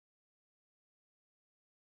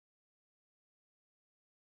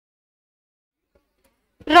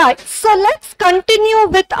Right, so let's continue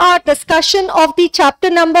with our discussion of the chapter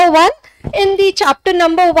number 1. In the chapter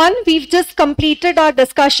number 1, we've just completed our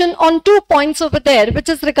discussion on 2 points over there, which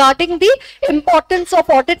is regarding the importance of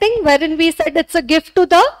auditing, wherein we said it's a gift to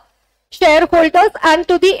the shareholders and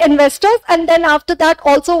to the investors, and then after that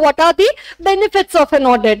also what are the benefits of an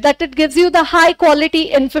audit, that it gives you the high quality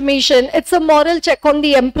information, it's a moral check on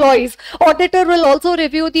the employees. Auditor will also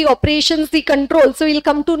review the operations, the control, so you'll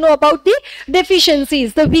come to know about the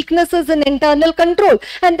deficiencies, the weaknesses in internal control,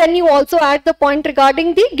 and then you also add the point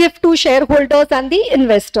regarding the gift to shareholders and the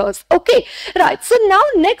investors. Okay, right, so now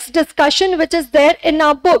next discussion which is there in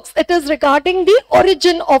our books, it is regarding the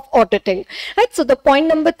origin of auditing. Right, so the point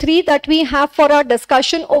number 3 that we have for our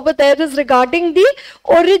discussion over there is regarding the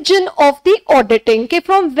origin of the auditing. Okay,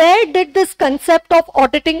 from where did this concept of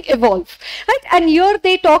auditing evolve? Right, and here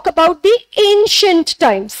they talk about the ancient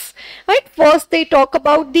times. Right, first they talk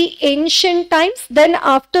about the ancient times, then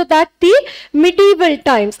after that the medieval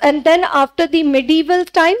times, and then after the medieval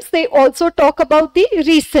times they also talk about the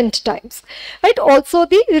recent times. Right, also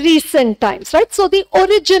the recent times. Right, so the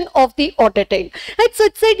origin of the auditing. Right, so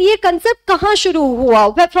it said ये concept कहाँ शुरू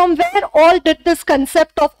हुआ? From where all did this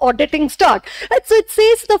concept of auditing start? Right, so it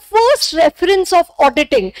says the first reference of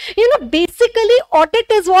auditing. Basically audit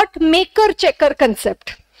is what maker checker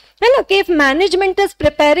concept. And okay, if management is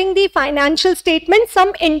preparing the financial statement,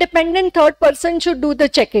 some independent third person should do the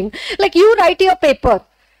checking. Like you write your paper.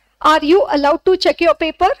 Are you allowed to check your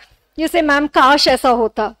paper? You say, ma'am, kash aisa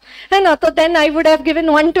hota. And so then I would have given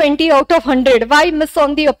 120 out of 100. Why miss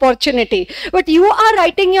on the opportunity? But you are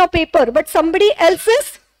writing your paper, but somebody else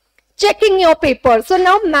is checking your paper. So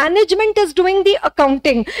now management is doing the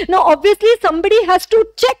accounting. Now obviously somebody has to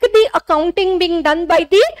check the accounting being done by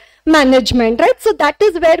the management, right? So that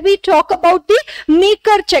is where we talk about the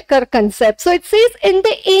maker checker concept. So it says in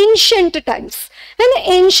the ancient times, and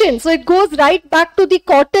ancient, so it goes right back to the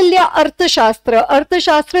Kautilya Arthashastra.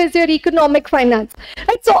 Arthashastra is your economic finance,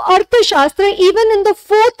 right? So Arthashastra even in the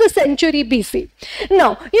 4th century BC.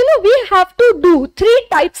 Now, we have to do 3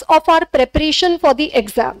 types of our preparation for the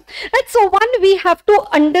exam, right? So one, we have to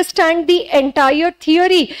understand the entire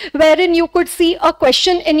theory, wherein you could see a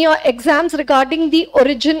question in your exams regarding the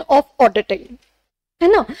origin of auditing.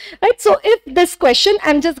 Right, so if this question,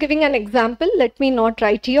 I'm just giving an example, let me not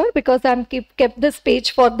write here because I'm kept this page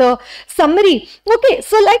for the summary. Okay,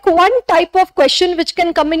 so like one type of question which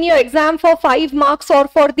can come in your exam for 5 marks or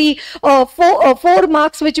for the 4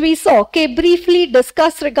 marks which we saw, okay, briefly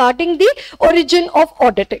discuss regarding the origin of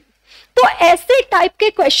auditing. तो ऐसे type के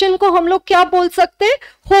question को हम लोग क्या बोल सकते हैं?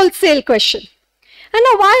 Wholesale question. And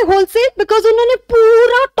now why wholesale? Because उन्होंने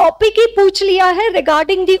पूरा टॉपिक ही पूछ लिया है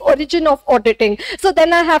regarding the origin of auditing. So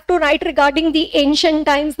then I have to write regarding the ancient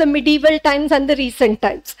times, the medieval times and the recent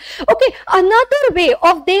times. Okay, another way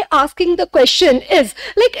of they asking the question is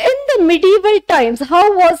like in the medieval times,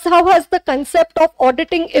 how has the concept of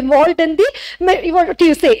auditing evolved in the, what do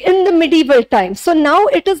you say, in the medieval times? So now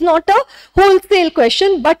it is not a wholesale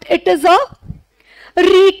question, but it is a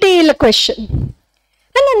retail question.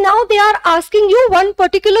 And now they are asking you one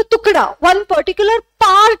particular tukda, one particular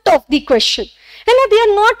part of the question. And they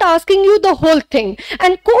are not asking you the whole thing.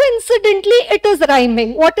 And coincidentally, it is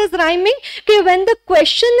rhyming. What is rhyming? Okay, when the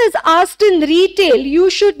question is asked in retail, you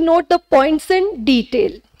should note the points in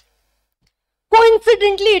detail.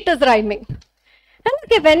 Coincidentally, it is rhyming. And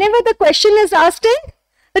okay, whenever the question is asked in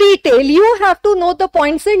retail, you have to know the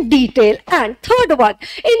points in detail. And third one,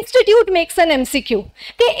 institute makes an MCQ.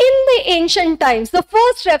 Okay, in the ancient times, the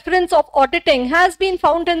first reference of auditing has been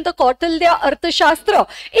found in the Kautilya Arthashastra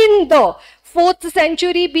in the 4th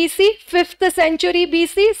century BC, 5th century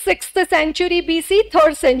BC, 6th century BC,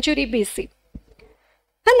 3rd century BC.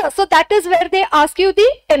 And so that is where they ask you the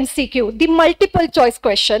MCQ, the multiple choice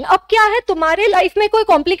question. अब क्या है, तुम्हारे life में कोई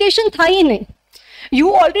complication था ही नहीं.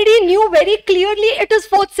 You already knew very clearly it is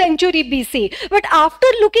 4th century BC. But after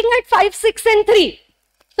looking at 5, 6 and 3,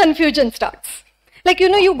 confusion starts. Like,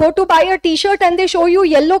 you go to buy a t-shirt and they show you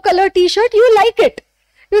yellow color t-shirt, you like it.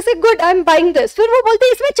 You say, good, I'm buying this. फिर वो बोलते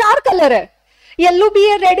हैं इसमें 4 color है. Yellow भी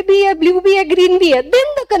है, red भी है, blue भी है, green भी है.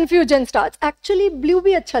 Then the confusion starts. Actually, blue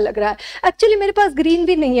भी अच्छा लग रहा है. Actually, मेरे पास green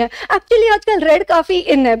भी नहीं है. Actually, आजकल red काफी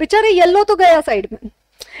in है. बेचारे yellow तो गया side में.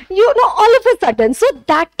 All of a sudden. So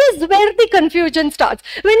that is where the confusion starts.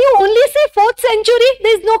 When you only say 4th century,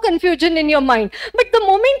 there is no confusion in your mind. But the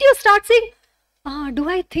moment you start saying, do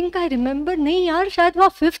I think I remember? नहीं यार, शायद वहाँ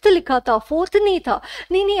 5th लिखा था, 4th नहीं था.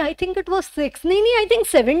 नहीं, I think it was 6th. नहीं, I think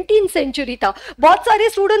 17th century था. बहुत सारे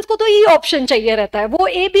स्टूडेंट्स को तो ये ऑप्शन चाहिए रहता है. वो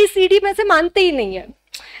A, B, C, D में से मानते ही नहीं है.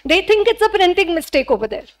 They think it's a printing mistake over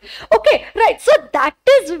there. Okay, right. So that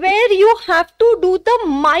is where you have to do the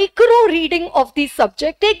micro reading of the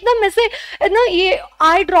subject. एकदम ऐसे ना ये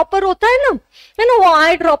आई ड्रॉपर होता है ना, वो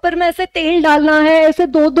आई ड्रॉपर में ऐसे तेल डालना है, ऐसे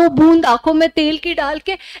 2-2 बूंद आंखों में तेल की डाल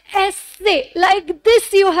के ऐसे, like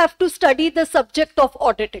this you have to study the subject of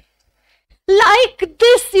auditing. Like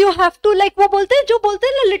this you have to, like वो बोलते हैं, जो बोलते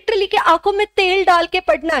हैं ना लिटरली कि आंखों में तेल डाल के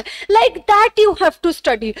पढ़ना है, like that you have to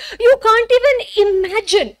study. You can't even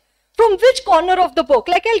imagine from which corner of the book.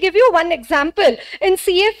 Like I'll give you one example. In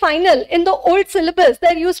CA final, in the old syllabus,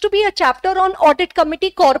 there used to be a chapter on audit committee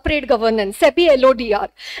corporate governance, SEBI LODR.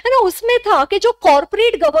 है ना, उसमें था कि जो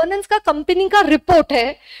corporate governance का company का report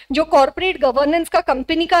है, जो corporate governance का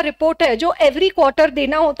कंपनी का रिपोर्ट है, जो every quarter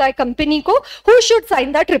देना होता है कंपनी को, who should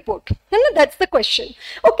sign that report? है ना, that's the question.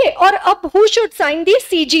 Okay, और अब who should sign the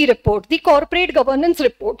CG report, the corporate governance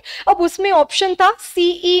report? अब उसमें ऑप्शन था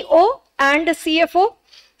CEO and CFO,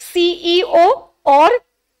 CEO or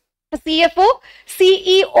CFO,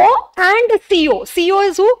 CEO and CO. CO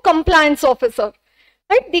is who? Compliance officer.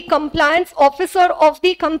 Right? The compliance officer of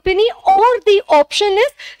the company, or the option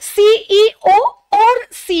is CEO or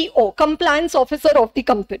CO, compliance officer of the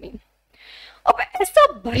company. अब ऐसा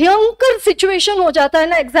भयंकर situation हो जाता है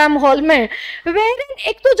ना exam hall में, where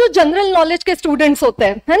एक तो जो जनरल नॉलेज के स्टूडेंट्स होते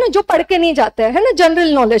हैं, है ना, जो पढ़ के नहीं जाते हैं, है ना,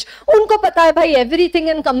 जनरल नॉलेज, उनको पता है भाई everything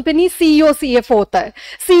in company CEO CFO होता है.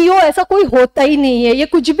 CEO ऐसा कोई होता ही नहीं है, ये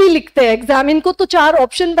कुछ भी लिखते हैं एग्जाम, इनको तो 4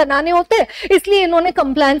 ऑप्शन बनाने होते हैं, इसलिए इन्होंने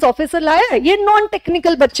कंप्लायंस ऑफिसर लाया है. ये नॉन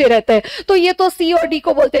टेक्निकल बच्चे रहते हैं, तो ये तो C और D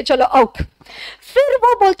को बोलते हैं चलो आउट. फिर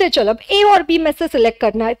वो बोलते चलो अब A और B में से सिलेक्ट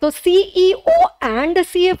करना है, तो CEO एंड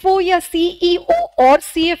CFO या CEO और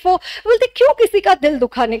CFO. बोलते क्यों किसी का दिल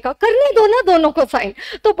दुखाने का, करने दो ना दोनों को साइन.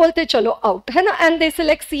 तो बोलते चलो आउट, है ना, and they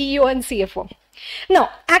select CEO and CFO.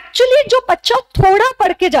 Now actually जो बच्चा थोड़ा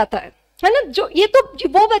पढ़ के जाता है ना, जो ये तो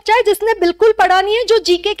वो बच्चा है जिसने बिल्कुल पढ़ा नहीं है, जो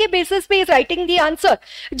जीके के बेसिस पे is writing the answer,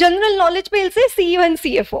 general knowledge पे से CEO एंड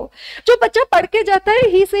CFO. जो बच्चा पढ़ के जाता है,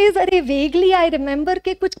 ही सेज अरे वेगली आई रिमेंबर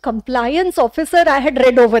के कुछ compliance officer I had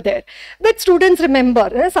read over there, that students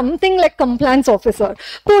remember something like compliance officer.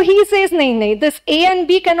 तो ही सेज नहीं this A and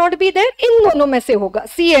B can not be there, इन दोनों में से होगा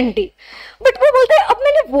C एंड D. बट वो बोलते हैं अब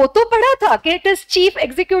मैंने वो तो पढ़ा था कि it is chief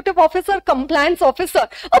executive officer, compliance officer,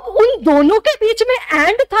 अब उन दोनों के बीच में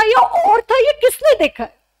एंड था या और था, ये किसने देखा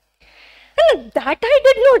है? That I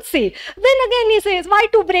did not see. Then again he says, why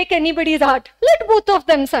to break anybody's heart? Let both of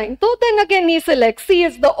them sign. So then again he selects C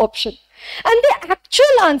is the option. And the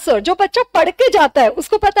actual answer, जो बच्चा पढ़ के जाता है,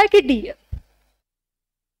 उसको पता है कि D है.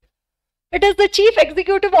 It is the chief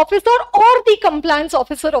executive officer or the compliance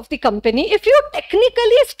officer of the company. If you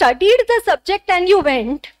technically studied the subject and you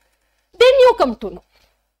went, then you come to know.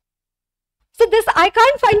 So this, I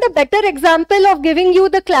can't find a better example of giving you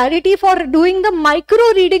the clarity for doing the micro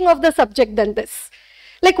reading of the subject than this.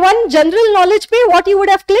 Like one general knowledge pay, what you would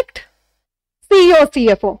have clicked? CEO,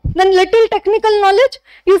 CFO. Then little technical knowledge,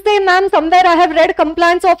 you say, ma'am, somewhere I have read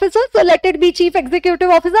compliance officer, so let it be chief executive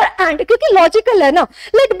officer. And क्योंकि logical है ना,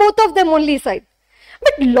 let both of them only sign.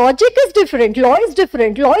 But logic is different. Law is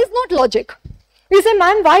different. Law is not logic. You say,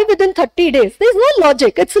 ma'am, why within 30 days? There is no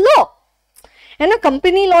logic. It's law. And a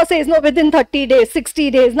company law says no, within 30 days, 60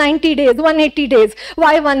 days, 90 days, 180 days.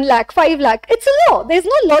 Why 1 lakh, 5 lakh? It's a law. There is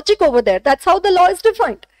no logic over there. That's how the law is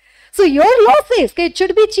defined. So your law says that it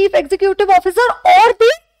should be chief executive officer or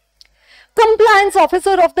the compliance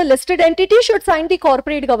officer of the listed entity should sign the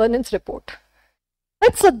corporate governance report.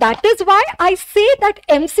 But so that is why I say that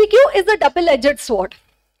MCQ is a double-edged sword.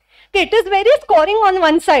 Okay, it is very scoring on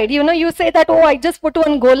one side. You know, you say that, oh, I just put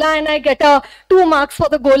one gola and I get 2 marks for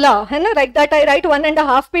the gola. Like that, I write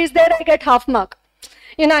 1.5 page there, I get half mark.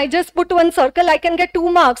 You know, I just put one circle, I can get 2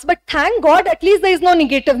 marks. But thank God, at least there is no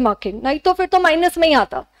negative marking. Nahi to fir to minus mein hi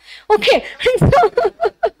aata. Okay.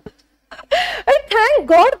 And thank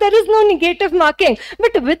God there is no negative marking.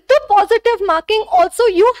 But with the positive marking also,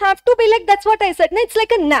 you have to be like, that's what I said. It's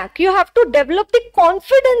like a knack. You have to develop the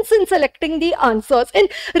confidence in selecting the answers, in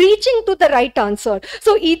reaching to the right answer.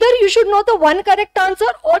 So either you should know the 1 correct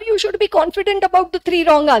answer or you should be confident about the 3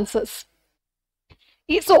 wrong answers.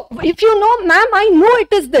 So if you know, ma'am, I know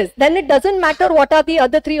it is this, then it doesn't matter what are the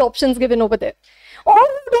other 3 options given over there. Or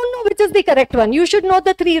you don't know which is the correct one. You should know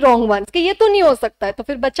the 3 wrong ones. कि ये तो नहीं हो सकता है, तो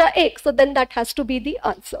फिर बचा एक. So then that has to be the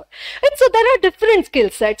answer. And so there are different skill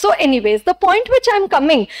sets. So anyways, the point which I am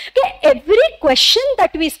coming, that every question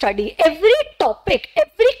that we study, every topic,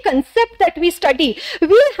 every concept that we study,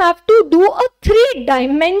 we have to do a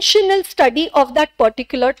 3-dimensional study of that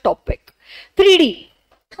particular topic. 3D.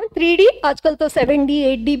 3D, आजकल तो 7D,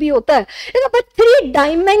 8D भी होता है. But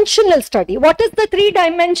 3-dimensional study. What is the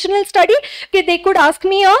 3-dimensional study? Okay, they could ask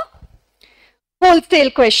me a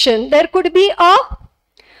wholesale question. There could be a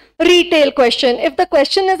retail question. If the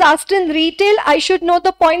question is asked in retail, I should know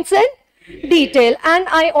the points in detail. And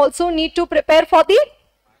I also need to prepare for the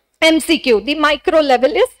MCQ. The micro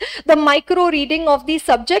level is the micro reading of the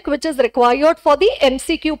subject, which is required for the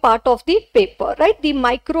MCQ part of the paper, right? The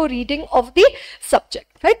micro reading of the subject,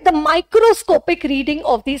 right? The microscopic reading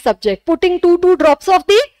of the subject, putting two drops of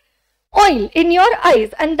the oil in your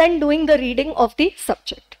eyes and then doing the reading of the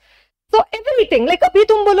subject. So everything, like abhi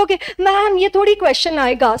tum bologe, ma'am, ye thodi question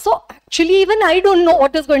aayega. So actually even I don't know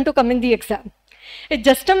what is going to come in the exam. It's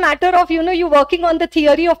just a matter of, you know, you working on the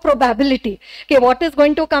theory of probability. Okay, what is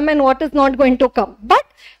going to come and what is not going to come. But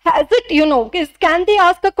has it, you know, can they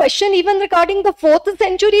ask a question even regarding the 4th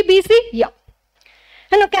century BC? Yeah.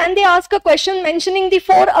 And can they ask a question mentioning the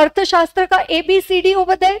 4 Arthashastra ka ABCD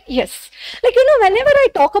over there? Yes. Like, you know, whenever I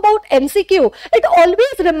talk about MCQ, it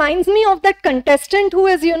always reminds me of that contestant who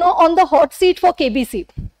is, you know, on the hot seat for KBC.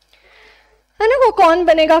 है ना, वो कौन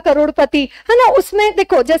बनेगा करोड़पति, है ना, उसमें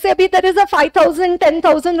देखो जैसे अभी there is a 5,000,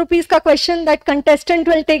 10,000 rupees का question that contestant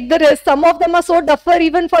will take the risk. Some of them are so duffer,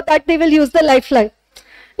 even for that they will use the lifeline.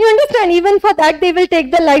 You understand? Even for that they will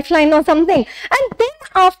take the lifeline or something. And then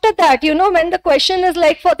after that, you know, when the question is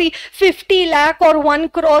like for the 50 lakh or 1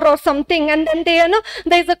 crore or something, and then they, you know,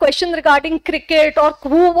 there is a question regarding cricket or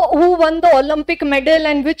who won the Olympic medal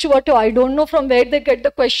and which what, I don't know from where they get the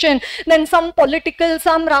question. Then some political,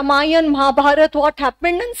 some Ramayan, Mahabharat, what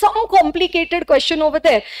happened, and some complicated question over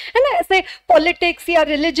there. And I say politics, yeah,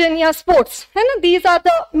 religion, yeah, sports. And these are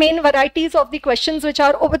the main varieties of the questions which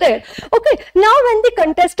are over there. Okay, now when the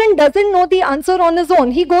contestant doesn't know the answer on his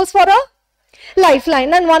own, he goes for a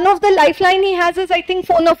lifeline, and one of the lifeline he has is, I think,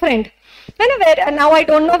 phone a friend. And now I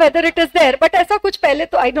don't know whether it is there, but aisa kuch pehle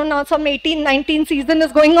to, I don't know, some 18-19 season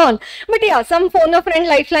is going on, but yeah, some phone a friend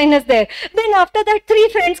lifeline is there. Then after that 3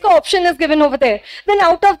 friends ka option is given over there. Then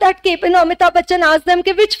out of that, you know, Amitabh Bachchan asked them,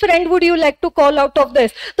 which friend would you like to call out of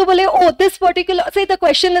this? So bole, oh, this particular, say the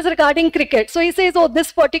question is regarding cricket, so he says, oh,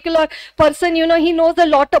 this particular person, you know, he knows a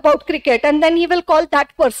lot about cricket, and then he will call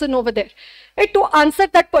that person over there to answer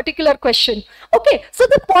that particular question. Okay, so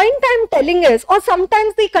the point I'm telling is, or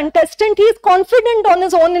sometimes the contestant, he is confident on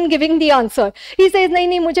his own in giving the answer. He says,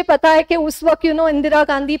 नहीं मुझे पता है कि उस वक्त, you know, Indira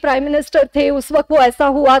Gandhi prime minister थे, उस वक्त वो ऐसा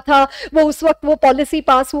हुआ था, वो उस वक्त वो पॉलिसी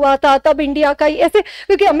पास हुआ था, तब इंडिया का ऐसे,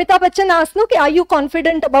 क्योंकि अमिताभ बच्चन आस्क नो कि are you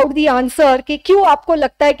confident about the answer, कि क्यों आपको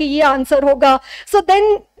लगता है कि ये आंसर होगा. So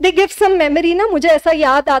then they give some memory ना, मुझे ऐसा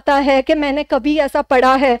याद आता है कि मैंने कभी ऐसा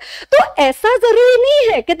पढ़ा है. तो ऐसा जरूरी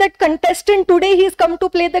नहीं है कि that contestant today he has come to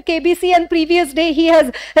play the KBC and previous day he has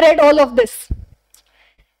read all of this.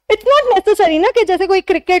 It's not necessary ना कि जैसे कोई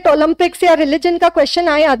क्रिकेट, ओलंपिक्स या रिलीजन का क्वेश्चन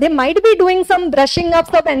आया, they might be doing some brushing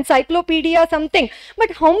up, some encyclopedia, something,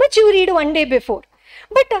 but how much you read one day before?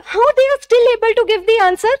 But how they are still able to give the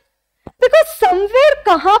answer? Because somewhere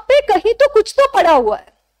कहाँ पे कहीं तो कुछ तो पड़ा हुआ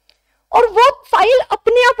है और वो फाइल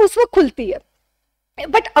अपने आप उस वक्त खुलती है.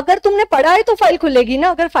 बट अगर तुमने पढ़ा है तो फाइल खुलेगी ना,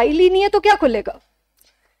 अगर फाइल ही नहीं है तो क्या खुलेगा?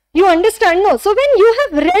 You understand? No. So when you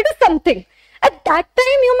have read something, at that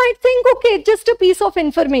time you might think, okay, just a piece of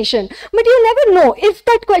information. But you never know if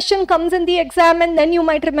that question comes in the exam, and then you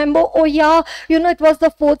might remember, oh yeah, you know, it was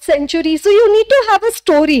the 4th century. So you need to have a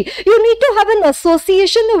story. You need to have an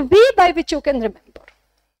association, a way by which you can remember.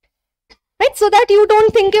 Right? So that you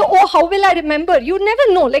don't think, oh, how will I remember? You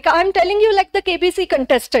never know. Like I'm telling you, like the KBC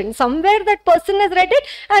contestant, somewhere that person has read it,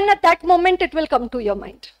 and at that moment it will come to your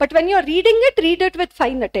mind. But when you're reading it, read it with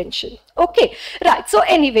fine attention. Okay, right. So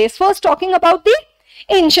anyways, first talking about the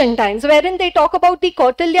ancient times, wherein they talk about the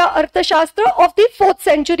Kautilya Arthashastra of the 4th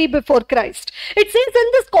century before Christ. It says in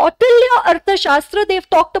this Kautilya Arthashastra, they've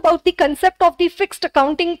talked about the concept of the fixed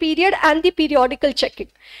accounting period and the periodical checking.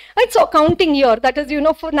 Right, so accounting year, that is, you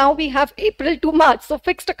know, for now we have April to March, so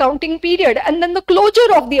fixed accounting period, and then the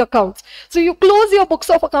closure of the accounts. So you close your books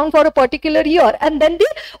of account for a particular year, and then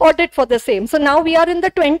the audit for the same. So now we are in the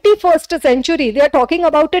 21st century. They are talking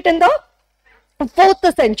about it in the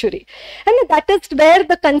 4th century, and that is where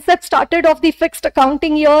the concept started of the fixed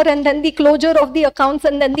accounting year, and then the closure of the accounts,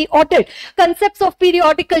 and then the audit. Concepts of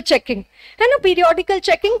periodical checking, and a periodical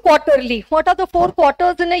checking quarterly. What are the 4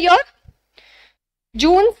 quarters in a year?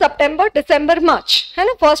 June, September, December, March. And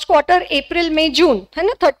first quarter, April, May, June. And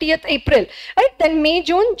 30th April. Right? Then May,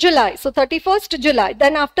 June, July. So 31st July.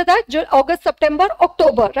 Then after that, August, September,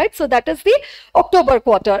 October. Right? So that is the October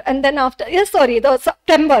quarter. And then after, yes, sorry, the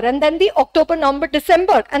September. And then the October, November,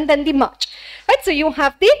 December. And then the March. Right? So you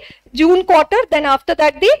have the June quarter. Then after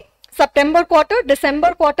that, the September quarter,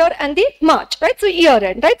 December quarter, and the March, right? So year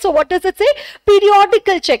end, right? So what does it say?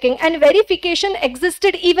 Periodical checking and verification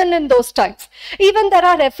existed even in those times. Even there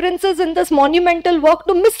are references in this monumental work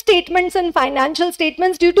to misstatements in financial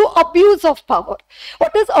statements due to abuse of power.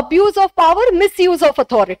 What is abuse of power? Misuse of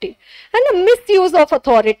authority. And a misuse of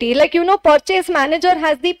authority, like, you know, purchase manager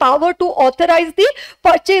has the power to authorize the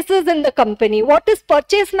purchases in the company. What is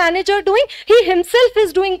purchase manager doing? He himself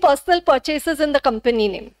is doing personal purchases in the company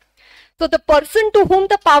name. So the person to whom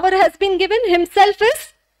the power has been given himself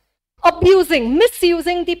is abusing,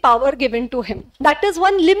 misusing the power given to him. That is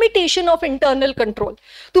one limitation of internal control.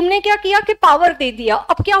 तुमने क्या किया कि power दे दिया,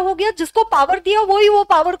 अब क्या हो गया, जिसको power दिया वही वो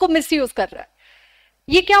power को misuse कर रहा है.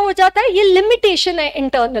 ये क्या हो जाता है? ये limitation है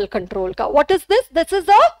internal control का. What is this? This is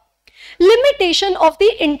a limitation of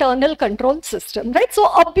the internal control system, right? So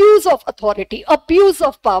abuse of authority, abuse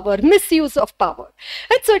of power, misuse of power,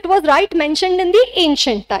 right? So it was right mentioned in the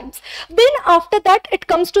ancient times. Then after that it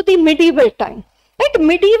comes to the medieval time, right?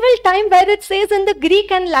 Medieval time, where it says in the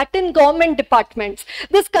Greek and Latin government departments,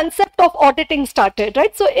 this concept of auditing started,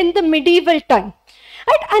 right? So in the medieval time,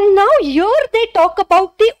 right? And now here they talk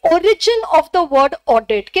about the origin of the word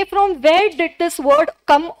audit. Okay, from where did this word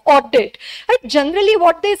come, audit? Right? Generally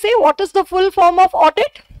what they say, what is the full form of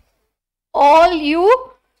audit? All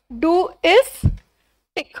you do is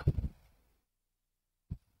tick.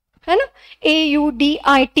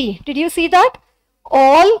 A-U-D-I-T. Did you see that?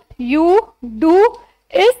 All you do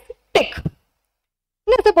is tick.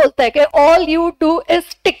 ऐसे बोलता है कि all you do is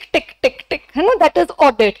tick, tick, tick, tick. है ना? That is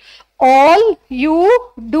audit. All you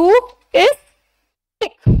do is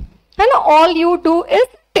tick. And all you do is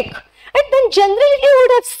tick. And then generally you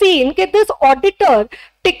would have seen that this auditor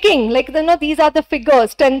ticking, like, you know, these are the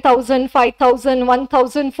figures, 10,000, 5,000,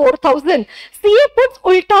 1,000, 4,000. CA puts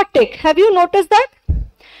ulta tick. Have you noticed that?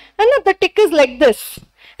 And the tick is like this.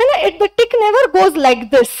 And the tick never goes like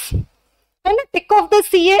this. And the tick of the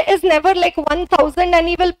CA is never like 1,000 and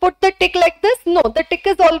he will put the tick like this. No, the tick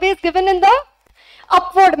is always given in the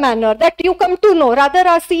upward manner that you come to know. Rather,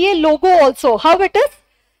 our CA logo also, how it is?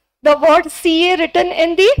 The word CA written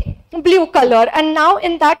in the blue color, and now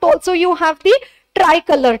in that also you have the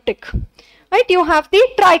tricolor tick, right? You have the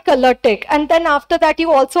tricolor tick, and then after that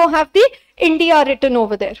you also have the India written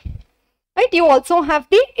over there, right? You also have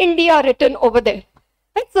the India written over there,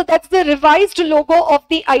 right? So that's the revised logo of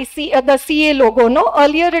the the CA logo. No,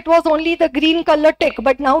 earlier it was only the green color tick,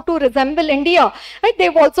 but now to resemble India, right,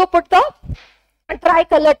 they've also put the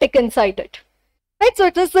tricolor tick inside it, right? So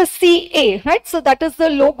it is the CA, right? So that is the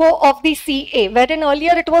logo of the CA, wherein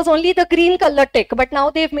earlier it was only the green color tick, but now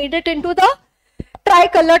they've made it into the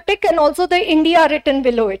tricolor tick and also the India written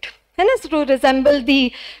below it, and it's to resemble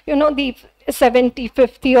the, you know, the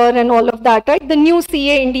 75th year and all of that, right? The new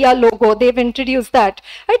CA India logo, they've introduced that,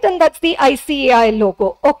 right? And that's the ICAI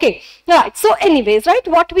logo. Okay, right. So anyways, right,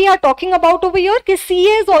 what we are talking about over here is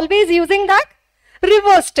CA is always using that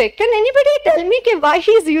reverse tick. Can anybody tell me why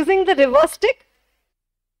he's using the reverse tick?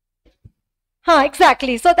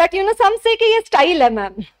 Exactly. So that, you know, some say that ye style hai,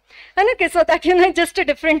 ma'am. And okay, so that, you know, just a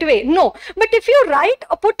different way. No, but if you write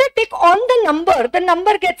or put a tick on the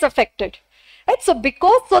number gets affected. Right? So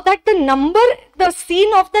because, so that the number, the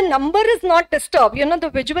scene of the number is not disturbed, you know,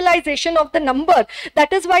 the visualization of the number,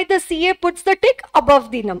 that is why the CA puts the tick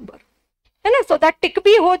above the number. So that tick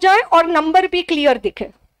bhi ho jaye aur number bhi clear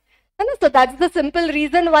dikhe. So that's the simple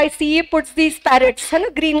reason why CA puts these parrots,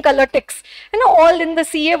 green color ticks. All in the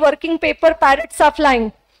CA working paper, parrots are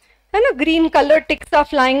flying. Green color ticks are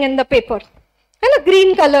flying in the paper.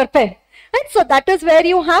 Green color pen. And so that is where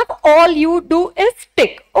you have all you do is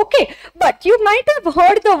tick. Okay, but you might have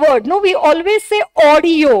heard the word. No, we always say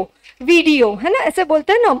audio, video. है ना ऐसे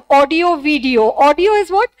बोलते हैं ना audio, video. Audio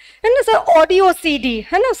is what? है ना sir, audio CD.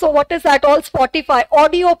 है ना, so what is that? All Spotify,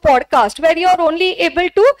 audio podcast, where you are only able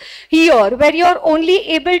to hear, where you are only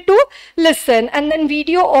able to listen, and then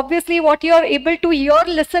video, obviously what you are able to hear,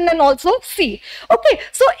 listen, and also see. Okay,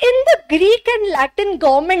 so in the Greek and Latin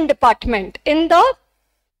government department, in the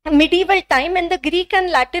medieval time, in the Greek and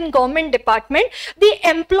Latin government department, the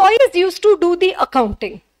employees used to do the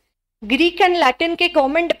accounting. Greek and Latin के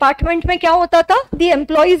government department में क्या होता था? The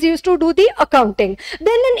employees used to do the accounting.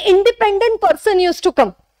 Then an independent person used to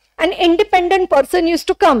come. An independent person used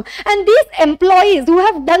to come. And these employees who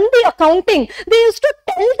have done the accounting, they used to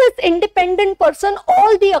tell this independent person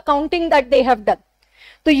all the accounting that they have done.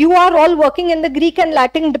 So you are all working in the Greek and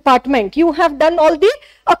Latin department. You have done all the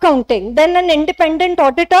accounting. Then an independent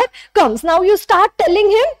auditor comes. Now you start telling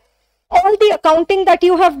him all the accounting that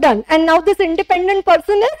you have done. And now this independent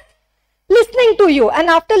person is listening to you,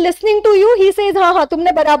 and after listening to you, he says, हाँ हाँ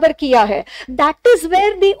तुमने बराबर किया है. That is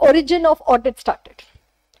where the origin of audit started.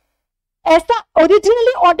 ऐसा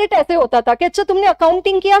originally audit ऐसे होता था कि अच्छा तुमने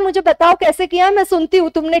अकाउंटिंग किया, मुझे बताओ कैसे किया है, मैं सुनती हूँ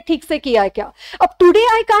तुमने ठीक से किया है क्या. अब today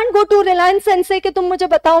I can't go to Reliance and से कि तुम मुझे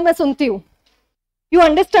बताओ मैं सुनती हूँ. You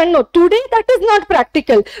understand? No, today that is not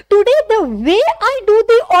practical. Today the way I do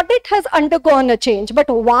the audit has undergone a change, but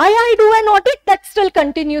why I do an audit, that still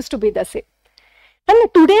continues to be the same.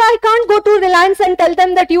 And today I can't go to Reliance and tell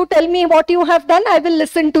them that you tell me what you have done, I will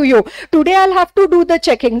listen to you. Today I'll have to do the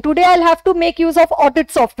checking. Today I'll have to make use of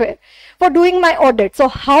audit software for doing my audit. So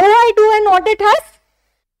how I do an audit has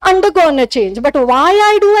undergone a change, but why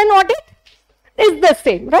I do an audit is the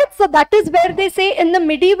same, right? So that is where they say in the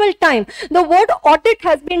medieval time, the word audit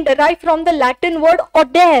has been derived from the Latin word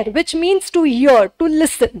audere, which means to hear, to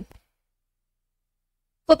listen.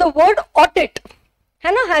 So the word audit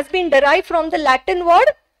has been derived from the Latin word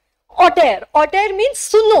audere. Audere means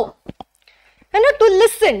suno, to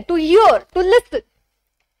listen, to hear, to listen.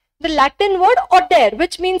 The Latin word audere,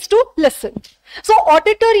 which means to listen. So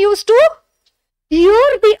auditor used to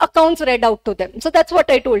hear the accounts read out to them. So that's what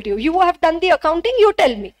I told you. You have done the accounting, you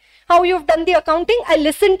tell me how you've done the accounting. I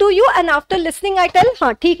listen to you, and after listening I tell,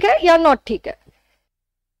 हाँ ठीक है या not ठीक है.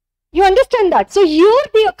 You understand that? So hear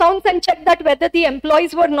the accounts and check that whether the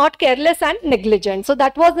employees were not careless and negligent. So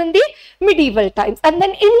that was in the medieval times. And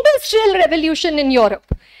then industrial revolution in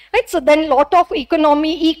Europe. Right? So then lot of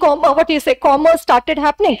economy, e-commerce, commerce started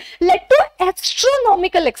happening, led to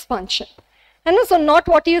astronomical expansion. So not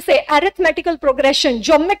what you say, arithmetical progression,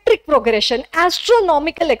 geometric progression,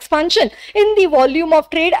 astronomical expansion in the volume of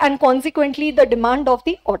trade and consequently the demand of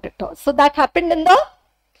the auditors. So that happened in the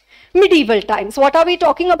medieval times. What are we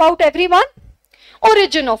talking about, everyone?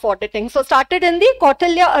 Origin of auditing. So started in the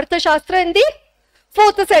Kautilya Arthashastra in the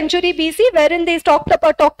 4th century BC, wherein they talked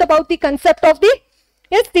about the concept of the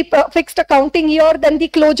fixed accounting year, then the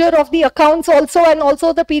closure of the accounts also, and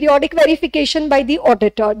also the periodic verification by the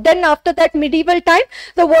auditor. Then after that medieval time,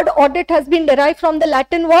 the word audit has been derived from the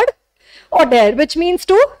Latin word audere, which means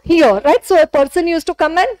to hear, right? So a person used to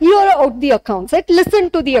come and hear out the accounts, right? Listen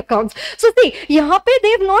to the accounts. So see, यहाँ पे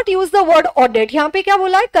they have not used the word audit. यहाँ पे क्या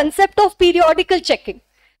बोला है? Concept of periodical checking.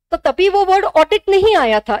 तो तभी वो word audit नहीं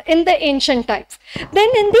आया था in the ancient times. Then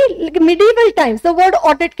in the medieval times, the word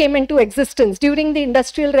audit came into existence during the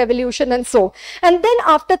Industrial Revolution and so. And then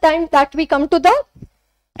after time that we come to the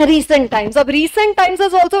recent times. Of recent times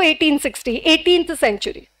is also 1860, 18th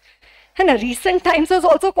century. And recent times is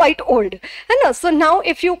also quite old. And so now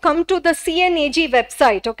if you come to the CNAG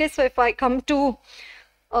website, okay, so if I come to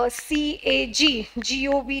CAG.gov.in.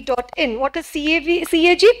 What is CAG?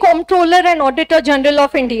 CAG, Comptroller and Auditor General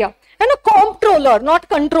of India. And a comptroller, not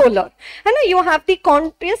controller. And you have the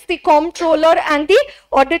comptroller and the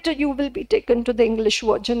auditor. You will be taken to the English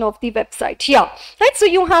version of the website. Yeah, right. So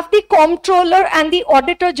you have the comptroller and the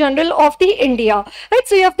auditor general of the India. Right.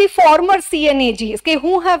 So you have the former CNAGs. Okay,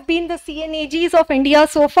 who have been the CNAGs of India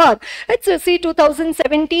so far? Right. So see,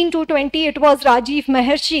 2017 to 20, it was Rajiv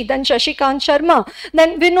Maharshi, then Shashikant Sharma,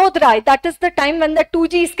 then Vinod Rai. That is the time when the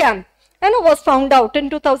 2G scam was found out in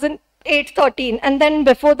 2008-13, and then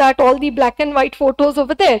before that all the black and white photos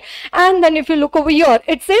over there. And then if you look over here,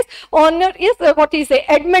 it says honor is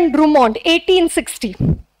Edmund Drummond, 1860,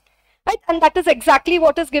 right? And that is exactly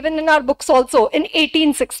what is given in our books also in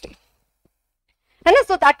 1860. And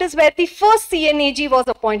so that is where the first CNAG was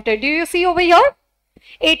appointed. Do you see over here?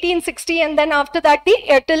 1860, and then after that till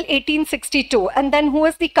 1862. And then who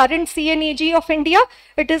is the current CNAG of India?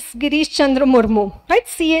 It is Girish Chandra Murmu, right?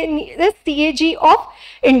 CAG of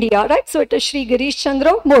India, right? So it is Shri Girish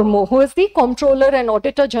Chandra Murmu, who is the Comptroller and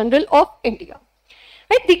Auditor General of India.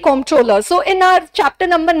 Right, the comptroller. So in our chapter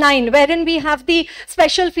number 9, wherein we have the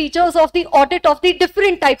special features of the audit of the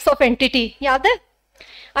different types of entity. Yaad hai?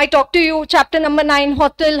 I talked to you chapter number 9,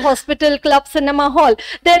 hotel, hospital, club, cinema hall.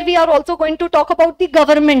 There we are also going to talk about the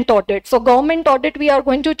government audit. So government audit, we are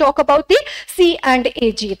going to talk about the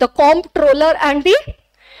C&AG, the comptroller and the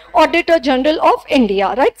Auditor General of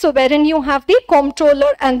India, right? So wherein you have the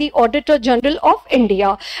comptroller and the Auditor General of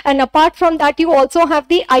India. And apart from that, you also have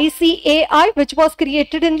the ICAI, which was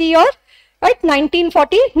created in the year, right,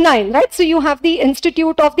 1949, right? So you have the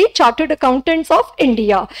Institute of the Chartered Accountants of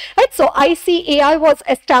India, right? So ICAI was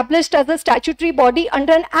established as a statutory body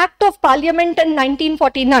under an Act of Parliament in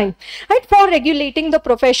 1949, right, for regulating the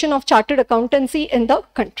profession of chartered accountancy in the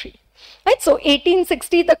country. Right, so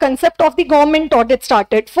 1860, the concept of the government audit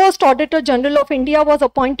started. First Auditor General of India was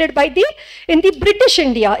appointed by in the British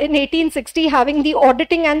India in 1860, having the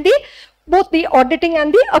auditing and the both the auditing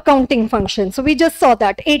and the accounting function. So we just saw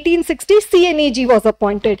that 1860 CNAG was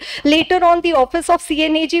appointed. Later on, the office of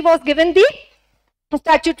CNAG was given the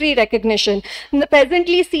statutory recognition.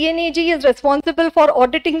 Presently, CNAG is responsible for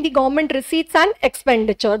auditing the government receipts and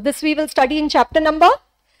expenditure. This we will study in chapter number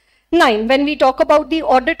 9 when we talk about the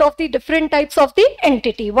audit of the different types of the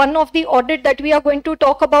entity. One of the audit that we are going to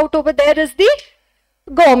talk about over there is the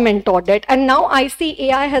government audit, and now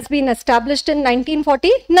ICAI has been established in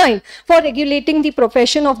 1949 for regulating the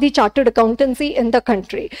profession of the chartered accountancy in the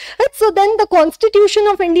country. Right, so then the Constitution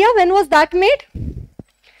of India, when was that made?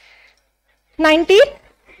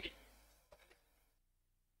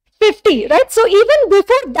 1950, right? So even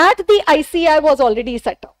before that, the ICAI was already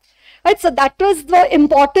set up. Right, so that was the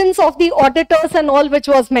importance of the auditors and all which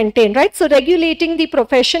was maintained, right? So regulating the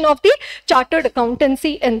profession of the chartered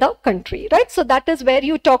accountancy in the country, right? So that is where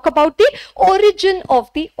you talk about the origin of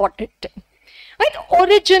the auditing, right?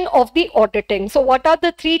 Origin of the auditing. So what are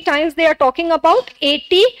the three times they are talking about?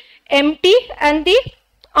 AT, MT and the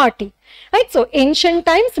RT. Right, so ancient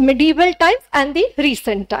times, medieval times and the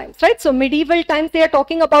recent times, right? So medieval times they are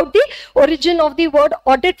talking about the origin of the word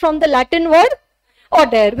audit from the Latin word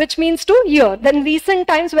order, which means to year. Then recent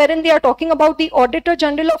times wherein they are talking about the Auditor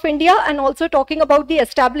General of India and also talking about the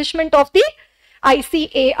establishment of the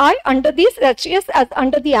ICAI under the as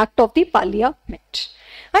under the Act of the Parliament.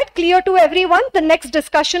 Right, clear to everyone? The next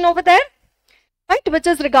discussion over there, right, which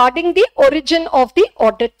is regarding the origin of the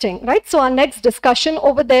auditing, right? So our next discussion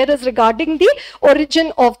over there is regarding the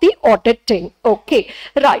origin of the auditing. Okay,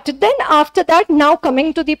 right. Then after that, now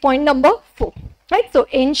coming to the point number 4. Right, so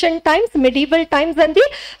ancient times, medieval times and the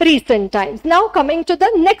recent times. Now coming to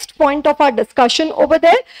the next point of our discussion over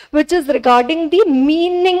there, which is regarding the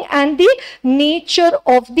meaning and the nature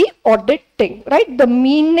of the auditing, right? The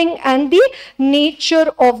meaning and the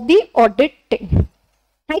nature of the auditing.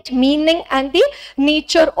 Right, meaning and the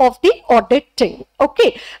nature of the auditing.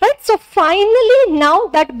 Okay, right, so finally now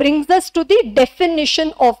that brings us to the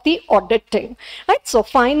definition of the auditing. Right, so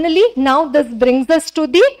finally now this brings us to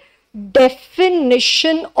the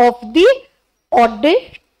definition of the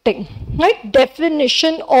auditing, right?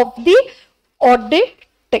 Definition of the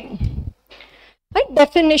auditing, right?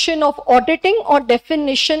 Definition of auditing or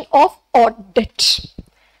definition of audit,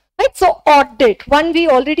 right? So audit, one we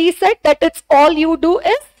already said that it's all you do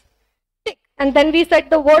is tick, and then we said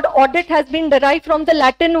the word audit has been derived from the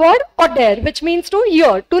Latin word audere, which means to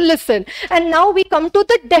hear, to listen. And now we come to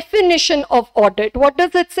the definition of audit. What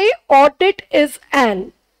does it say? Audit is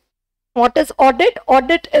an, what is audit?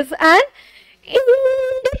 Audit is an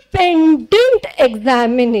independent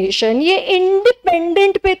examination. ये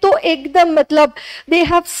independent पे तो एकदम मतलब they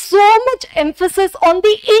have so much emphasis on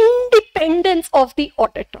the independence of the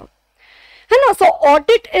auditor. है ना? So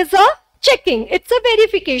audit is a checking. It's a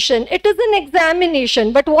verification. It is an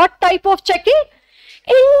examination. But what type of checking?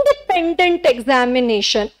 Independent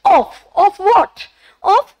examination of what?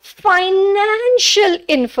 Of financial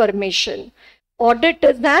information. Audit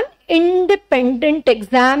is an independent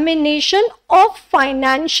examination of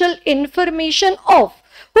financial information of.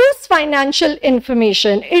 Whose financial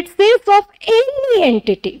information? It says of any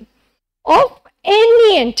entity. Of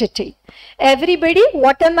any entity. Everybody,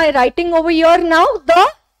 what am I writing over here now?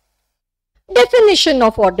 The definition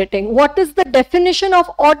of auditing. What is the definition of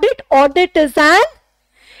audit? Audit is an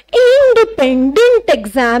independent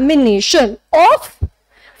examination of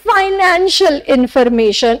financial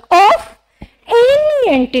information of any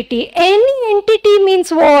entity. Any entity means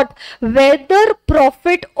what? Whether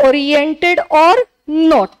profit oriented or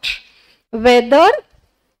not. Whether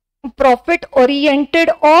profit oriented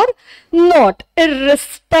or not,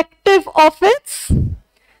 irrespective of its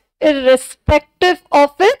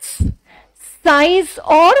size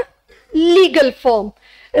or legal form.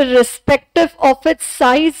 Irrespective of its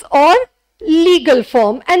size or legal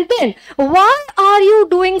form. And then why are you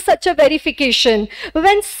doing such a verification?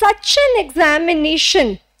 When such an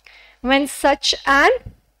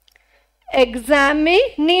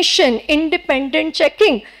examination, independent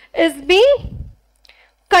checking is being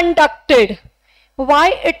conducted.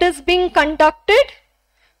 Why it is being conducted?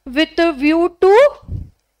 With a view to,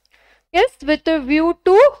 yes, with a view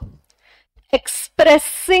to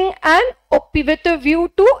expressing and with a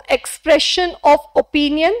view to expression of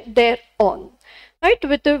opinion thereon, right?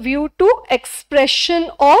 With a view to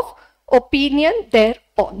expression of opinion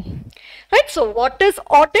thereon, right? So what is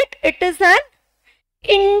audit? It is an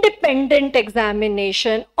independent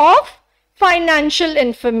examination of financial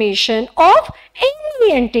information of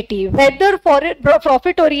any entity, whether for it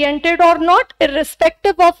profit oriented or not,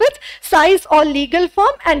 irrespective of its size or legal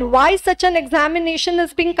form, and why such an examination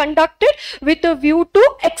is being conducted, with a view to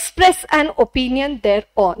express an opinion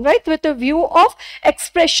thereon, right? With a view of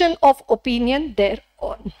expression of opinion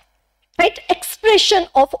thereon, right? Expression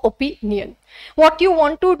of opinion. What you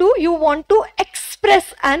want to do, you want to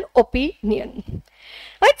express an opinion,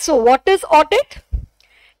 right? So what is audit?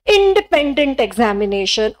 Independent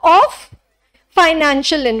examination of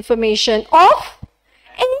financial information of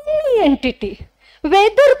any entity,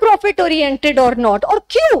 whether profit oriented or not. और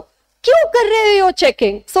क्यों कर रहे हो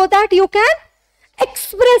checking? So that you can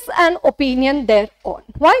express an opinion thereon.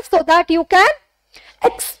 Why? So that you can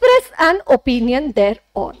express an opinion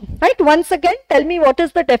thereon, right? Once again, tell me, what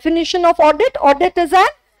is the definition of audit? Audit is an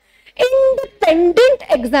independent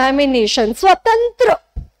examination, स्वतंत्र,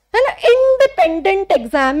 है ना? Independent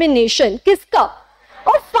examination किसका?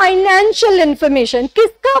 Of financial information.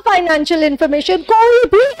 किसका financial information? कोई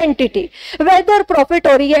भी entity, whether profit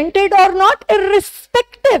oriented or not,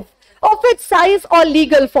 irrespective of its size or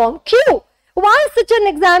legal form. क्यों? Why such an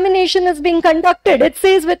examination is being conducted? It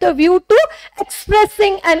says with a view to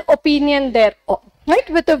expressing an opinion thereon, right?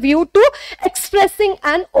 With a view to expressing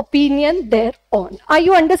an opinion thereon. Are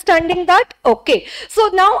you understanding that? Okay. So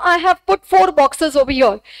now I have put 4 boxes over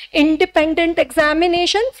here. Independent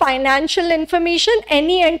examination, financial information,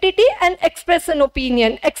 any entity, and express an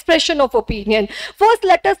opinion, expression of opinion. First,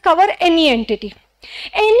 let us cover any entity.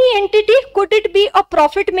 Any entity, could it be a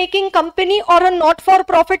profit-making company or a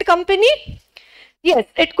not-for-profit company? Yes,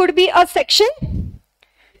 it could be a Section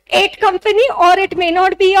 8 company or it may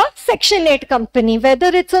not be a Section 8 company. Whether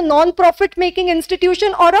it's a non-profit making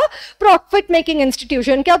institution or a profit making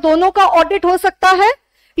institution. क्या दोनों का audit हो सकता है?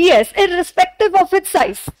 Yes, irrespective of its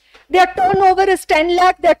size. Their turnover is 10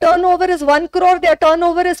 lakh, their turnover is 1 crore, their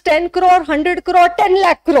turnover is 10 crore, 100 crore, 10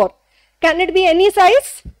 lakh crore. Can it be any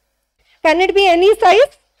size? Can it be any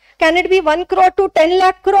size? Can it be 1 crore to 10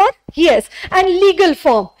 lakh crore? Yes. And legal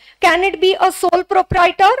form. Can it be a sole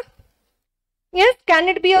proprietor? Yes. Can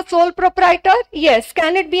it be a sole proprietor? Yes.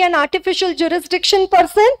 Can it be an artificial jurisdiction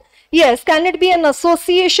person? Yes. Can it be an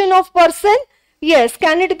association of person? Yes.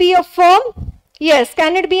 Can it be a firm? Yes.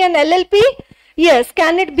 Can it be an LLP? Yes.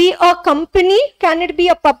 Can it be a company? Can it be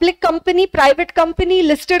a public company, private company,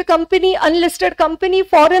 listed company, unlisted company,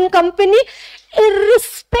 foreign company?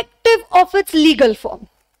 Irrespective of its legal form.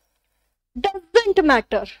 Doesn't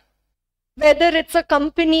matter. Whether it's a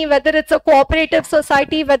company, whether it's a cooperative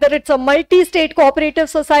society, whether it's a multi-state cooperative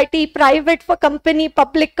society, private for company,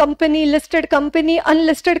 public company, listed company,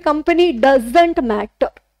 unlisted company, doesn't matter.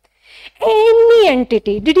 Any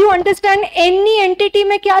entity. Did you understand? Any entity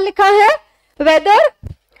में क्या लिखा है? Whether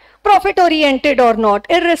profit oriented or not,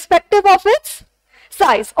 irrespective of its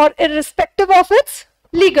size or irrespective of its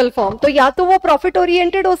legal form. तो या तो वो profit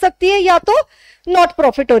oriented हो सकती है या तो not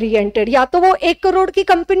profit oriented. या तो वो 1 करोड़ की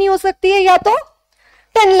कंपनी हो सकती है या तो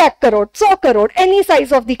 10 lakh crore, 100 crore, any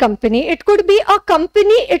size of the company. It could be a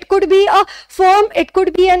company, it could be a firm, it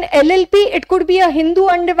could be an LLP, it could be a Hindu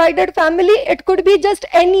undivided family, it could be just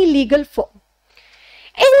any legal form.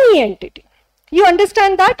 Any entity. You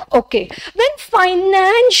understand that? Okay. Then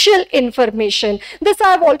financial information. This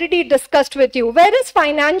I have already discussed with you. Where is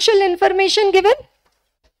financial information given?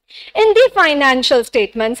 In the financial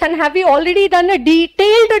statements. And have we already done a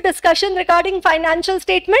detailed discussion regarding financial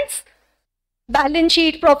statements? Balance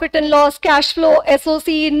sheet, profit and loss, cash flow,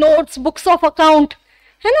 SOC, notes, books of account.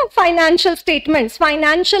 You know, financial statements.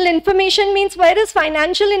 Financial information means, where is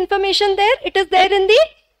financial information there? It is there in the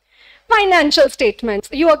financial statements.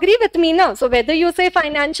 You agree with me now? So whether you say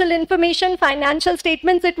financial information, financial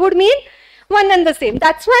statements, it would mean one and the same.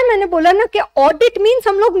 That's why मैंने बोला ना कि audit means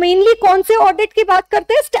हम लोग mainly कौन से audit की बात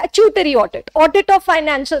करते हैं? Statutory audit, audit of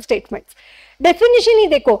financial statements. Definition ही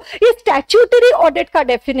देखो, ये statutory audit का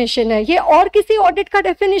definition है, ये और किसी audit का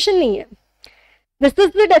definition नहीं है. This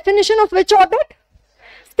is the definition of which audit?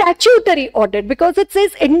 Statutory audit, because it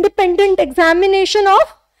says independent examination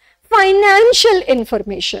of financial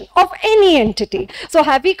information of any entity. So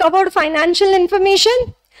have we covered financial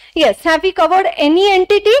information? Yes. Have we covered any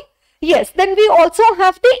entity? Yes. Then we also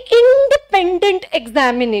have the independent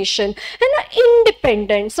examination. And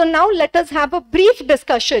independent. So now let us have a brief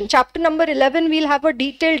discussion. Chapter number 11, we'll have a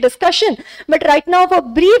detailed discussion. But right now, a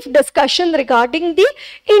brief discussion regarding the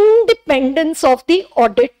independence of the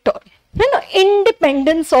auditor.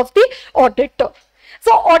 Independence of the auditor.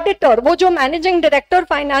 So auditor, वो जो managing director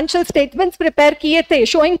financial statements prepare किए थे,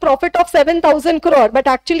 showing profit of 7,000 crore, but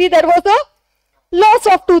actually there was a loss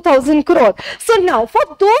of 2000 crore. So now for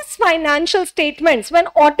those financial statements, when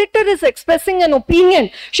auditor is expressing an opinion,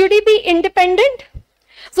 should he be independent?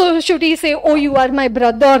 So should he say, oh, you are my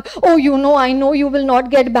brother, oh, you know, I know you will not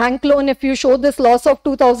get bank loan if you show this loss of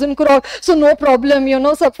 2000 crore, so no problem, you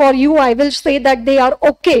know, so for you I will say that they are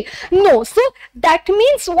okay. No, so that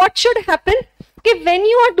means what should happen? Okay, when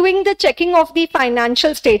you are doing the checking of the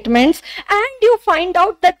financial statements and you find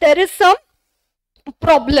out that there is some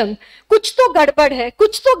problem, कुछ तो गड़बड़ है,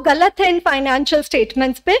 कुछ तो गलत है in financial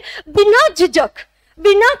statements पे, बिना झिझक,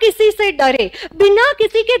 बिना किसी से डरे, बिना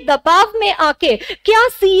किसी के दबाव में आके क्या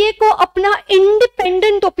सीए को अपना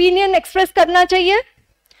इंडिपेंडेंट ओपिनियन एक्सप्रेस करना चाहिए?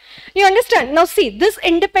 You understand? Now see, this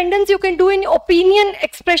independence you can do in opinion,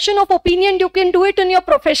 expression of opinion, you can do it in your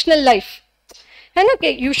professional life. है ना,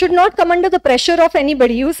 कि you should not come under the pressure of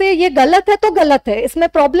anybody. You say ये गलत है तो गलत है, इसमें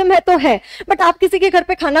प्रॉब्लम है तो है, बट आप किसी के घर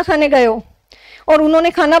पे खाना खाने गए हो और उन्होंने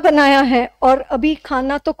खाना बनाया है और अभी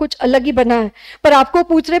खाना तो कुछ अलग ही बना है, पर आपको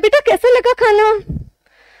पूछ रहे बेटा कैसे लगा खाना,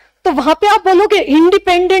 तो वहां पे आप बोलोगे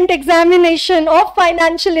independent examination of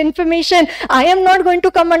financial information, I am not going to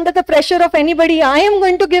come under the pressure of anybody, I am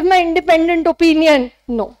going to give my independent opinion.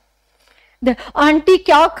 No, aunty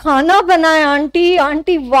क्या खाना बनाया, आंटी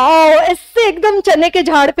आंटी वाओ, ऐसे एकदम चने के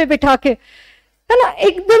झाड़ पे बिठा के, है ना,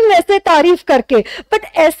 एकदम ऐसे तारीफ करके, बट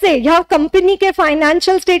ऐसे यहाँ कंपनी के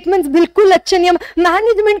फाइनेंशियल स्टेटमेंट्स बिल्कुल अच्छे नहीं,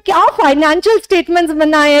 मैनेजमेंट क्या फाइनेंशियल स्टेटमेंट्स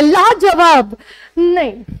बनाए, लाजवाब.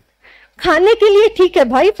 नहीं, खाने के लिए ठीक है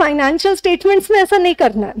भाई, फाइनेंशियल स्टेटमेंट्स में ऐसा नहीं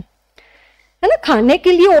करना है ना, खाने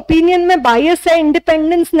के लिए ओपिनियन में बायस है,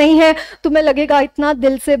 इंडिपेंडेंस नहीं है, तुम्हें लगेगा इतना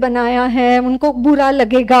दिल से बनाया है, उनको बुरा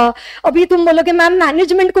लगेगा. अभी तुम बोलोगे मैम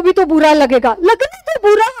मैनेजमेंट को भी तो बुरा लगेगा, लगना तो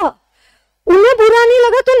बुरा, उन्हें बुरा नहीं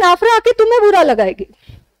लगा तो नाफरा आके तुम्हें बुरा लगाएगी.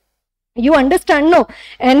 You understand? No.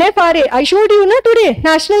 NFRA, I showed you ना today,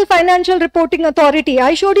 National Financial Reporting Authority,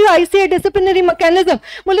 I showed you ICA disciplinary mechanism.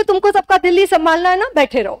 बोले तुमको सबका दिल ही संभालना है ना,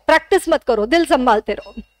 बैठे रहो, प्रैक्टिस मत करो, दिल संभालते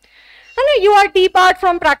रहो, है ना. You are debarred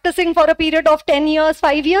from practicing for a period of 10 years,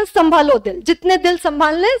 5 years, संभालो दिल, जितने दिल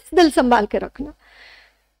संभालने दिल संभाल के रखना.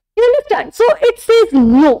 You understand? So it says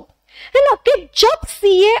no. है ना, कि जब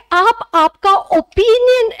सीए आप आपका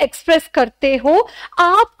ओपिनियन एक्सप्रेस करते हो,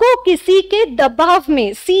 आपको किसी के दबाव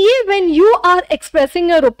में, CA when you are expressing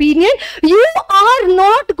your opinion, you are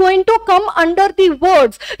not going to come under the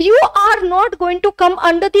words, you are not going to come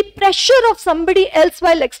under the pressure of somebody else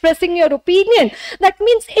while expressing your opinion. That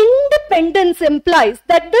means independence implies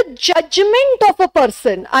that the judgment of a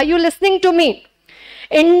person, are you listening to me?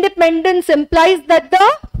 Independence implies that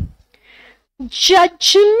the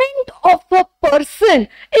judgment of a person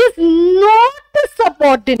is not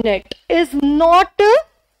subordinate, is not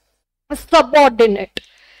subordinate.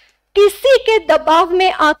 किसी के दबाव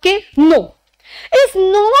में आके, no, is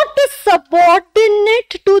not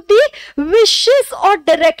subordinate to the wishes or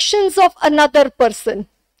directions of another person.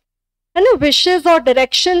 है ना, wishes or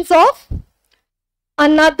directions of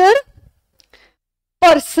another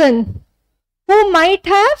person who might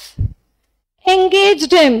have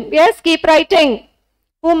engaged him. Yes, keep writing.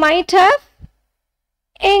 Who might have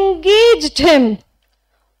engaged him,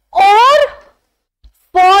 or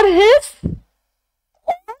for his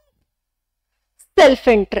own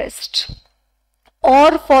self-interest,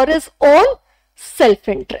 or for his own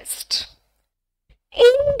self-interest.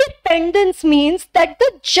 Independence means that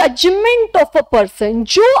the judgment of a person,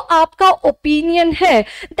 जो आपका opinion है,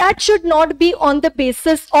 that should not be on the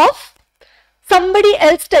basis of somebody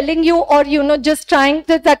else telling you, or you know, just trying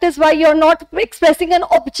to, that is why you're not expressing an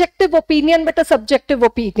objective opinion but a subjective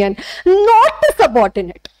opinion, not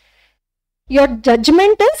subordinate. Your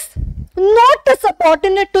judgment is not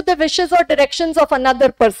subordinate to the wishes or directions of another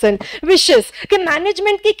person. Wishes कि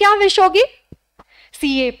management की क्या wish होगी?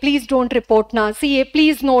 CA please don't report now, CA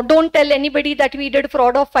please no, don't tell anybody that we did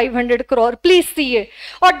fraud of 500 crore, please CA.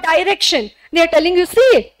 Or direction, they are telling you,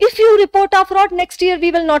 CA if you report our fraud next year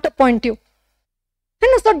we will not appoint you. है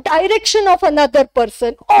ना, so direction of another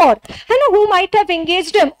person, or है ना, who might have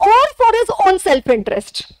engaged him, or for his own self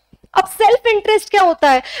interest. अब self interest क्या होता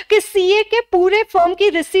है कि CA के पूरे फर्म की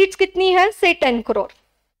रिसीट्स कितनी है, से 10 करोड़,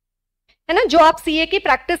 है ना, जो आप सीए की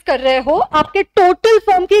प्रैक्टिस कर रहे हो, आपके टोटल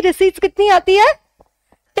फर्म की रिसीट्स कितनी आती है,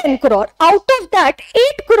 10 crore. Out of that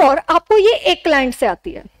 8 crore आपको ये एक क्लाइंट से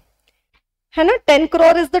आती है ना. 10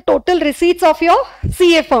 crore is the total receipts of your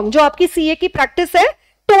CA firm, जो आपकी सीए की प्रैक्टिस है,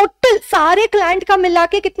 टोटल सारे क्लाइंट का मिला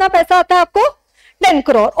के कितना पैसा आता है आपको, 10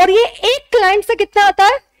 करोड़. और ये एक क्लाइंट से कितना आता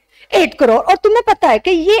है, 8 करोड़. और तुम्हें पता है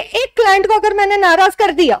कि ये एक क्लाइंट को अगर मैंने नाराज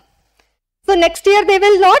कर दिया, so next year they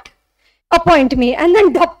will not appoint me, and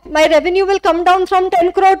then my revenue will come down from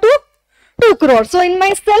 10 crore to 2 crore. So in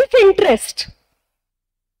my self interest,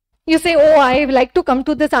 You say, oh, I like to come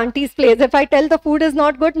to this auntie's place. If I tell the food is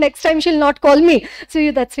not good, next time she'll not call me. So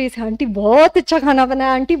you that's why you say, auntie, बहुत अच्छा खाना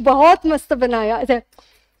बनाया, auntie, बहुत मस्त बनाया. I say,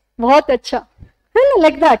 बहुत अच्छा.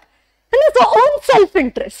 Like that. And it's our own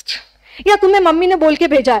self-interest. या तुम्हें मम्मी ने बोल के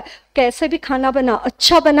भेजा है, कैसे भी खाना बना,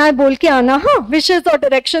 अच्छा बना है बोल के आना, हाँ, wishes or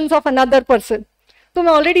directions of another person.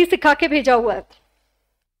 तुम्हें already सिखा के भेजा हुआ है.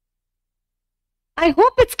 I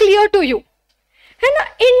hope it's clear to you. And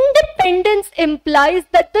independence implies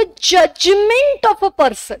that the judgment of a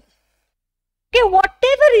person, okay,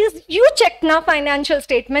 whatever is, you check now financial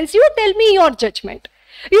statements, you tell me your judgment.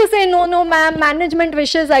 You say, no, no, ma'am, management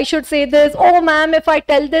wishes I should say this. Oh, ma'am, if I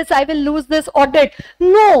tell this, I will lose this audit.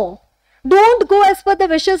 No, don't go as per the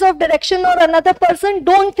wishes of direction or another person.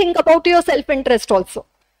 Don't think about your self-interest also.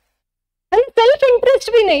 And self-interest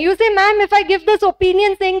bhi nahi. You say, ma'am, if I give this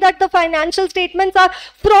opinion saying that the financial statements are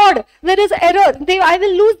fraud, there is error, I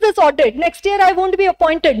will lose this audit. Next year, I won't be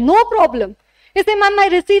appointed. No problem. You say, ma'am, my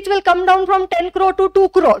receipts will come down from 10 crore to 2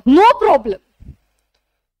 crore. No problem.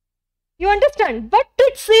 You understand? But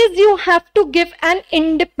it says you have to give an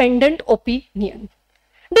independent opinion.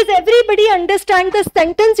 Does everybody understand this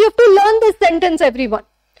sentence? You have to learn this sentence, everyone.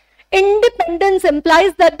 Independence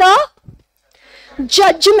implies that the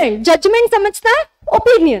judgment समझता है?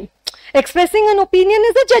 Opinion. Expressing an opinion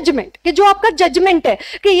is a judgment. कि जो आपका judgment है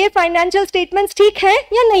कि ये financial statements ठीक है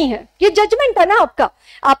या नहीं है, ये judgment है ना आपका.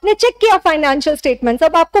 आपने check किया financial statements,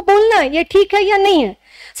 अब आपको बोलना है ये ठीक है या नहीं है.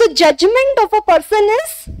 So judgment of a person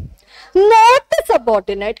is not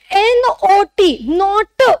subordinate. N-O-T, not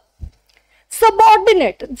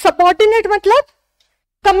subordinate. Subordinate मतलब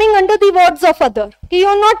coming under the words of other. You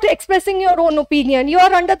are not expressing your own opinion. You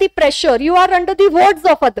are under the pressure. You are under the words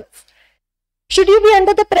of others. Should you be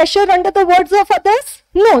under the pressure, under the words of others?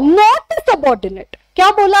 No, not subordinate.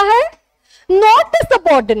 क्या बोला है? Not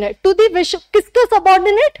subordinate to the wish. किसके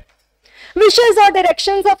subordinate? Wishes or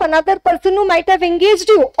directions of another person who might have engaged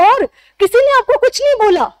you. और किसी ने आपको कुछ नहीं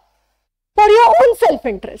बोला. For your own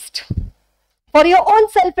self-interest. For your own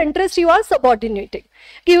self-interest, you are subordinating.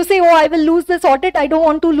 You say, oh, I will lose this audit. I don't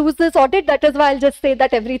want to lose this audit. That is why I'll just say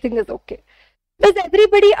that everything is okay. Does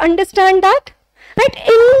everybody understand that? Right?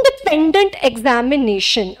 Independent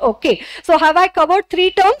examination. Okay. So have I covered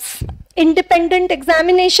 3 terms? Independent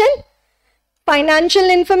examination, financial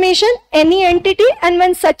information, any entity, and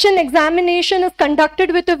when such an examination is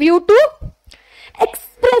conducted with a view to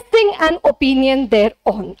expressing an opinion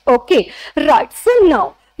thereon. Okay. Right. So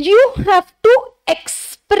now, you have to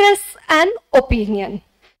express an opinion.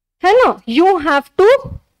 है ना? You have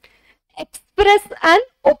to express an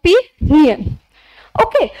opinion.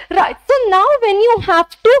 Okay, right. So now when you have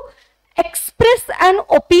to express an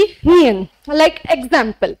opinion, like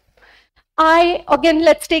example,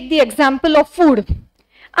 let's take the example of food.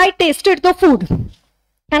 I tasted the food.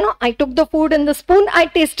 You know, I took the food in the spoon, I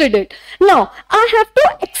tasted it. Now, I have to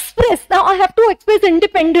express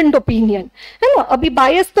independent opinion. You know, abhi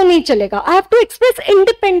bias to nahi chalega. I have to express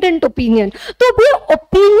independent opinion. तो अभी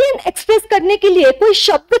opinion express करने के लिए कोई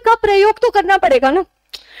शब्द का प्रयोग तो करना पड़ेगा ना?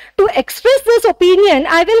 To express this opinion,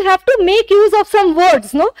 I will have to make use of some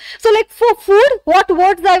words, no? So like for food, what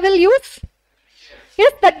words I will use?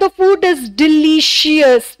 Yes, that the food is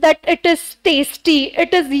delicious, that it is tasty,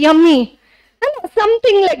 it is yummy.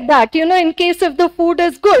 Something like that, you know, in case if the food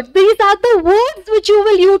is good. These are the words which you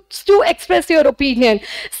will use to express your opinion.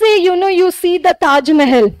 Say, you know, you see the Taj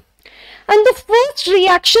Mahal. And the first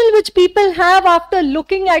reaction which people have after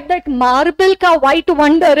looking at that marble ka white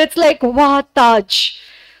wonder, it's like, wow, Taj.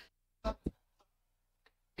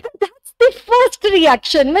 That's the first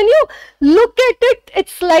reaction. When you look at it,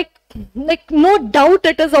 it's like no doubt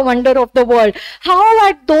it is a wonder of the world. How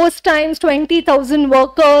at those times 20,000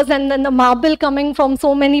 workers and then the marble coming from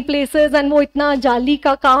so many places and wo itna jali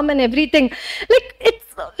ka kaam and everything. Like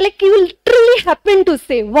it's like you literally happen to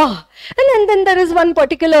say, wow. And then there is one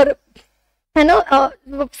particular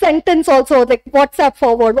sentence also, like WhatsApp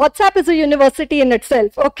forward. WhatsApp is a university in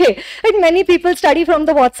itself, okay? And many people study from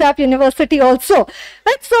the WhatsApp university also.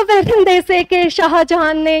 Right? So when they say कि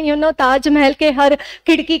शाहजहां ने, you know, Taj Mahal के हर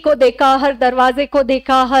खिड़की को देखा, हर दरवाजे को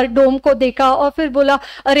देखा, हर डोम को देखा और फिर बोला,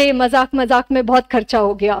 अरे मजाक मजाक में बहुत खर्चा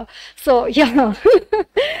हो गया. So yeah,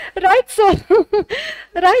 right? So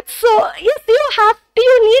yes,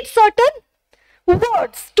 you need certain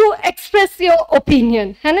words to express your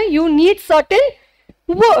opinion. You need certain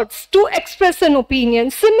words to express an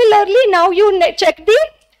opinion. Similarly, now you check the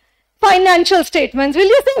financial statements. Will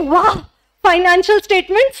you say, wow, financial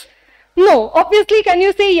statements? No. Obviously, can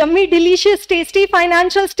you say yummy, delicious, tasty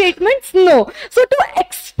financial statements? No. So to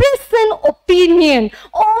express an opinion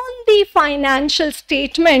on the financial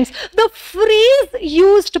statements, the phrase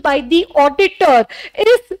used by the auditor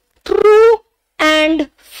is true and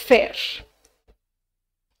fair.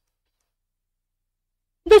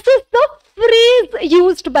 This is the phrase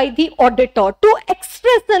used by the auditor to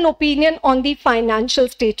express an opinion on the financial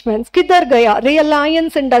statements. Kidhar gaya?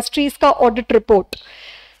 Reliance Industries ka audit report.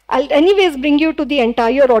 I'll anyways bring you to the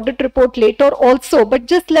entire audit report later also, but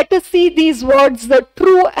just let us see these words, the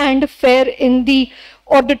true and fair, in the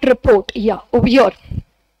audit report. Yeah, over here.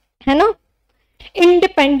 Hai na?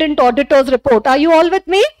 Independent auditor's report. Are you all with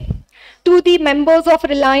me? To the members of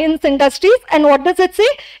Reliance Industries. And what does it say?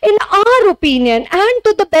 In our opinion and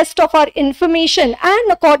to the best of our information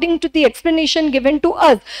and according to the explanation given to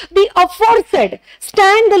us, the aforesaid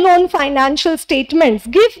standalone financial statements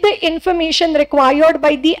give the information required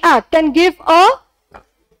by the Act and give a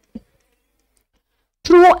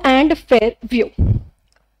true and fair view.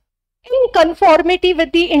 In conformity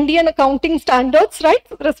with the Indian accounting standards, right,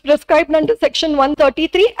 prescribed under section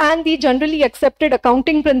 133 and the generally accepted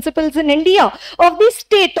accounting principles in India of the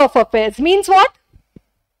state of affairs. Means what?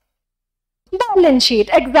 Balance sheet,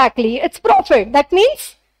 exactly. It's profit. That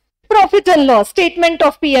means profit and loss. Statement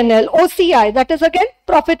of P&L. OCI, that is again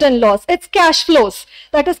profit and loss. It's cash flows.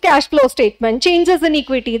 That is cash flow statement. Changes in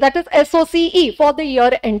equity. That is SOCE for the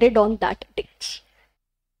year ended on that date.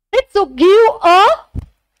 Right, so give a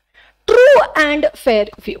true and fair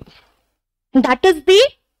view. That is the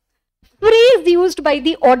phrase used by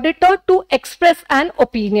the auditor to express an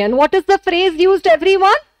opinion. What is the phrase used,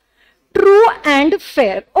 everyone? True and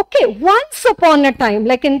fair. Okay, once upon a time,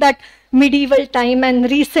 like in that medieval time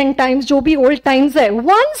and recent times, jo bhi old times hai,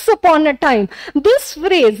 once upon a time, this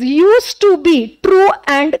phrase used to be true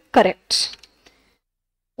and correct.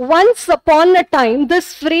 Once upon a time,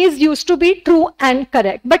 this phrase used to be true and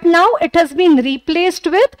correct, but now it has been replaced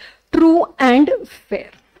with true and fair.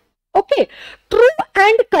 Okay, true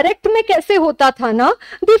and correct में कैसे होता था ना?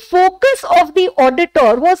 The focus of the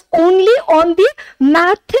auditor was only on the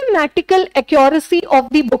mathematical accuracy of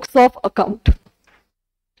the books of account.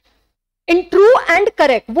 In true and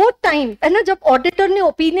correct, वो time है ना जब auditor ने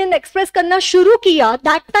opinion express करना शुरू किया,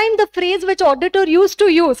 that time the phrase which auditor used to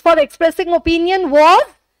use for expressing opinion was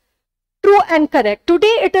true and correct.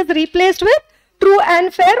 Today it is replaced with true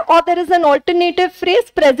and fair, or there is an alternative phrase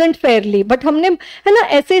present fairly. But हमने है ना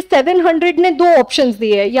ऐसे 700 ने दो options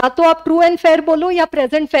दिए, या तो आप true and fair बोलो या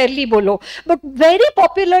present fairly बोलो. But very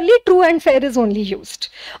popularly true and fair is only used.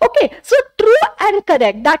 Okay, so true and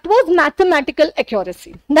correct, that was mathematical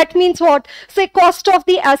accuracy. That means what? Say cost of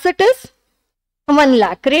the asset is 1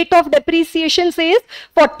 lakh. Rate of depreciation says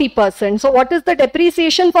 40%. So what is the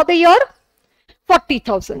depreciation for the year?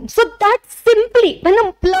 40,000. So that simply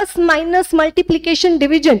plus minus multiplication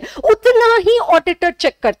division उतना ही auditor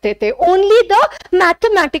check करते थे. Only the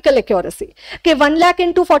mathematical accuracy. Okay, 1 lakh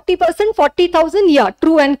into 40%, 40,000. Yeah,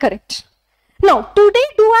 true and correct. Now today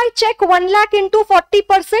do I check 1 lakh into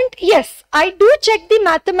 40%? Yes, I do check the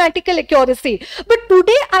mathematical accuracy. But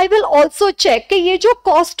today I will also check कि ये जो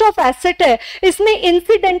cost of asset है, इसमें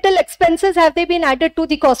incidental expenses have they been added to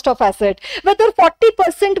the cost of asset? Whether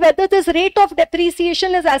 40%, whether this rate of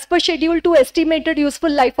depreciation is as per schedule to estimated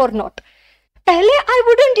useful life or not. पहले I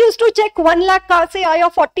wouldn't used to check 1 lakh कहाँ से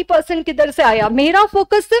आया, 40% किधर से आया. मेरा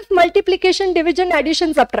focus सिर्फ multiplication, division,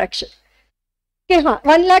 addition, subtraction. Okay,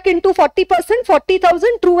 1 lakh into 40%,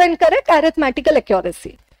 40,000, true and correct arithmetical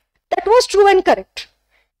accuracy. That was true and correct.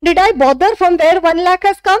 Did I bother from where 1 lakh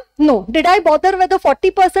has come? No. Did I bother whether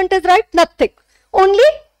 40% is right? Nothing. Only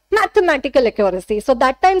mathematical accuracy. So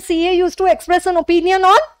that time CA used to express an opinion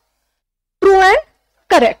on true and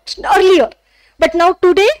correct earlier. But now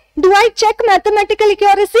today, do I check mathematical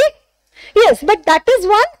accuracy? Yes, but that is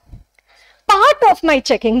one part of my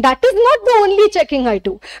checking. That is not the only checking I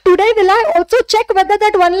do. Today, will I also check whether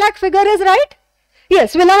that 1 lakh figure is right?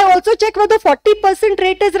 Yes. Will I also check whether 40%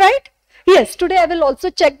 rate is right? Yes. Today, I will also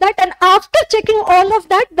check that. And after checking all of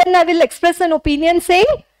that, then I will express an opinion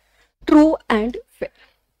saying true and fair.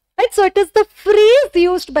 Right? So, it is the phrase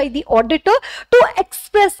used by the auditor to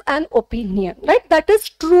express an opinion. Right? That is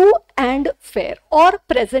true and fair or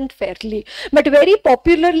present fairly. But very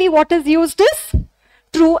popularly, what is used is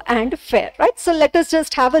true and fair, right? So let us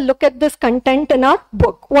just have a look at this content in our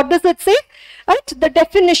book. What does it say? Right? The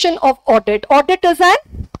definition of audit. Audit is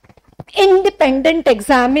an independent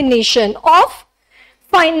examination of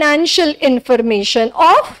financial information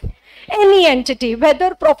of any entity,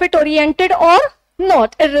 whether profit oriented or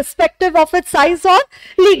not, irrespective of its size or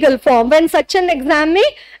legal form, when such an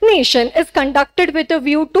examination is conducted with a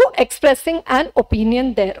view to expressing an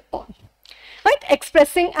opinion thereon. Right?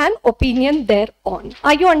 Expressing an opinion thereon.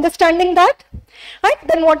 Are you understanding that? Right?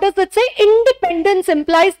 Then what does it say? Independence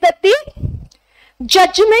implies that the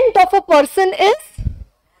judgment of a person is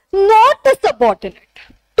not subordinate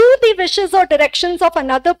to the wishes or directions of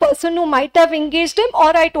another person who might have engaged him,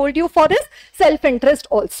 or I told you for his self-interest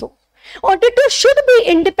also. Auditor should be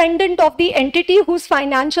independent of the entity whose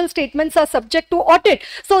financial statements are subject to audit,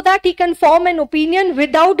 so that he can form an opinion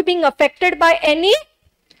without being affected by any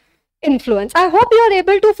influence. I hope you are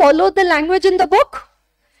able to follow the language in the book.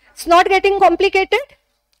 It's not getting complicated.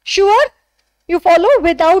 Sure? You follow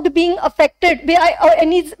without being affected by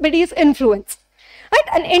anybody's influence. Right?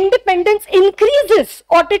 And independence increases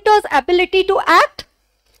auditor's ability to act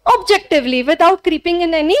objectively without creeping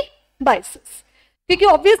in any biases. Because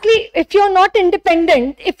obviously, if you are not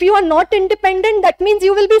independent, that means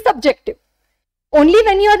you will be subjective. Only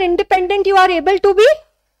when you are independent, you are able to be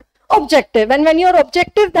objective. And when you are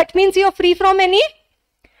objective, that means you are free from any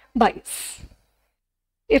bias.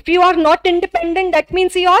 If you are not independent, that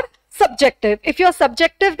means you are subjective. If you are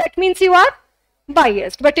subjective, that means you are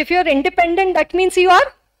biased. But if you are independent, that means you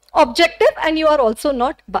are objective and you are also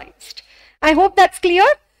not biased. I hope that's clear.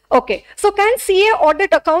 Okay. So can CA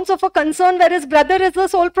audit accounts of a concern where his brother is the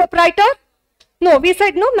sole proprietor? No, we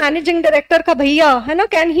said no, managing director ka bhaiya, hai na,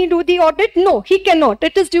 can he do the audit? No, he cannot.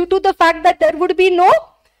 It is due to the fact that there would be no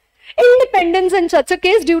independence in such a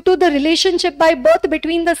case due to the relationship by birth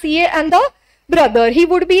between the CA and the brother. He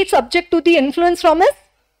would be subject to the influence from his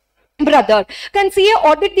brother. Can CA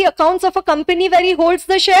audit the accounts of a company where he holds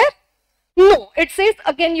the share? No, it says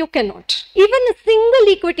again you cannot. Even a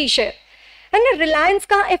single equity share. And a Reliance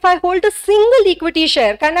ka, if I hold a single equity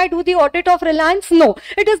share, can I do the audit of Reliance? No.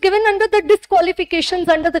 It is given under the disqualifications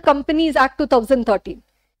under the Companies Act 2013.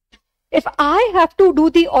 If I have to do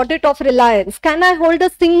the audit of Reliance, can I hold a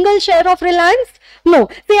single share of Reliance? No.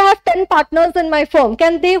 Say I have 10 partners in my firm.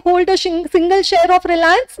 Can they hold a single share of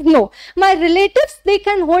Reliance? No. My relatives, they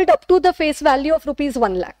can hold up to the face value of rupees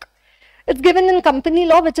 1 lakh. It's given in company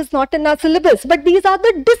law, which is not in our syllabus. But these are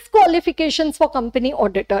the disqualifications for company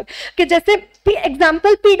auditor. कि जैसे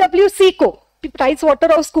example PwC को, price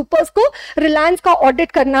water house coopers को रिलायंस का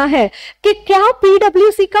audit करना है कि क्या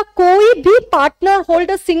PwC का कोई भी partner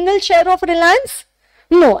hold a single share of Reliance?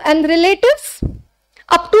 No. And relatives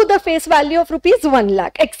up to the face value of rupees 1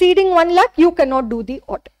 lakh. Exceeding 1 lakh, you cannot do the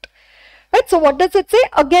audit. Right? So what does it say?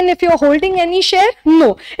 Again, if you're holding any share,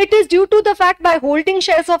 no. It is due to the fact by holding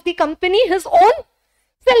shares of the company, his own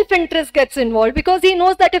self-interest gets involved, because he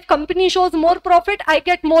knows that if company shows more profit, I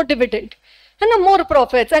get more dividend and more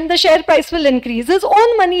profits, and the share price will increase. His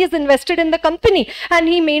own money is invested in the company, and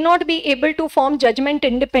he may not be able to form judgment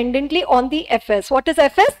independently on the FS. What is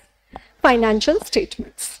FS? Financial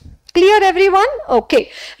statements. Clear, everyone? Okay.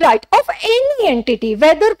 Right. Of any entity,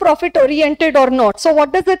 whether profit oriented or not. So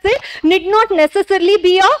what does it say? Need not necessarily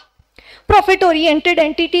be a profit oriented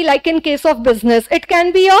entity like in case of business. It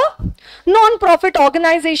can be a non-profit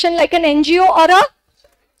organization like an NGO or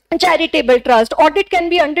a charitable trust. Audit can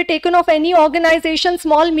be undertaken of any organization,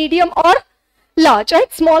 small, medium or large,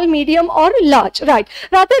 right? Small, medium or large, right?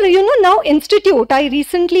 Rather, you know, now institute, I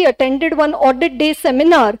recently attended one audit day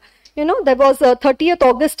seminar. You know, there was 30th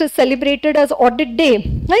August is celebrated as audit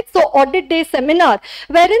day, right? So audit day seminar,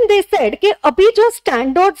 wherein they said कि अभी जो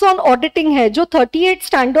standards on auditing है, जो 38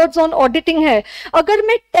 standards on auditing है, अगर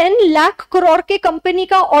मैं 10 लाख करोड़ के company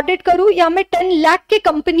का audit करूँ या मैं 10 लाख के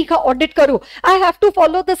कंपनी का audit करूँ, I have to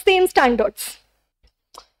follow the same standards.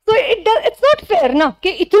 So it's not fair ना कि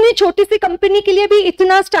इतनी छोटी सी कंपनी के लिए भी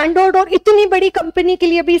इतना स्टैंडर्ड और इतनी बड़ी कंपनी के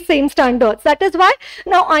लिए भी same standards. That is why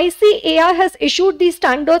now ICAI has issued these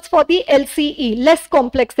standards for the LCE, less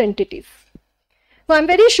complex entities. So I'm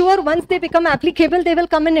very sure once they become applicable, they will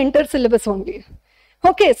come in inter-syllabus only.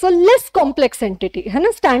 Okay, so less complex entity, है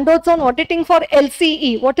ना? Standards on auditing for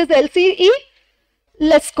LCE. What is LCE?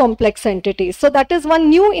 Less complex entities. So that is one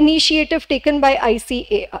new initiative taken by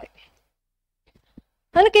ICAI.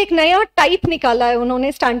 है ना कि एक नया type निकाला है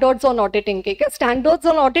उन्होंने स्टैंडर्ड्स ऑन ऑडिटिंग के, standards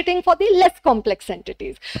on auditing for the less complex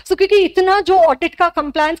entities. सो क्योंकि इतना जो ऑडिट का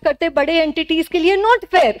कंप्लायंस करते बड़े एंटिटीज के लिए not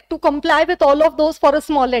fair to comply with all of those for a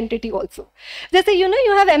small entity also. जैसे you know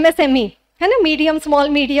you have MSME, है ना, medium small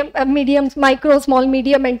medium micro small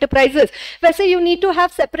medium enterprises, वैसे you need to have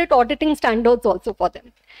separate auditing standards also for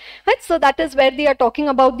them. Right? So that is where they are talking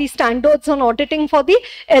about the standards on auditing for the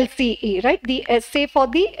LCE, right? The SA for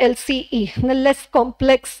the LCE, the less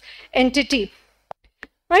complex entity.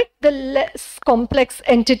 right? The less complex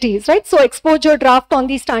entities, right? So exposure draft on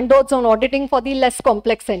the standards on auditing for the less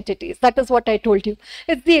complex entities. That is what I told you.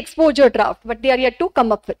 It's the exposure draft, but they are yet to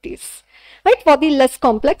come up with these, right? For the less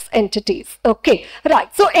complex entities. Okay,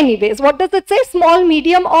 right. So anyways, what does it say? Small,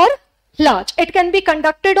 medium or large. It can be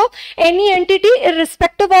conducted of any entity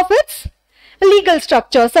irrespective of its legal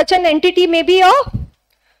structure. Such an entity may be a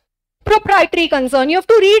proprietary concern. You have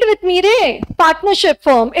to read with me, Ray. Partnership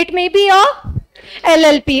firm. It may be a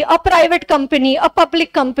LLP, a private company, a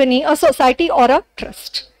public company, a society or a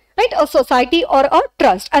trust. Right? A society or a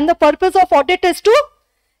trust. And the purpose of audit is to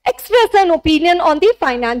express an opinion on the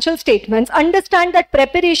financial statements. Understand that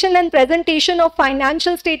preparation and presentation of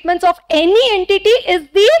financial statements of any entity is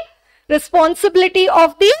the responsibility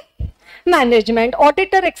of the management.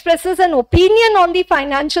 Auditor expresses an opinion on the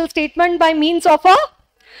financial statement by means of a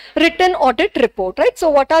written audit report, right? So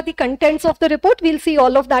what are the contents of the report? We'll see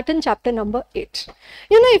all of that in chapter number 8.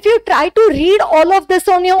 You know, if you try to read all of this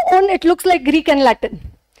on your own, it looks like Greek and Latin.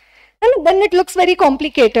 And then it looks very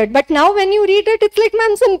complicated. But now when you read it, it's like,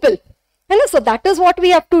 man, simple. And so that is what we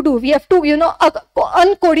have to do. We have to, you know,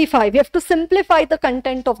 uncodify. We have to simplify the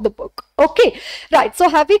content of the book. Okay, right. So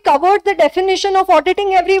have we covered the definition of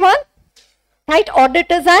auditing, everyone? Right, audit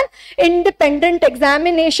is an independent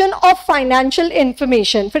examination of financial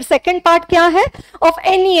information. For second part क्या है? Of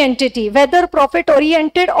any entity, whether profit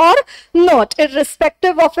oriented or not,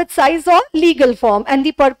 irrespective of its size or legal form. And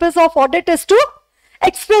the purpose of audit is to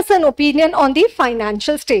express an opinion on the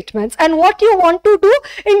financial statements. And what you want to do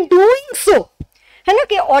in doing so, है ना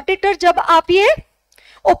कि auditor जब आप ये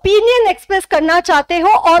opinion express करना चाहते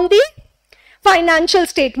हो on the financial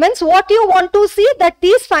statements, what you want to see that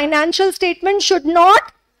these financial statements should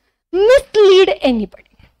not mislead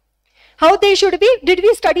anybody. How they should be? Did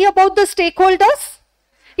we study about the stakeholders?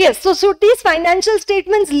 Yes. So should these financial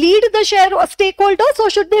statements lead the stakeholders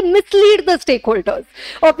or should they mislead the stakeholders?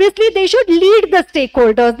 Obviously, they should lead the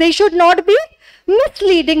stakeholders. They should not be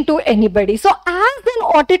misleading to anybody. So as an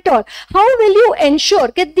auditor, how will you ensure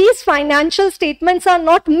that these financial statements are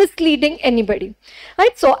not misleading anybody?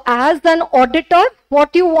 Right? So as an auditor,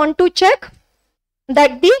 what you want to check?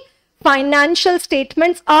 That the financial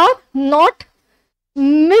statements are not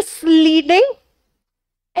misleading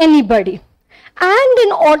anybody. And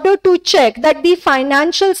in order to check that the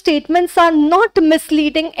financial statements are not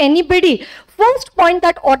misleading anybody, first point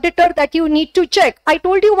that auditor that you need to check. I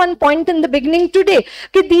told you one point in the beginning today.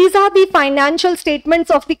 Okay, these are the financial statements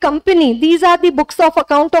of the company. These are the books of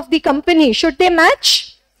account of the company. Should they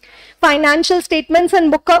match? Financial statements and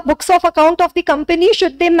books of account of the company,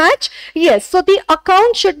 should they match? Yes. So the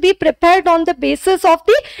account should be prepared on the basis of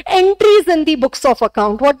the entries in the books of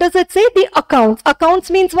account. What does it say? The accounts. Accounts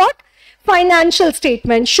means what? Financial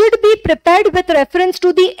statement should be prepared with reference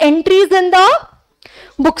to the entries in the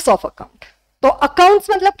books of account. So accounts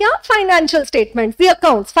मतलब क्या? Financial statements. The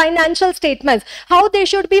accounts, financial statements. How they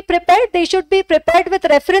should be prepared? They should be prepared with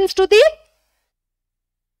reference to the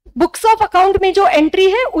books of account में जो entry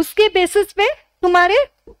है उसके basis पे तुम्हारे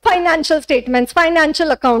financial statements,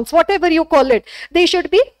 financial accounts, whatever you call it, they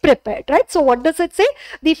should be prepared, right? So what does it say?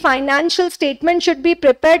 The financial statement should be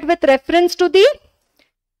prepared with reference to the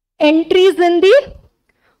entries in the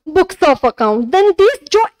books of account. Then these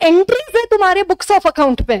जो entries है तुम्हारे books of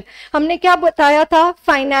account पे, हमने क्या बताया था?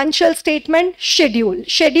 Financial statement, schedule,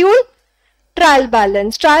 schedule, trial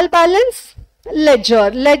balance, trial balance,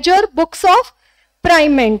 ledger, ledger, books of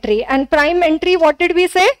prime entry, and prime entry, what did we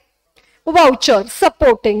say? Voucher,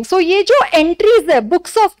 supporting. So ये जो entries है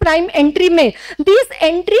books of prime entry में, these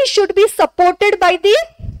entries should be supported by the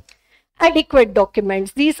adequate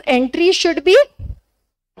documents. These entries should be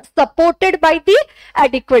supported by the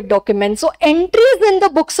adequate documents. So entries in the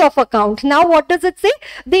books of account. Now what does it say?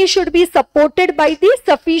 They should be supported by the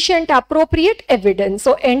sufficient appropriate evidence.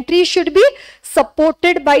 So entries should be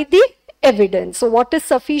supported by the evidence. So what is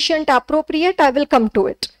sufficient appropriate? I will come to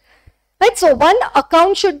it. Right. So one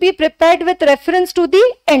account should be prepared with reference to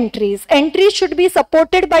the entries. Entries should be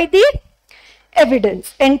supported by the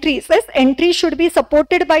evidence. Entries, yes, entries should be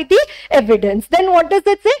supported by the evidence. Then what does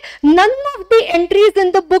it say? None of the entries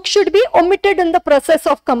in the book should be omitted in the process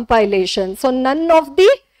of compilation. So none of the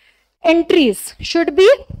entries should be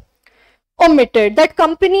omitted. That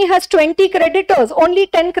company has 20 creditors, only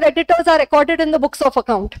 10 creditors are recorded in the books of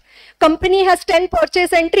account. Company has 10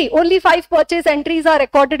 purchase entry, only 5 purchase entries are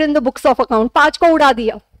recorded in the books of account. 5 को उड़ा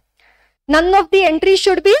दिया. None of the entries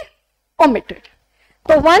should be omitted.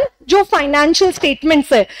 So one, जो financial statements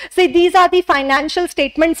है, say these are the financial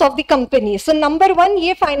statements of the company. So number one,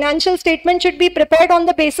 ये financial statement should be prepared on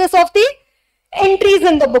the basis of the entries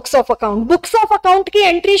in the books of account. Books of account की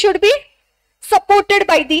entry should be supported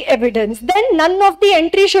by the evidence, then none of the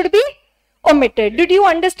entry should be omitted. Did you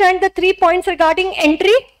understand the 3 points regarding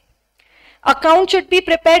entry? Account should be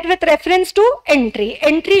prepared with reference to entry.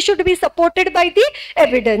 Entry should be supported by the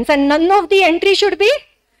evidence and none of the entry should be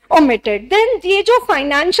omitted. Then ये जो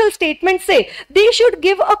financial statements say, they should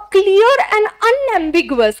give a clear and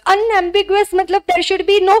unambiguous मतलब there should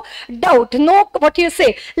be no doubt, no what you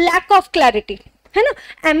say, lack of clarity, है ना.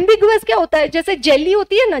 Ambiguous क्या होता है? जैसे jelly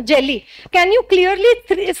होती है ना, jelly. Can you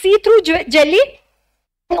clearly see through jelly?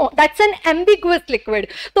 No, that's an ambiguous liquid.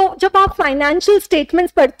 तो जब आप financial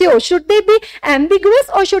statements पढ़ते हो, should they be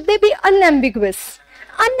ambiguous or should they be unambiguous?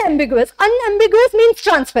 Unambiguous. Unambiguous means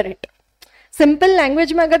transparent. Simple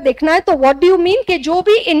language में अगर देखना है तो व्हाट डू यू मीन कि जो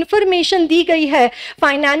भी इंफॉर्मेशन दी गई है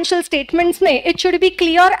फाइनेंशियल स्टेटमेंट्स में, it should be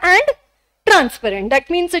clear and transparent.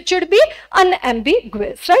 That means it should be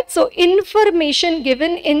unambiguous, right. So information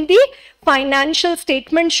given in the financial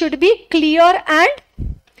statement should be clear and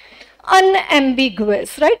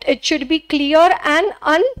unambiguous, right? It should be clear and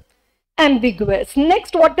unambiguous.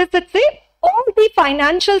 Next, what does it say? All the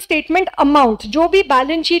financial statement amount, जो भी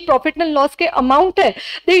balance sheet, profit and loss के amount है,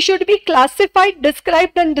 they should be classified,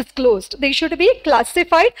 described and disclosed. They should be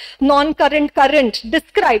classified, non-current, current,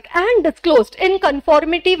 described and disclosed in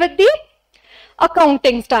conformity with the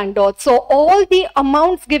accounting standards. So all the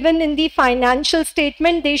amounts given in the financial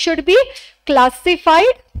statement, they should be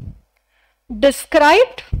classified,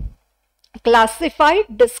 described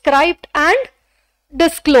and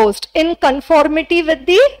disclosed in conformity with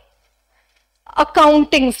the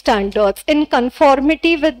accounting standards. In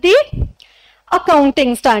conformity with the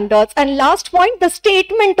accounting standards. And last point, the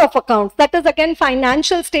statement of accounts, that is again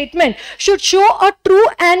financial statement, should show a true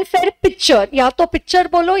and fair picture. या तो picture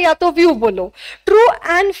बोलो या तो view बोलो. True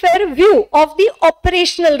and fair view of the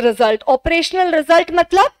operational result. Operational result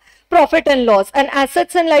मतलब profit and loss, and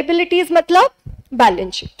assets and liabilities मतलब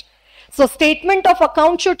balance sheet. So statement of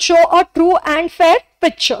account should show a true and fair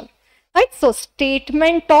picture, right? So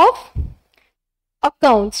statement of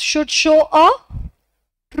accounts should show a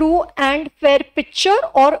true and fair picture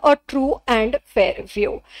or a true and fair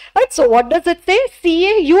view, right? So what does it say?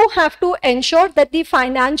 CA, you have to ensure that the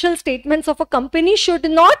financial statements of a company should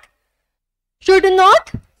not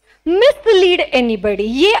mislead anybody.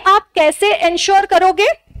 ये आप कैसे ensure करोगे?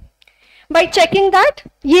 By checking that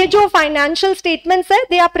ये जो financial statements है,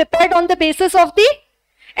 they are prepared on the basis of the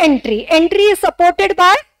entry. Entry is supported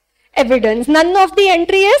by evidence. None of the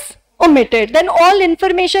entry is omitted. Then all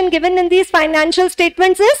information given in these financial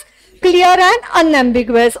statements is clear and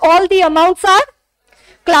unambiguous. All the amounts are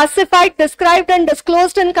classified, described and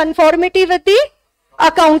disclosed in conformity with the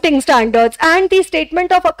accounting standards. And the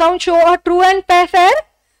statement of account show a true and fair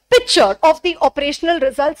picture of the operational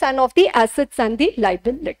results and of the assets and the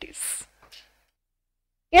liabilities.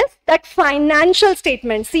 Yes, that financial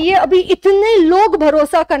statement. CA अभी इतने लोग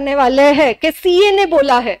भरोसा करने वाले हैं कि CA ने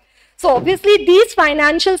बोला है. So obviously these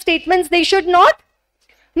financial statements, they should not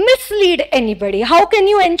mislead anybody. How can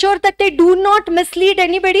you ensure that they do not mislead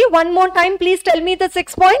anybody? One more time, please tell me the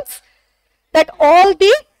 6 points. That all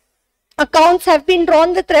the accounts have been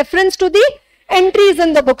drawn with reference to the entries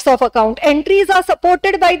in the books of account. Entries are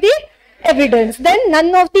supported by the evidence. Then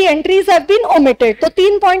none of the entries have been omitted. तो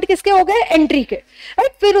 3 point किसके हो गए? Entry के.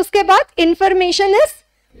 Right? फिर उसके बाद information is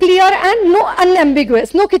clear and no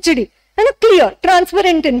unambiguous, no खिचड़ी, है ना? Clear,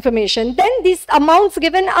 transparent information. Then these amounts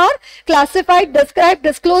given are classified, described,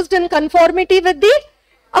 disclosed in conformity with the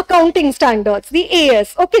accounting standards, the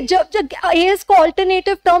AS. Okay, जब AS को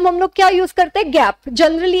alternative term हम लोग क्या use करते हैं? GAAP,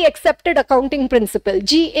 generally accepted accounting principle,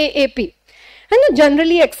 GAAP. And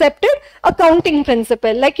generally accepted accounting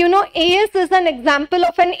principle. Like, you know, AS is an example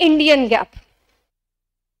of an Indian GAAP.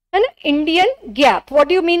 An Indian GAAP. What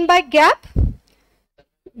do you mean by GAAP?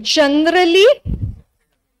 Generally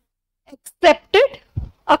accepted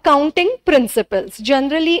accounting principles.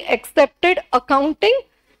 Generally accepted accounting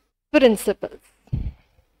principles.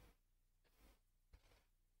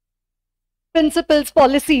 Principles,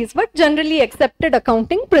 policies, but generally accepted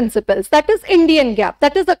accounting principles. That is Indian GAAP.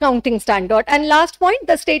 That is accounting standard. And last point,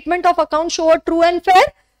 the statement of account show a true and fair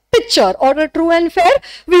picture or a true and fair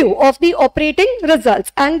view of the operating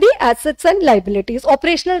results and the assets and liabilities.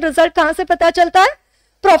 Operational result कहाँ से पता चलता है?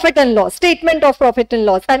 Profit and loss. Statement of profit and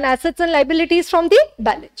loss and assets and liabilities from the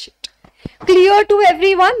balance sheet. Clear to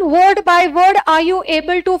everyone? Word by word, are you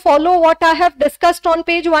able to follow what I have discussed on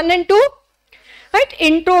page 1 and 2? Right?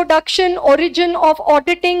 Introduction, origin of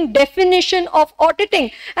auditing, definition of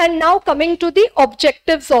auditing, and now coming to the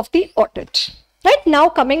objectives of the audit. Right? Now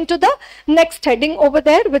coming to the next heading over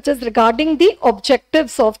there, which is regarding the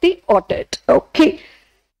objectives of the audit. Okay.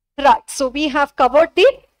 Right. So we have covered the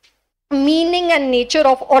meaning and nature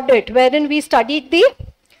of audit, wherein we studied the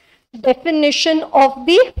definition of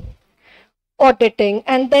the auditing,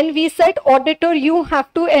 and then we said, auditor, you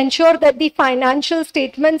have to ensure that the financial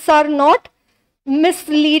statements are not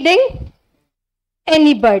misleading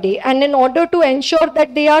anybody, and in order to ensure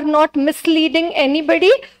that they are not misleading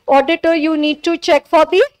anybody, auditor, you need to check for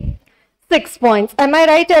the 6 points. Am I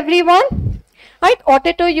right, everyone? Right,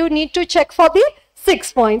 auditor, you need to check for the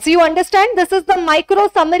 6 points. You understand? This is the micro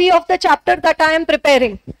summary of the chapter that I am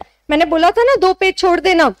preparing. मैंने बोला था ना 2 page छोड़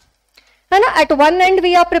देना, है ना? At one end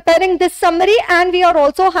we are preparing this summary and we are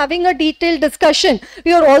also having a detailed discussion.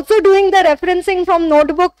 We are also doing the referencing from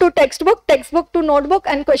notebook to textbook, textbook to notebook,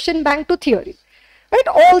 and question bank to theory. Right?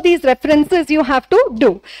 All these references you have to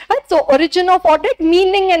do. Right? So origin of audit,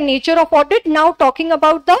 meaning and nature of audit. Now talking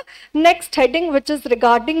about the next heading, which is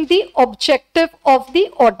regarding the objective of the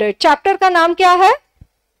audit. Chapter का नाम क्या है?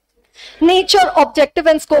 Nature, objective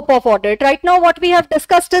and scope of audit. Right now what we have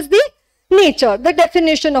discussed is the nature, the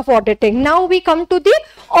definition of auditing. Now we come to the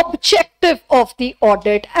objective of the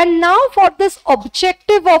audit, and now for this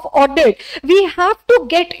objective of audit we have to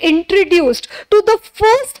get introduced to the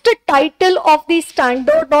first title of the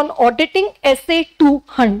standard on auditing, SA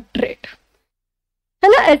 200. है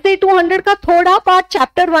ना? SA 200 का थोड़ा part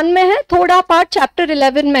chapter 1 में है, थोड़ा part chapter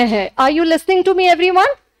 11 में है. Are you listening to me,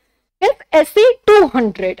 everyone? Yes, SA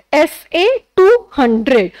 200. SA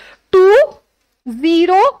 200.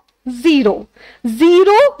 200. 0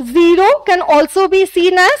 can also be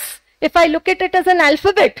seen as, if I look at it as an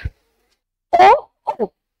alphabet, O.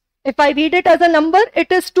 If I read it as a number,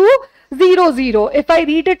 it is 200. If I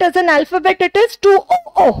read it as an alphabet, it is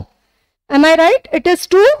 200. Am I right? It is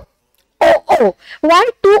 200. Why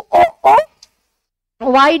 200?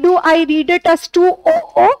 Why do I read it as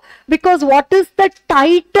 200? Because what is the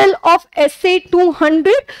title of SA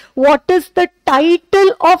 200? What is the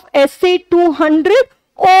title of SA 200?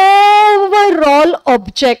 Overall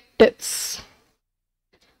objectives.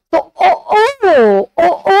 So,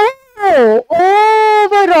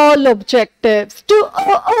 overall objectives.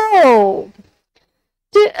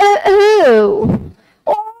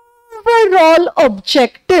 Overall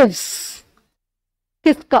objectives.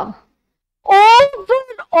 किसका?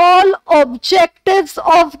 Overall objectives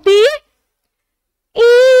of the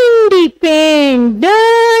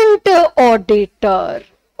independent auditor.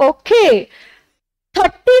 Okay.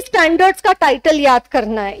 30 standards का title याद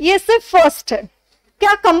करना है, ये सिर्फ first है.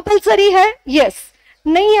 क्या compulsory है? यस.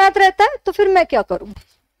 नहीं याद रहता है तो फिर मैं क्या करूं?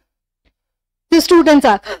 The students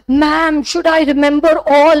are, ma'am, should I remember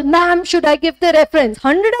all? Ma'am, should I give the reference?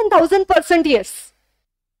 100,000% yes.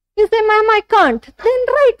 You say, ma'am, I can't. Then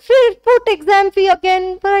write, put exam fee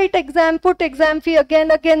again, write exam, put exam fee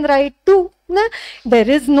again write 2. There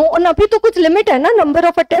is no, अभी तो कुछ limit है ना, number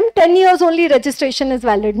of attempt, 10 years only registration is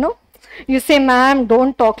valid, no? You say, ma'am,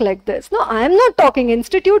 don't talk like this. No, I am not talking.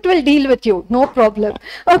 Institute will deal with you. No problem.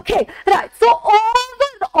 Okay, right. So,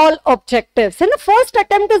 overall objectives. And the first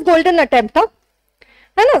attempt is golden attempt. Huh?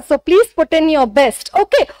 So, please put in your best.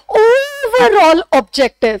 Okay, overall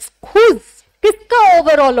objectives. Kiska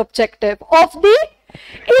overall objective? Of the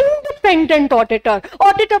independent auditor.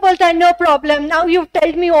 Auditor bolta hai, no problem. Now you've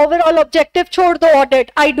told me overall objective, chhod do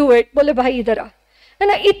audit. I do it. Bole bhai idhar aa.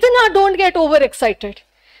 Itna don't get overexcited.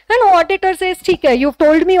 And auditor says, ठीक है, you've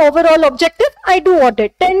told me overall objective, I do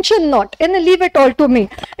audit, tension not, and leave it all to me.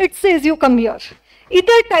 It says you come here.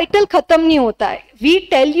 इधर title खत्म नहीं होता है. We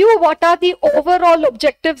tell you what are the overall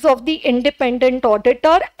objectives of the independent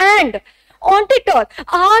auditor, and auditor,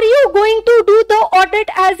 are you going to do the audit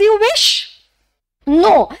as you wish?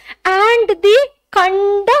 No. And the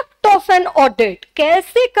conduct of an audit,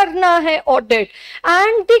 कैसे करना है audit,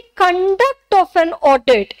 and the conduct of an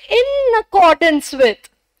audit in accordance with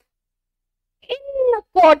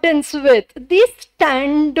the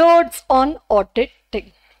standards on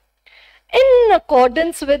auditing. In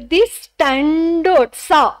accordance with the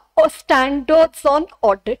standards or standards on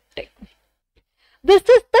auditing. This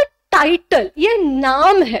is the title. ये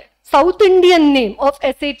नाम है, South Indian name of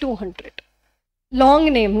SA 200. Long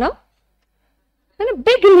name, na? And a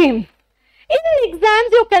big name. In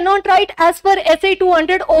exams, you cannot write as per SA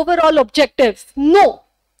 200 overall objectives. No.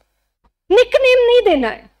 Nickname नहीं देना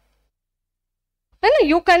है.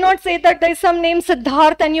 You cannot say that there is some name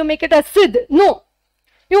Siddharth and you make it as Sid. No.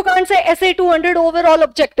 You can't say SA 200 overall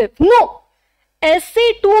objective. No. SA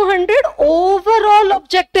 200 overall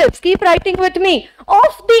objectives, keep writing with me,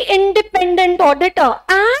 of the independent auditor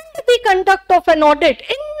and the conduct of an audit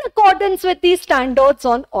in accordance with the standards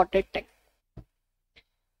on auditing.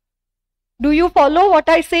 Do you follow what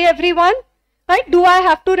I say, everyone? Right? Do I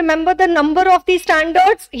have to remember the number of these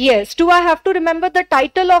standards? Yes. Do I have to remember the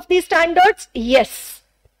title of these standards? Yes.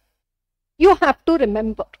 You have to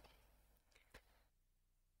remember.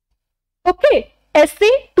 Okay.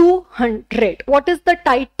 Essay 200. What is the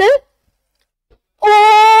title?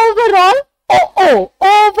 Overall,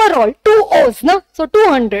 overall, 2 O's, no? So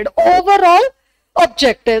 200. Overall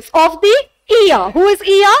objectives of the ER. Who is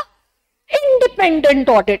ER? Independent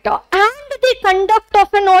auditor, and the conduct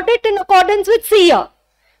of an audit in accordance with SIA.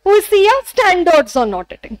 Who is SIA? Standards on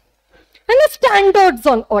auditing. And the standards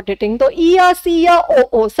on auditing, the ER, SIA,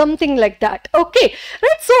 OO, something like that. Okay,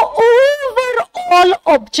 right? So overall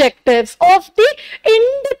objectives of the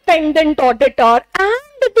independent auditor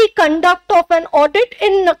and the conduct of an audit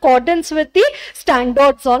in accordance with the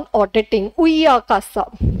standards on auditing. UIA ka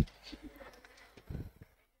sab.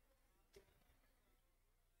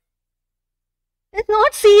 It's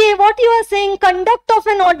not CA. What you are saying? Conduct of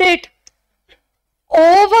an audit.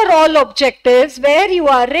 Overall objectives, where you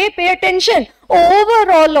are, Ray, pay attention.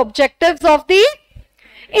 Overall objectives of the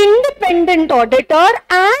independent auditor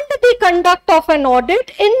and the conduct of an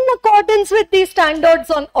audit in accordance with the standards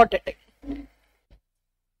on auditing.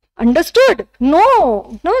 Understood?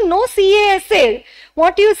 No CASA.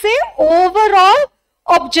 What you say? Overall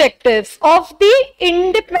objectives of the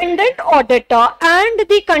independent auditor and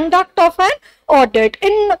the conduct of an audit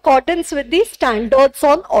in accordance with the standards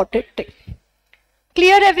on auditing.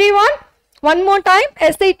 Clear, everyone? One more time.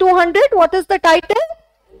 Essay 200. What is the title?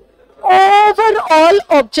 Overall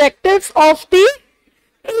objectives of the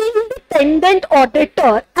independent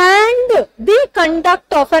auditor and the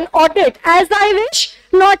conduct of an audit as I wish,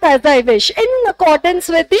 not as I wish, in accordance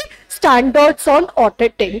with the standards on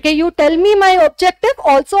auditing. Okay, you tell me my objective.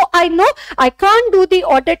 Also, I know I can't do the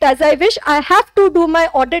audit as I wish. I have to do my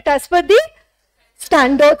audit as per the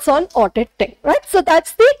standards on auditing, right? So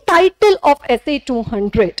that's the title of Essay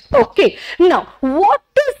 200. Okay. Now, what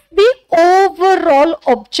is the overall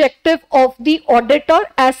objective of the auditor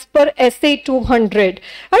as per Essay 200?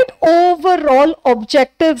 Right? Overall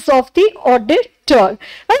objectives of the auditor.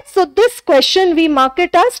 Right? So this question we mark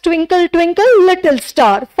it as twinkle twinkle little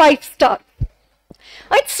star, 5 star.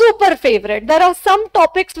 It's super favorite. There are some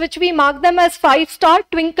topics which we mark them as 5 star,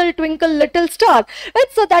 twinkle, twinkle, little star.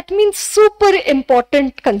 Right? So that means super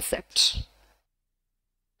important concept.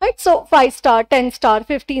 Right? So 5 star, 10 star,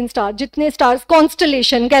 15 star, jitne stars,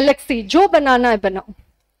 constellation, galaxy, jo banana hai banao.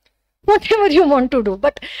 Whatever you want to do.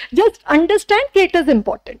 But just understand that it is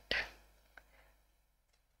important.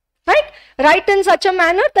 Right? Write in such a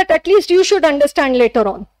manner that at least you should understand later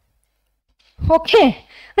on. Okay.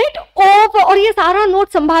 Right और ये सारा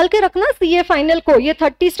note संभाल के रखना CA final को. ये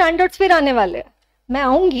 30 standards फिर आने वाले हैं. मैं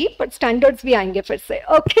आऊंगी बट स्टैंडर्ड्स भी आएंगे फिर से.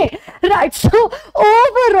 Okay right. So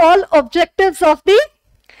overall objectives of the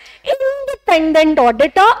independent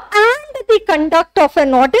auditor and the conduct of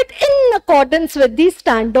an audit in accordance with the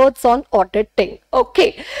standards on auditing. Okay.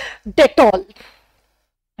 Dettol.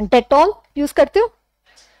 Dettol use करते हो?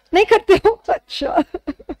 नहीं करते हो? अच्छा.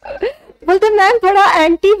 बोलते मैम थोड़ा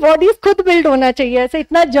एंटीबॉडीज खुद बिल्ड होना चाहिए. ऐसे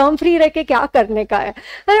इतना जर्म फ्री रह के क्या करने का है.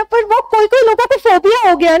 पर वो कोई लोगों को फोबिया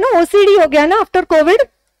हो गया ना, ओसीडी हो गया ना आफ्टर कोविड.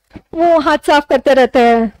 वो हाथ साफ करते रहते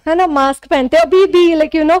हैं, है ना, मास्क पहनते हैं अभी भी,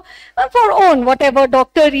 like you know for own what ever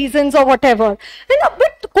doctor reason और वट एवर, है ना.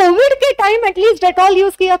 बट कोविड के टाइम एटलीस्ट डेटॉल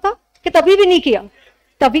यूज किया था कि तभी भी नहीं किया?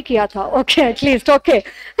 तभी किया था. Okay at least. ओके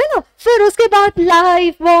है ना. फिर उसके बाद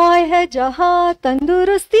लाइफ बॉय है जहां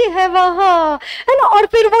तंदुरुस्ती है वहां, है ना. और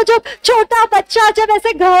फिर वो जब छोटा बच्चा जब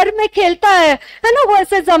ऐसे घर में खेलता है ना, वो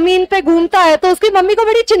ऐसे जमीन पे घूमता है तो उसकी मम्मी को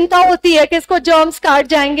बड़ी चिंता होती है कि इसको जर्म्स काट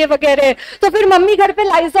जाएंगे वगैरह. तो फिर मम्मी घर पे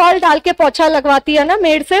लाइजॉल डाल के पोछा लगवाती है ना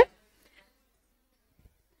मेड से.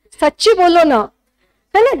 सच्ची बोलो ना,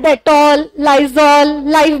 है ना. डेटॉल, लाइजॉल,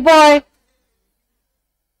 लाइफ बॉय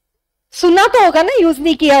सुना तो होगा ना, यूज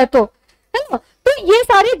नहीं किया है तो, है ना. तो ये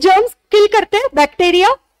सारे जर्म्स किल करते हैं. बैक्टीरिया,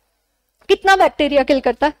 कितना बैक्टीरिया किल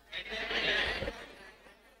करता है?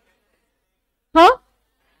 हाँ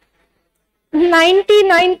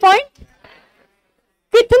 99 पॉइंट,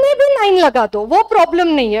 कितने भी 9 लगा दो वो प्रॉब्लम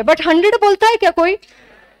नहीं है. बट 100 बोलता है क्या कोई?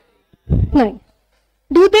 नहीं.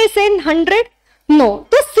 डू दे से 100? नो.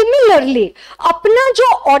 तो सिमिलरली अपना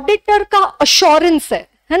जो ऑडिटर का अश्योरेंस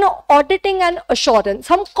है ना, ऑडिटिंग एंड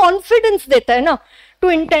अश्योरेंस, हम कॉन्फिडेंस देते हैं ना टू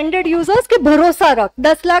इंटेंडेड यूजर्स के भरोसा रख,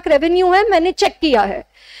 10 लाख रेवेन्यू है मैंने चेक किया है.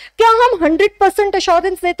 क्या हम 100%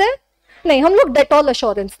 अश्योरेंस देते हैं? नहीं. हम लोग डेटॉल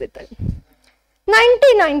अश्योरेंस देते हैं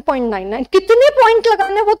 99.99. कितने पॉइंट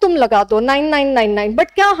लगाने वो तुम लगा दो, 9999.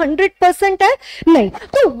 बट क्या 100% है? नहीं.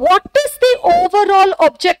 तो what is the overall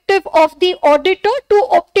objective of the auditor to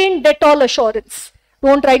obtain Dettol assurance?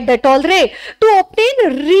 Don't write that all, Ray. To obtain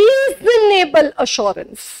reasonable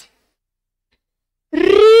assurance.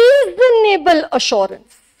 Reasonable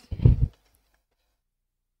assurance.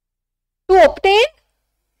 To obtain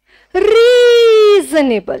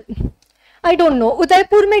reasonable. I don't know.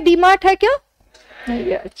 Udaipur में डी मार्ट है क्या?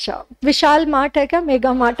 ये अच्छा. विशाल mart है क्या?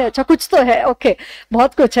 Mega mart है? अच्छा कुछ तो है. ओके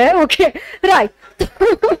बहुत कुछ है. Okay right.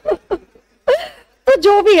 तो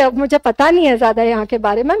जो भी है मुझे पता नहीं है ज्यादा यहाँ के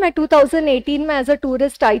बारे में. मैं 2018 में एज अ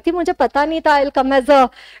टूरिस्ट आई थी. मुझे पता नहीं था. I will come as a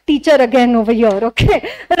teacher again over here. Okay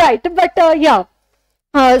right. But या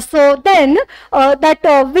so then that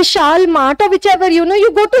Vishal Mart or whichever, you know,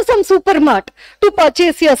 you go to some super mart to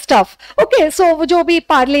purchase your stuff. Okay, so जो भी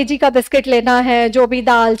पार्ले जी का biscuit लेना है, जो भी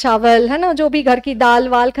दाल चावल है ना, जो भी घर की दाल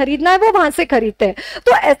वाल खरीदना है वो वहां से खरीदते हैं.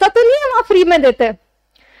 तो ऐसा तो नहीं है वहां फ्री में देते हैं,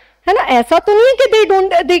 है ना. ऐसा तो नहीं है कि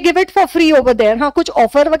they give it for free over there. हाँ कुछ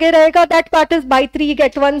ऑफर वगैरह रहेगा. that part is buy 3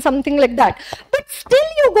 get 1 something like that. But still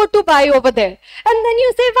you go to buy over there and then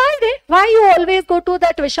you say why you always go to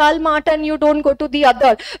that Vishal Mart and you don't go to the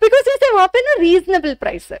other? Because you say वहाँ पे ना reasonable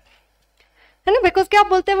price है ना. Because क्या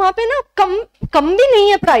बोलते हैं वहां पे ना कम भी नहीं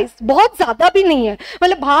है प्राइस, बहुत ज्यादा भी नहीं है.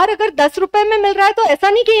 मतलब बाहर अगर 10 रुपए में मिल रहा है तो ऐसा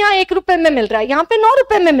नहीं कि यहाँ 1 रुपए में मिल रहा है. यहाँ पे 9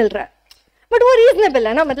 रुपए में मिल रहा है. बट वो रीजनेबल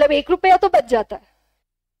है ना. मतलब 1 रुपया तो बच जाता है.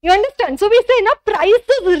 You understand? So we say, na, price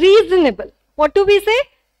is reasonable. What do we say?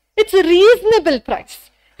 It's a reasonable price.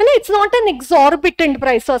 And it's not an exorbitant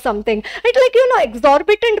price or something. Right? Like, you know,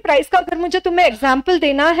 exorbitant price का अगर मुझे तुम्हें example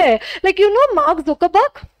देना है, like, you know, Mark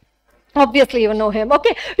Zuckerberg? Obviously, you know him.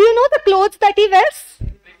 Okay. You know the clothes that he wears?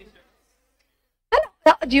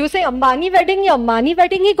 Do you say Ambani wedding? Yeah, Ambani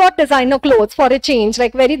wedding, he got designer clothes for a change,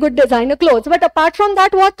 like very good designer clothes. But apart from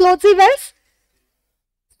that, what clothes he wears?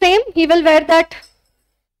 Same, he will wear that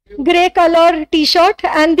grey color t-shirt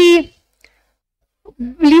and the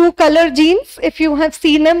blue color jeans. If you have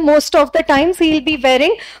seen him, most of the times he'll be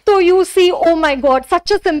wearing. So you see, oh my God,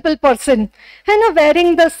 such a simple person, and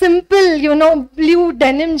wearing the simple, you know, blue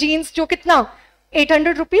denim jeans. जो कितना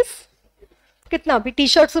 800 rupees कितना भी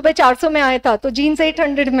T-shirt सुबह 400 में आया था, तो jeans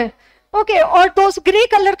 800 में. ओके और तो ग्रे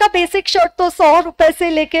कलर का बेसिक शर्ट तो 100 रुपए से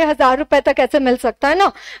लेके 1000 रुपए तक ऐसे मिल सकता है ना.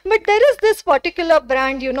 But there is this particular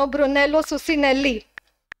brand, you know, Brunello सुसिनेली.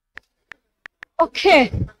 Okay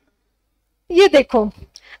ये देखो,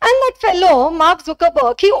 and that fellow Mark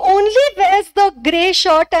Zuckerberg, he only wears the gray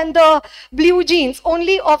shirt and the blue jeans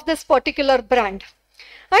only of this particular brand,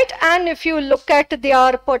 right? And if you look at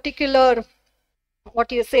their particular, what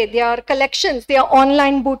do you say, their collections, their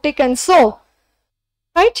online boutique and so,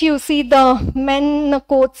 right, you see the men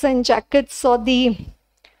coats and jackets or the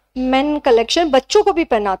men collection. बच्चों को भी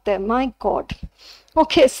पहनाते हैं, my God.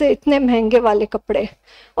 Okay, so इतने महंगे वाले कपड़े.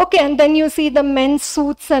 Okay, and then you see the men's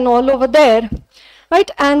suits and all over there, right?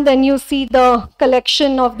 And then you see the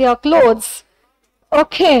collection of their clothes.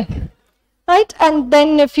 Okay, right? And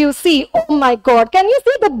then if you see, oh my God, can you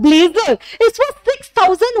see the blazer? It's for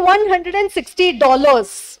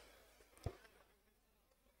 $6,160.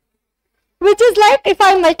 Which is like, if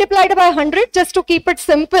I multiplied by 100, just to keep it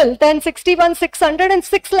simple, then 61,600 and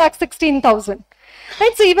 6,16,000.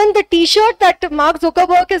 Right? So even the t-shirt that Mark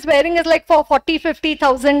Zuckerberg is wearing is like for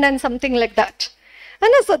 40,000-50,000 and something like that.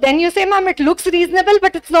 And so then you say, ma'am, it looks reasonable,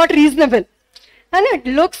 but it's not reasonable. And it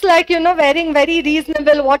looks like, you know, wearing very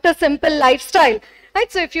reasonable, what a simple lifestyle. Right?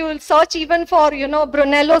 So if you will search even for, you know,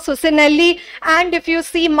 Brunello Cucinelli, and if you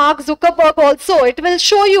see Mark Zuckerberg also, it will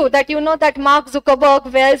show you that, you know, that Mark Zuckerberg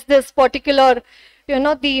wears this particular, you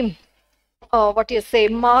know, the, what do you say,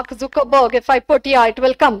 Mark Zuckerberg, if I put, yeah, it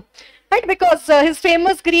will come. Right? Because his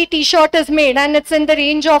famous grey t-shirt is made and it's in the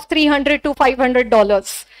range of $300 to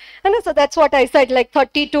 $500. And so that's what I said, like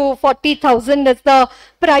 30 to 40,000 is the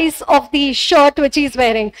price of the shirt which he's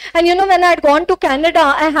wearing. And you know, when I had gone to Canada,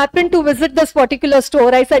 I happened to visit this particular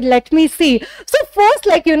store. I said, let me see. So first,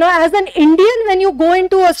 like, you know, as an Indian, when you go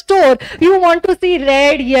into a store, you want to see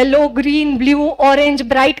red, yellow, green, blue, orange,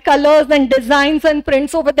 bright colors and designs and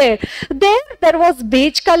prints over there. There was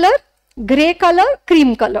beige color, grey color,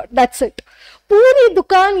 cream color. That's it. पूरी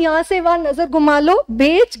दुकान यहाँ से वहाँ नजर घुमा लो,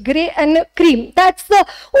 beige, grey and cream. That's the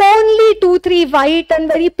only 2-3 white and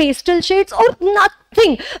very pastel shades, or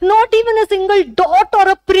nothing, not even a single dot or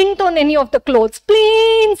a print on any of the clothes.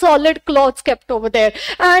 Plain solid clothes kept over there,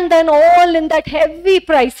 and then all in that heavy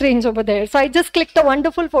price range over there. So I just clicked a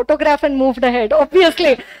wonderful photograph and moved ahead,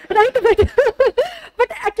 obviously, right? But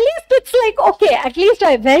at least it's like, okay, at least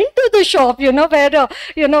I went to the shop, you know,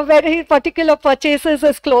 where he particular purchases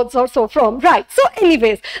his clothes or so from, right? So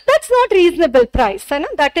anyways, that's not reasonable price, and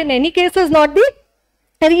that in any case is not the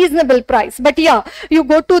A reasonable price. But yeah, you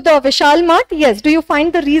go to the Vishal Mart, yes. Do you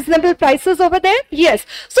find the reasonable prices over there? Yes.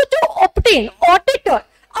 So to obtain, auditor,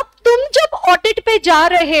 अब तुम जब audit पे जा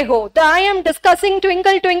रहे हो, I am discussing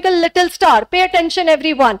twinkle twinkle little star, pay attention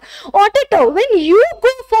everyone. Auditor, when you go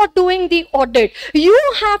for doing the audit, you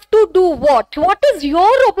have to do what? What is your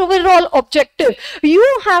overall objective?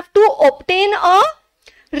 You have to obtain a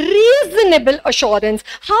reasonable assurance.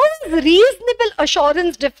 How is reasonable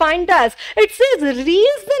assurance defined as? It says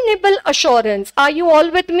reasonable assurance. Are you all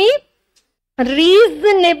with me?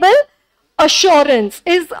 Reasonable assurance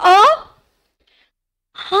is a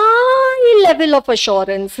high level of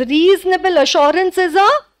assurance. Reasonable assurance is a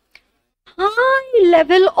high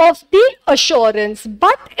level of the assurance,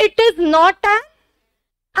 but it is not an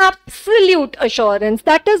absolute assurance.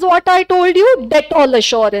 That is what I told you, Dettol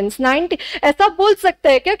assurance. 90 ऐसा बोल सकते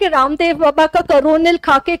हैं क्या कि रामदेव बाबा का कोरोनिल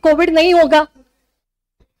खा के Covid नहीं होगा?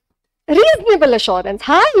 Reasonable assurance,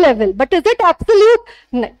 high level, but is it absolute?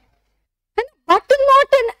 No. But not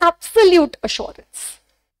an absolute assurance.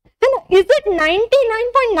 Is it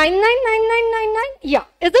 99.999999? Yeah.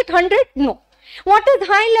 Is it 100? No. What is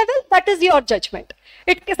high level? That is your judgment.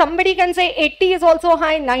 Somebody can say 80 is also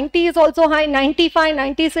high, 90 is also high, 95,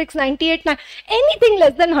 96, 98, 9. Anything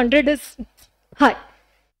less than 100 is high.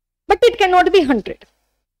 But it cannot be 100.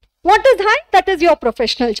 What is high? That is your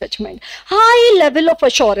professional judgment. High level of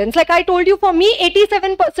assurance. Like I told you, for me,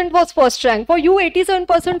 87% was first rank. For you,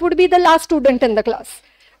 87% would be the last student in the class.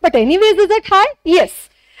 But anyways, is it high? Yes.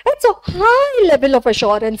 It's a high level of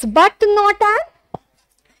assurance, but not an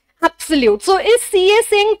absolute. So is CA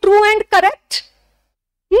saying true and correct?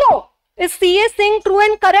 No. Is CA saying true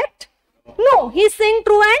and correct? No. He's saying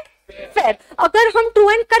true and fair. अगर हम true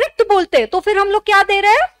and correct बोलते हैं, तो फिर हम लोग क्या दे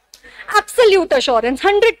रहे हैं? Absolute assurance,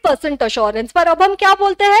 100% assurance. पर अब हम क्या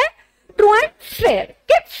बोलते हैं? True and fair.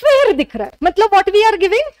 क्या fair दिख रहा है? मतलब what we are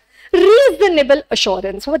giving? Reasonable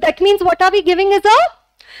assurance. So that means what are we giving is a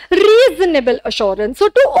reasonable assurance. So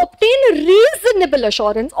to obtain reasonable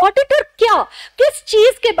assurance, auditor क्या, किस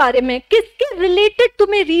चीज के बारे में, किसके related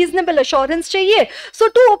तुम्हें reasonable assurance चाहिए? So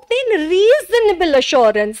to obtain reasonable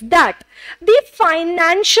assurance that the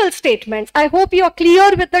financial statements, I hope you are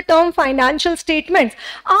clear with the term financial statements,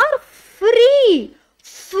 are free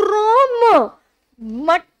from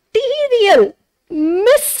material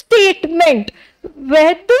misstatement,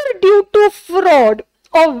 whether due to fraud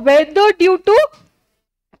or whether due to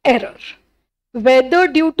error. Whether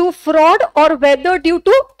due to fraud or whether due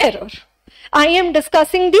to error. I am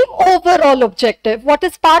discussing the overall objective. What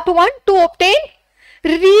is part 1? To obtain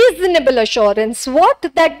reasonable assurance. What?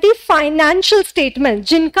 That the financial statements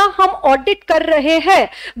जिनका हम audit कर रहे हैं,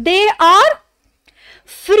 they are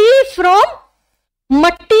free from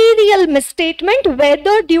material misstatement,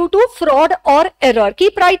 whether due to fraud or error.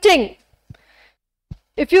 Keep writing.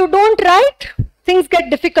 If you don't write, things get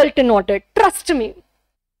difficult in audit. Trust me.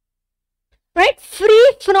 Right?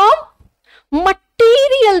 Free from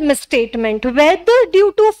material misstatement, whether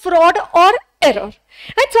due to fraud or error.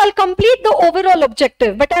 And so I'll complete the overall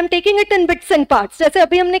objective, but I'm taking it in bits and parts. जैसे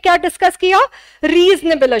अभी हमने क्या discuss किया?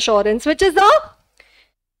 Reasonable assurance, which is a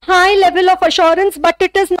high level of assurance, but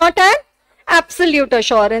it is not an absolute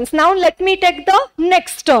assurance. Now let me take the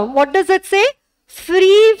next term. What does it say?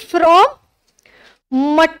 Free from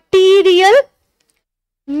material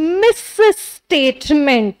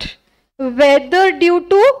misstatement, whether due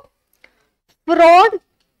to fraud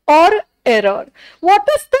or error. What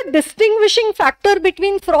is the distinguishing factor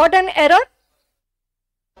between fraud and error?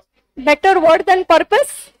 Better word than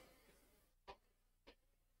purpose?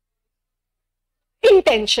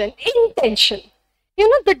 Intention. Intention. You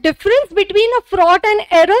know, the difference between a fraud and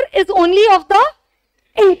error is only of the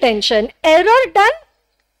intention. Error done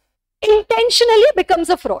intentionally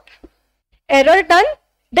becomes a fraud. Error done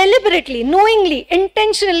deliberately, knowingly,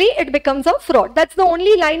 intentionally, it becomes a fraud. That's the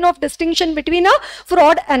only line of distinction between a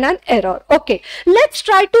fraud and an error. Okay, let's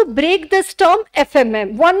try to break this term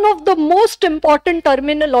FMM, one of the most important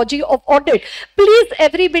terminology of audit. Please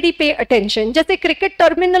everybody pay attention. Just a cricket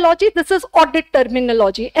terminology, this is audit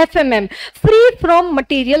terminology, FMM, free from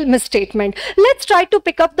material misstatement. Let's try to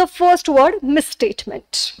pick up the first word,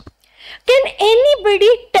 misstatement. Can anybody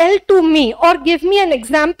tell to me or give me an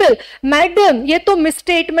example? Madam, ये तो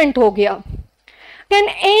misstatement हो गया. Can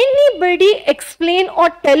anybody explain or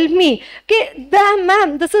tell me कि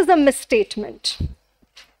ma'am, this is a misstatement?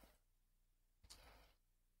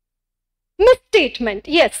 Misstatement,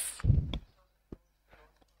 yes.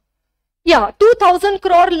 Yeah, 2,000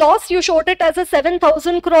 crore loss, you showed it as a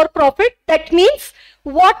 7,000 crore profit. That means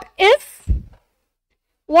what is?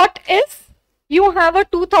 You have a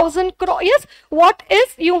 2,000 crore, yes, what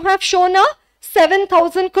is, you have shown a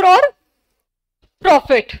 7,000 crore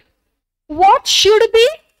profit. What should be?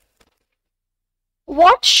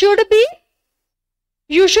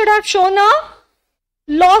 You should have shown a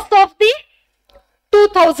loss of the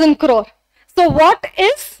 2,000 crore. So what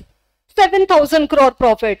is 7,000 crore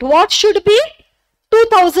profit? What should be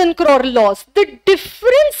 2,000 crore loss? The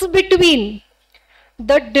difference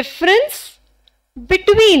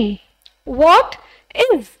between what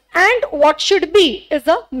is and what should be is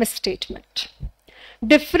a misstatement.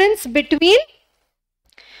 Difference between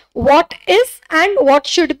what is and what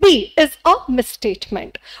should be is a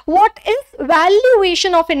misstatement. What is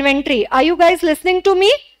valuation of inventory? Are you guys listening to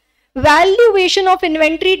me? Valuation of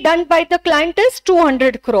inventory done by the client is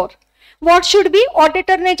 200 crore. What should be?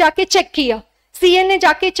 Auditor ने जाके check किया, CA ने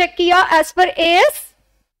जाके check किया as per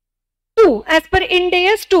AS2, as per Ind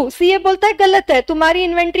AS 2. CA बोलता है गलत है, तुम्हारी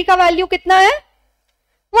इन्वेंट्री का वैल्यू कितना है?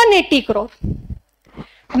 180 करोड़.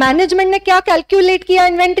 मैनेजमेंट ने क्या कैलकुलेट किया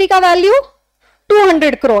इन्वेंट्री का वैल्यू?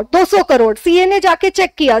 200 करोड़, 200 करोड़. सीए ने जाके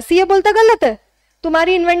चेक किया, सीए बोलता गलत है,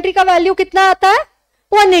 तुम्हारी इन्वेंट्री का वैल्यू कितना आता है?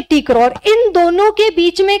 180 करोड़. इन दोनों के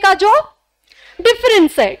बीच में का जो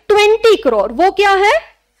डिफरेंस है 20 करोड़, वो क्या है?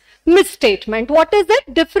 Misstatement. What is it?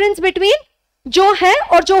 Difference between जो है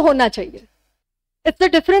और जो होना चाहिए. It's the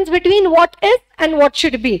difference between what is and what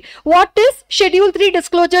should be. What is? Schedule 3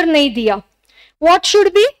 disclosure नहीं दिया. What should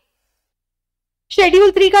be?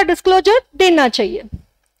 शेड्यूल 3 का डिस्क्लोजर देना चाहिए.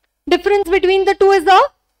 Difference between the two is a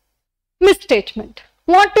misstatement.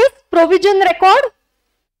 What is? Provision record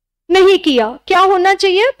नहीं किया. क्या होना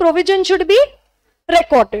चाहिए? Provision should be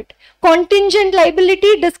recorded. Contingent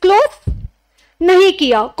liability disclose नहीं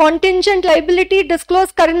किया. Contingent liability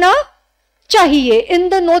disclose करना चाहिए in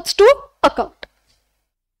the notes to account.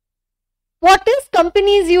 What is?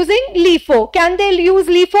 Company is using LIFO. Can they use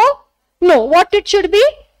LIFO? No. What it should be?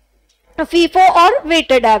 FIFO or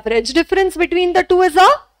weighted average. Difference between the two is a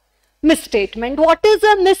misstatement. What is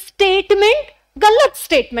a misstatement? गलत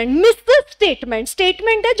statement. misstatement.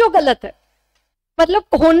 statement है जो गलत है, मतलब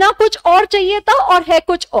होना कुछ और चाहिए था और है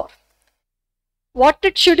कुछ और. What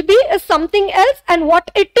it should be is something else and what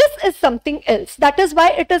it is something else. That is why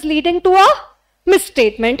it is leading to a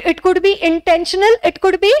misstatement. It could be intentional, it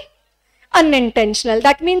could be unintentional.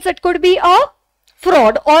 That means it could be a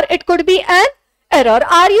fraud or it could be an error.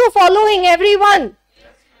 Are you following everyone?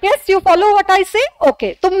 Yes, you follow what I say?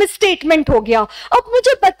 Okay, तो misstatement हो गया. अब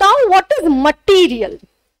मुझे बताओ what is material?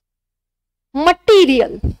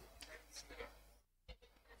 Material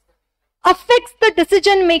affects the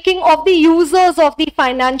decision making of the users of the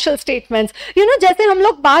financial statements. You know, जैसे हम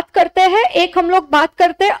लोग बात करते हैं, एक हम लोग बात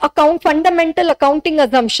करते हैं account fundamental accounting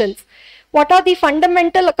assumptions. What are the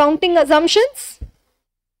fundamental accounting assumptions?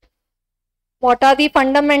 What are the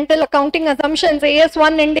fundamental accounting assumptions?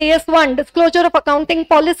 AS1 and AS1, disclosure of accounting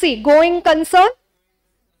policy, going concern,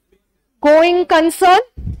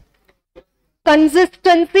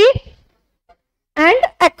 consistency and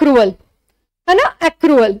accrual. है ना?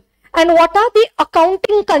 Accrual. And what are the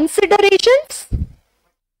accounting considerations?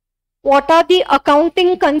 What are the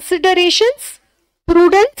accounting considerations?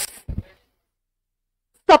 Prudence,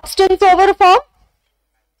 substance over form,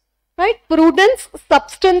 right? Prudence,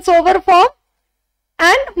 substance over form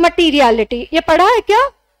and materiality. ये पढ़ा है क्या?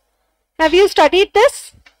 Have you studied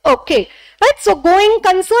this? Okay. Right. So going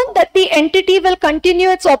concern that the entity will continue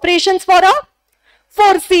its operations for a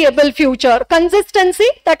foreseeable future. Consistency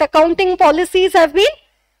that accounting policies have been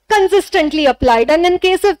consistently applied. And in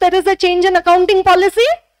case if there is a change in accounting policy,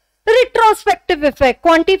 retrospective effect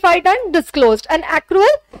quantified and disclosed. And accrual,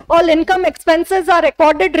 all income expenses are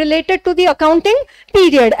recorded related to the accounting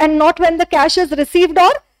period and not when the cash is received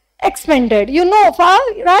or expended. You know,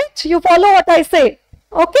 right? You follow what I say.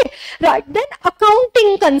 Okay, right. Then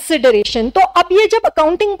accounting consideration. तो अब ये जब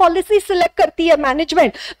accounting policy select करती है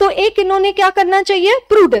management, तो एक इन्होंने क्या करना चाहिए?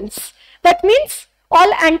 Prudence. That means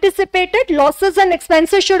all anticipated losses and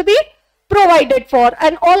expenses should be provided for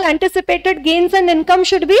and all anticipated gains and income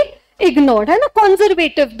should be ignored. है ना?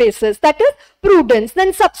 Conservative basis. That is prudence.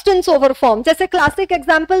 Then substance over form. जैसे classic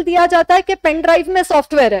example दिया जाता है कि pendrive में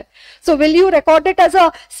software है. So will you record it as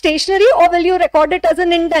a stationery or will you record it as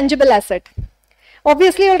an intangible asset?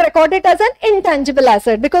 Obviously, you'll record it as an intangible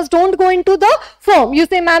asset because don't go into the form. You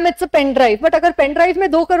say, ma'am, it's a pen drive. But अगर pen drive में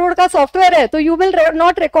 2 crore का software है, तो you will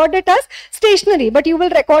not record it as stationery, but you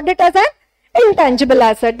will record it as an intangible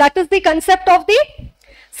asset. That is the concept of the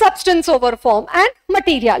substance over form and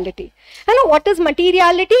materiality. And what is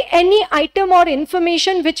materiality? Any item or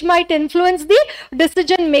information which might influence the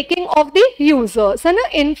decision making of the users. And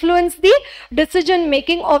influence the decision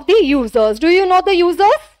making of the users. Do you know the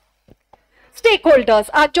users? Stakeholders.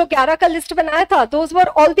 आज जो 11 का list बनाया था, those were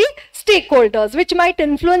all the stakeholders, which might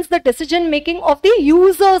influence the decision making of the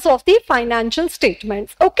users of the financial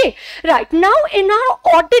statements. Okay, right. Now in our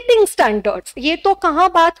auditing standards, ये तो कहाँ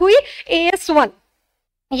बात हुई? AS1.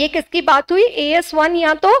 ये किसकी बात हुई? AS1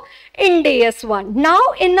 या तो IND AS1. Now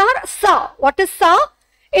in our SA, what is SA?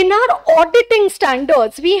 In our auditing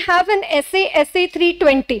standards, we have an SA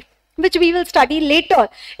 320. Which we will study later,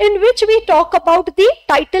 in which we talk about the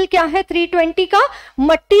title क्या है 320 का?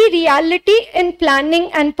 Materiality in planning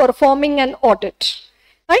and performing an audit,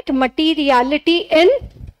 right? Materiality in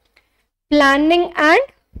planning and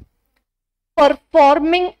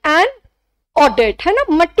performing an audit, है ना?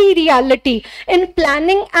 Materiality in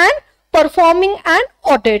planning and performing and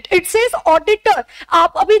audit. It says auditor.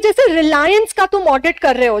 आप अभी जैसे रिलायंस का तुम ऑडिट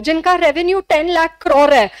कर रहे हो, जिनका रेवेन्यू 10 लाख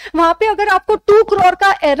करोड़ है, वहां पे अगर आपको 2 करोड़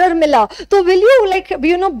का एरर मिला, तो will you like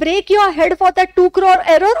break your head for that 2 crore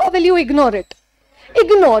error, और will you ignore it?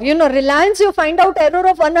 Ignore. Reliance, you find out error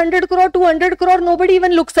of 100 crore, 200 crore, nobody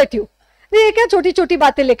even looks at you. ये क्या छोटी छोटी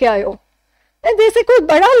बातें लेके आए हो? जैसे कोई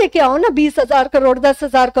बड़ा लेके आओ ना, 20,000 करोड़,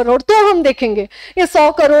 10,000 करोड़, तो हम देखेंगे. ये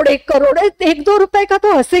 100 करोड़, 1 करोड़, 1-2 रुपए का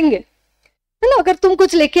तो हंसेंगे, है ना, अगर तुम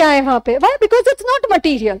कुछ लेके आए वहां पे. Y? Because it's not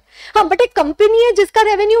material. हाँ, बट एक कंपनी है जिसका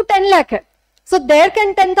रेवेन्यू 10 लाख है, so there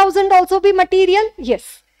can 10,000 also be material.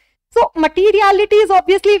 Yes. So materiality is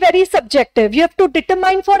obviously very subjective. You have to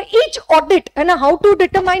determine for each audit, and how to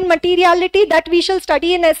determine materiality, that we shall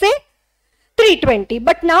study in SA 320.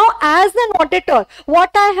 But now as an auditor,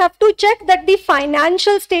 what I have to check, that the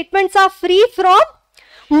financial statements are free from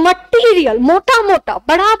material, mota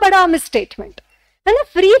bada misstatement, and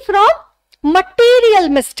free from material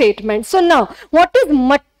misstatement. So now what is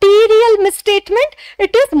material misstatement?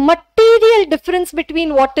 It is material difference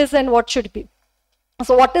between what is and what should be.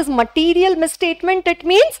 So what is material misstatement? It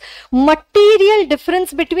means material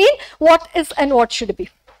difference between what is and what should be.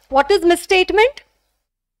 What is misstatement?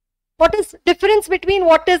 What is difference between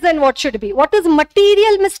what is and what should be? What is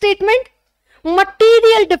material misstatement?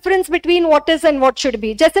 Material difference between what is and what should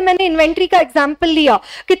be. जैसे मैंने inventory का example लिया,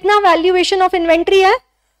 कितना valuation of inventory है?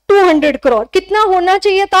 200 करोड़. कितना होना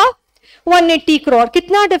चाहिए था? 180 करोड़.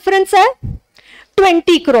 कितना डिफरेंस है?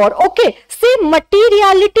 20 करोड़. ओके, से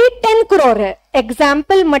मटीरियलिटी 10 करोड़ है.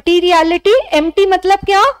 Example materiality. एमटी मतलब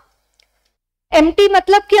क्या? एमटी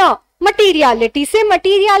मतलब क्या? मटीरियलिटी. से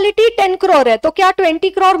मटीरियलिटी 10 करोड़ है, तो क्या 20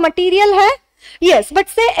 करोड़ मटीरियल है? यस. बट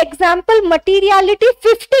से एग्जाम्पल मटीरियलिटी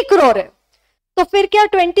 50 करोड़ है, तो फिर क्या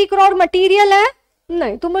 20 करोड़ मटीरियल है?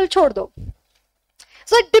 नहीं, तुम छोड़ दो.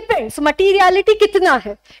 सो इट डिपेंड्स मटीरियलिटी कितना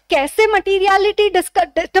है. कैसे मटीरियलिटी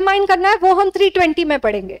डिटरमाइन करना है वो हम 320 में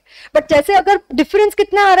पढ़ेंगे. बट जैसे अगर डिफरेंस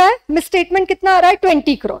कितना आ रहा है, मिसस्टेटमेंट कितना आ रहा है?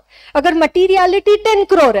 20 करोड़. अगर मटीरियलिटी 10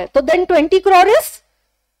 करोड़ है, तो then 20 crore is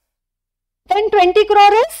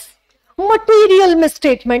material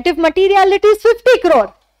misstatement. If materiality is 50 crore,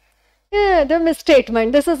 the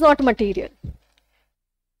misstatement, this is not material.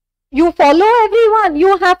 You follow everyone.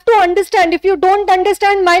 You have to understand. If you don't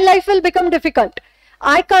understand, my life will become difficult.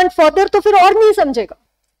 I can't further, तो फिर और नहीं समझेगा.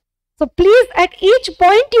 So please, at each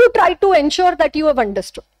point, you try to ensure that you have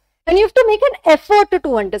understood. And you have to make an effort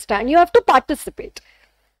to understand. You have to participate.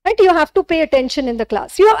 Right? You have to pay attention in the class.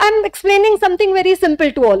 I'm explaining something very simple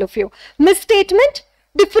to all of you. Misstatement,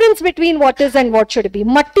 difference between what is and what should be.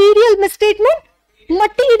 Material misstatement,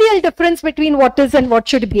 material difference between what is and what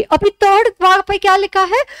should be. अभी third वहां पे क्या लिखा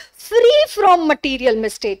है? Free from material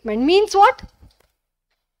misstatement means what?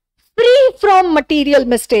 Free from material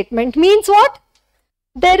misstatement means what?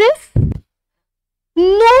 There is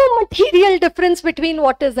no material difference between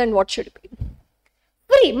what is and what should be.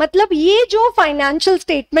 Free मतलब ये जो financial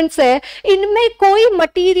statements है, इनमें कोई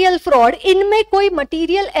मटेरियल फ्रॉड, इनमें कोई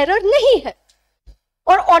मटेरियल एरर नहीं है.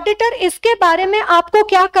 और ऑडिटर इसके बारे में आपको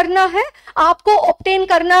क्या करना है? आपको ऑब्टेन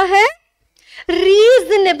करना है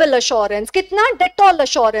रीजनेबल अश्योरेंस. कितना? डेटॉल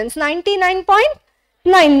अश्योरेंस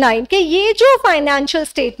 99.99 के ये जो फाइनेंशियल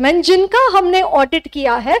स्टेटमेंट जिनका हमने ऑडिट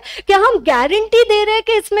किया है, क्या हम गारंटी दे रहे हैं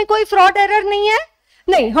कि इसमें कोई फ्रॉड एरर नहीं है?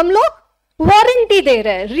 नहीं, हम लोग वारंटी दे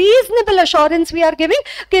रहे हैं. Reasonable assurance we are giving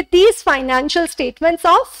कि these financial statements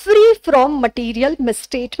are free from material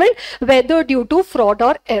misstatement weather due to fraud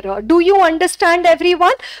और error. Do you understand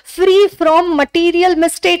everyone? Free from material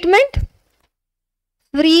misstatement.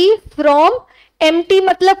 Free from. MT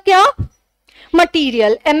मतलब क्या?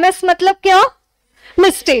 मटेरियल. एमएस मतलब क्या?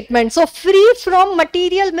 misstatement. So free from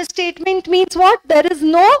material misstatement means what? There is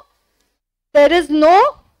no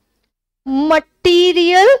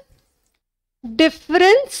material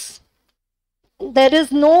difference. There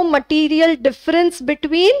is no material difference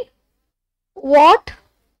between what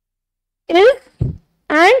is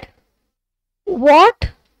and what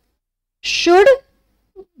should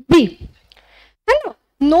be.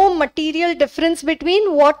 No material difference between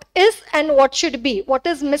what is and what should be. What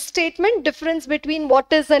is misstatement? Difference between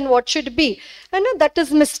what is and what should be. And that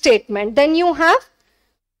is misstatement. Then you have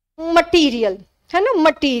material.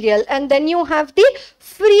 Material. And then you have the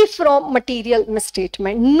free from material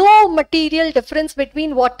misstatement. No material difference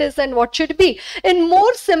between what is and what should be. In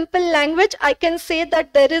more simple language, I can say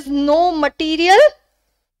that there is no material,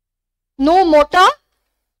 no mota,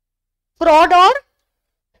 fraud or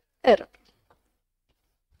error.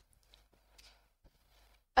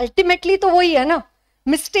 Ultimately तो वही है ना.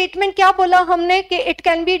 Misstatement क्या बोला हमने कि it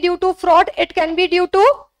can be due to fraud, it can be due to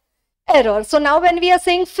error. So now when we are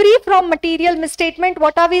saying free from material misstatement,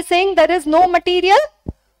 what are we saying? There is no material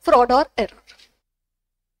fraud or error.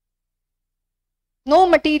 No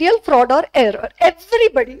material fraud or error.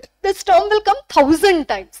 Everybody, this term will come 1,000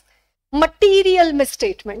 times. Material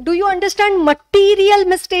misstatement. Do you understand material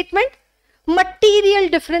misstatement? Material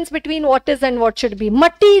difference between what is and what should be.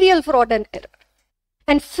 Material fraud and error.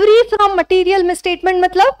 And free from material misstatement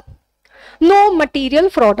matlab no material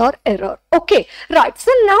fraud or error. Okay, right.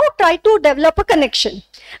 So now try to develop a connection.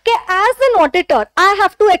 Okay, as an auditor, I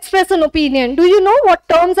have to express an opinion. Do you know what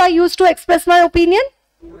terms I use to express my opinion?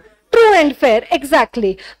 True and fair.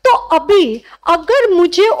 Exactly. तो अभी अगर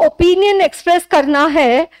मुझे opinion express करना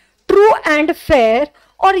है true and fair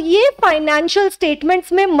और ये financial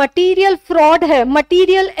statements में material fraud है,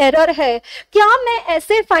 मटेरियल एरर है, क्या मैं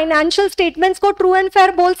ऐसे फाइनेंशियल स्टेटमेंट्स को ट्रू एंड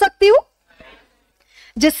फेयर बोल सकती हूँ?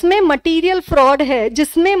 जिसमें मटेरियल फ्रॉड है,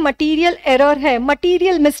 जिसमें मटेरियल एरर है,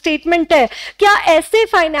 मटेरियल मिसस्टेटमेंट है, क्या ऐसे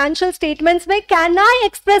फाइनेंशियल स्टेटमेंट्स में can I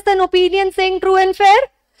express an opinion saying true and fair?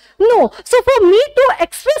 No. So for me to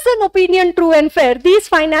express an opinion true and fair, these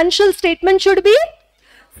financial statements should be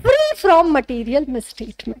free from material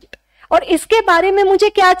misstatement. और इसके बारे में मुझे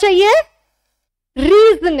क्या चाहिए?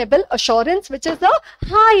 Reasonable assurance, which is a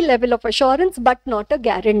high level of assurance but not a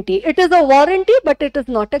guarantee. It is a warranty but it is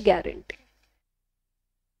not a guarantee.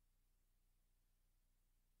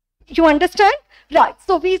 You understand? Right.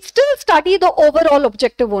 So we still study the overall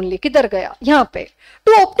objective only. किधर गया? यहाँ पे.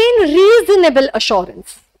 To obtain reasonable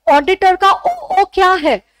assurance. Auditor का O क्या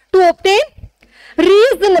है? To obtain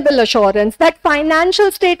reasonable assurance that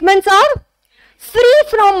financial statements are free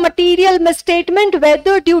from material misstatement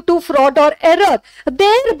whether due to fraud or error.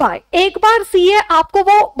 Thereby, एक बार CA आपको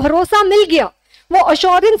वो भरोसा मिल गया, वो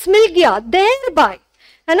assurance मिल गया. Thereby,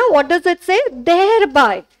 है ना? What does it say?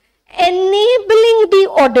 Thereby, enabling the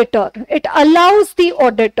auditor. It allows the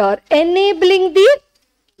auditor, enabling the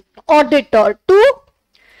auditor to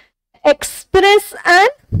express an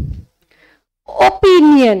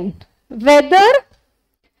opinion whether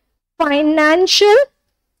financial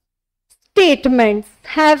statements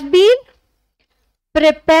have been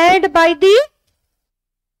prepared by the,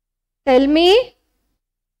 tell me,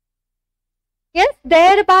 yes,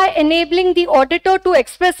 thereby enabling the auditor to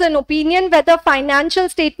express an opinion whether financial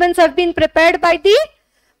statements have been prepared by the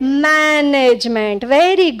management.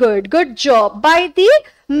 Very good, good job. By the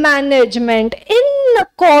management in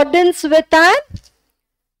accordance with an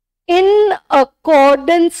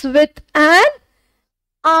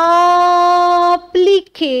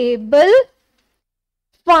applicable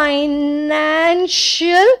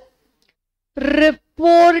financial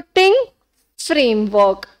reporting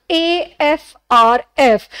framework,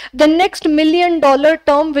 AFRF. The next $1 million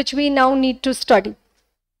term which we now need to study.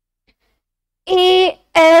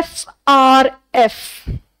 AFRF.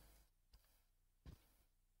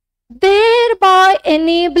 Thereby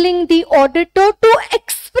enabling the auditor to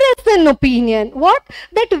express an opinion. What?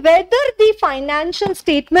 That whether the financial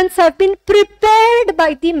statements have been prepared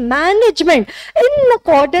by the management in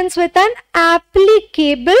accordance with an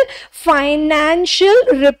applicable financial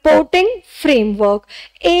reporting framework.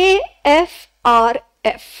 AFRF.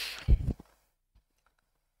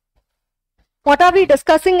 What are we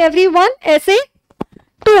discussing, everyone? Essay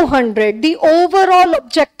 200. The overall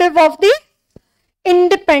objective of the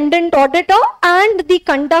independent auditor and the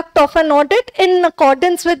conduct of an audit in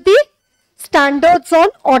accordance with the standards on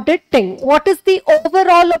auditing. What is the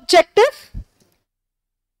overall objective?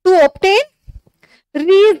 To obtain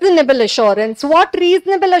reasonable assurance. What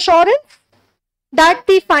reasonable assurance? That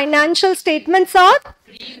the financial statements are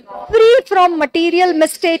free from material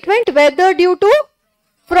misstatement, whether due to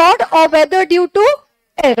fraud or whether due to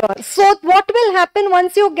error. So what will happen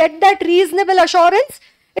once you get that reasonable assurance?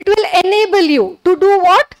 It will enable you to do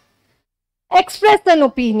what? Express an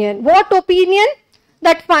opinion. What opinion?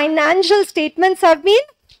 That financial statements have been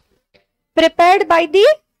prepared by the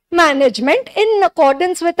management in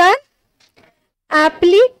accordance with an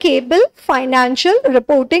applicable financial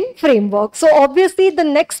reporting framework. So obviously the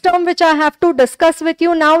next term which I have to discuss with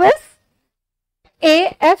you now is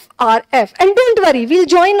AFRF. And don't worry, we'll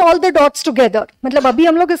join all the dots together. मतलब अभी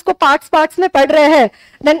हम लोग इसको parts में पढ़ रहे हैं.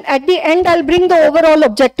 Then at the end, I'll bring the overall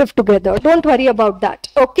objective together. Don't worry about that.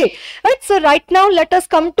 Okay. Right. So right now, let us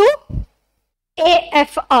come to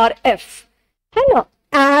AFRF. है ना?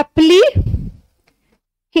 Applicable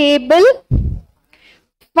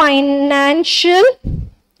Financial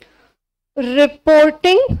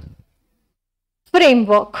Reporting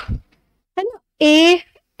Framework. है ना?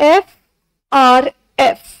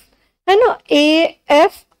 AFRF. है ना?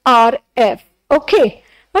 AFRF. Okay.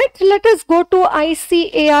 Right. Let us go to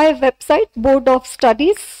ICAI website, Board of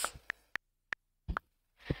Studies.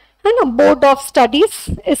 है ना? Board of Studies.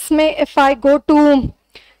 इसमें if I go to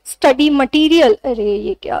study material, अरे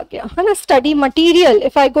ये क्या आ गया? है ना? Study material.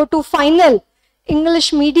 If I go to final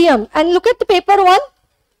English medium and look at the paper 1.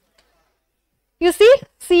 You see?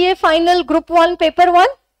 CA final group 1 paper 1.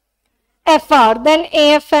 FR, then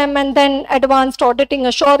AFM, and then advanced auditing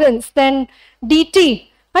assurance, then DT,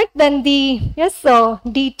 right? Then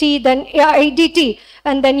DT, then IDT,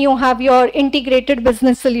 and then you have your integrated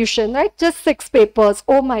business solution, right? Just 6 papers.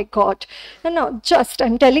 Oh my God. No, just,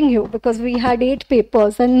 I'm telling you, because we had 8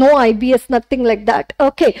 papers and no IBS, nothing like that.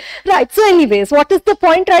 Okay, right. So anyways, what is the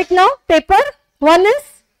point right now? Paper 1 is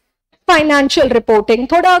financial reporting.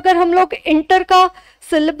 थोड़ा अगर हम लोग inter का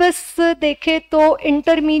syllabus देखे तो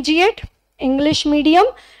intermediate English medium,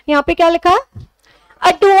 यहाँ पे क्या लिखा है?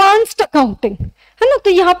 एडवांस्ड अकाउंटिंग, है ना? तो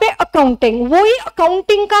यहाँ पे अकाउंटिंग, वही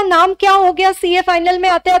अकाउंटिंग का नाम क्या हो गया सीए फाइनल में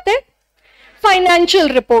आते आते? फाइनेंशियल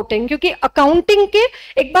रिपोर्टिंग, क्योंकि अकाउंटिंग के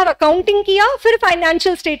एक बार अकाउंटिंग किया फिर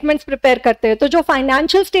फाइनेंशियल स्टेटमेंट्स प्रिपेयर करते हैं, तो जो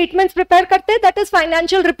फाइनेंशियल स्टेटमेंट्स प्रिपेयर करते हैं दैट इज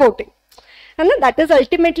फाइनेंशियल रिपोर्टिंग, है ना? That is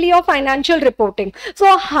ultimately your financial reporting.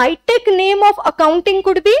 So hi tech name of accounting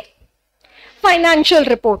could be financial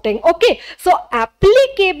reporting. Okay, so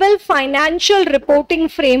applicable financial reporting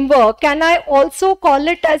framework, can I also call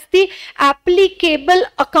it as the applicable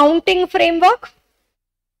accounting framework?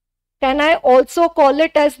 Can I also call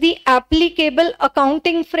it as the applicable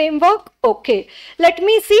accounting framework? Okay, let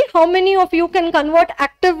me see how many of you can convert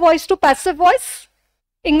active voice to passive voice.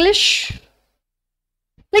 English.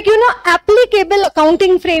 Like, you know, applicable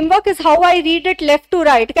accounting framework is how I read it left to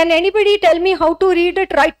right. Can anybody tell me how to read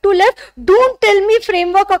it right to left? Don't tell me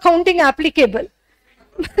framework accounting applicable.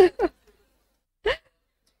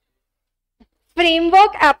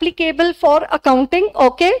 Framework applicable for accounting,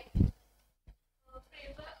 okay.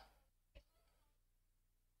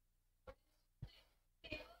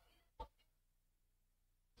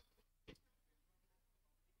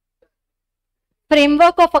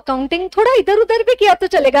 Framework of accounting, थोड़ा इधर उधर भी किया तो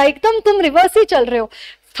चलेगा, एकदम तुम reverse ही चल रहे हो.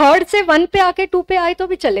 3rd से 1 पे आके 2 पे आए तो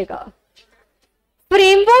भी चलेगा.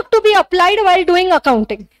 Framework to be applied while doing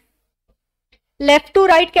accounting. Left to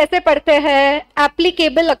right कैसे पढ़ते हैं?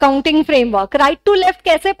 Applicable accounting framework. Right to left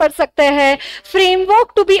कैसे पढ़ सकते हैं?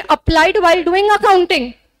 Framework to be applied while doing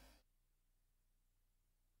accounting.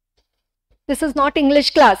 This is not English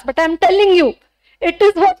class, but I am telling you, it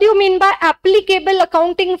is what you mean by applicable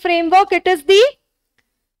accounting framework. It is the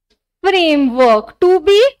framework to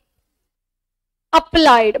be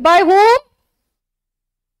applied by whom?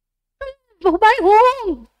 By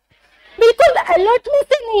whom? बिल्कुल alertness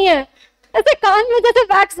से नहीं है, ऐसे कान में जैसे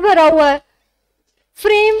wax भरा हुआ है.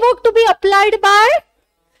 Framework to be applied by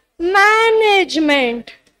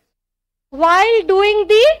management while doing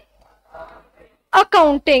the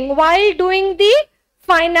accounting, while doing the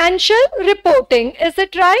financial reporting. Is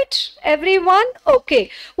it right, everyone? Okay.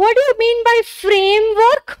 What do you mean by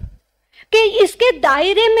framework? कि इसके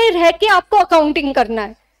दायरे में रह के आपको अकाउंटिंग करना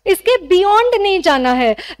है, इसके बियॉन्ड नहीं जाना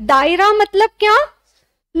है. दायरा मतलब क्या?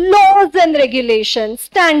 Laws and regulation,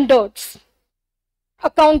 standards,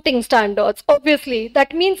 accounting standards. Obviously,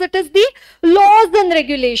 that means it is the laws and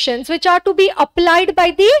regulations which are to be applied by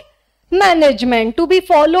the management, to be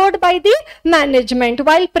followed by the management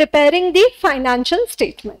while preparing the financial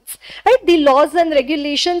statements. Right? The laws and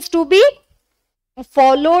regulations to be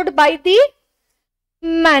followed by the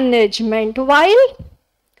management while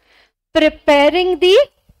preparing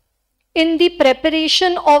in the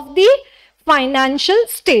preparation of the financial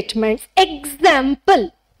statements.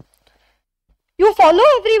 Example. You follow,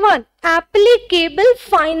 everyone? Applicable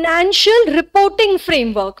financial reporting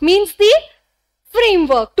framework means the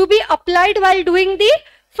framework to be applied while doing the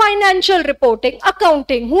financial reporting,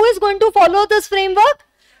 accounting. Who is going to follow this framework?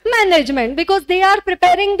 Management, because they are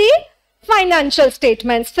preparing the financial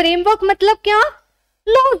statements. Framework मतलब क्या?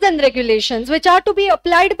 laws and regulations which are to be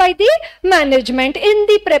applied by the management in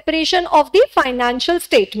the preparation of the financial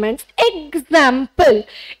statements. Example,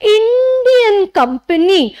 Indian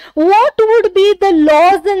company, what would be the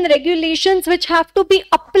laws and regulations which have to be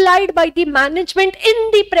applied by the management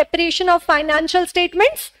in the preparation of financial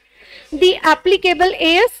statements? The applicable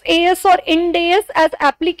AS or Ind AS as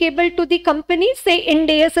applicable to the company, say Ind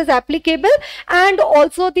AS is applicable, and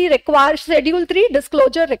also the required Schedule 3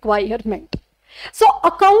 disclosure requirement. So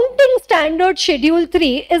accounting standard Schedule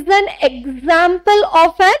 3 is an example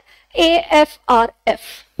of an AFRF.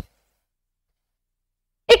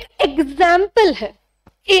 एक example है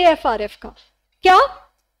AFRF का, क्या?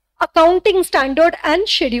 Accounting standard and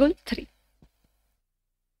Schedule 3.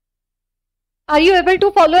 Are you able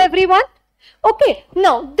to follow, everyone? Okay,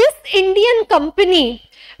 now this Indian company,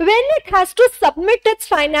 when it has to submit its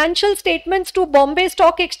financial statements to Bombay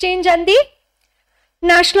Stock Exchange and the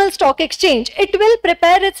National Stock Exchange, it will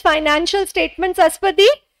prepare its financial statements as per the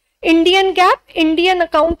Indian GAAP, Indian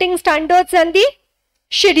accounting standards and the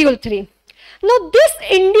Schedule 3. Now this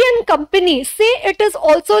Indian company, say it is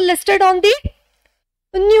also listed on the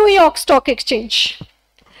New York Stock Exchange.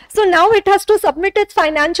 So now it has to submit its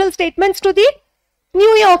financial statements to the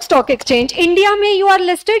New York Stock Exchange. India mein you are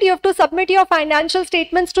listed, you have to submit your financial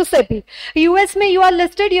statements to SEBI. US mein you are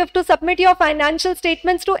listed, you have to submit your financial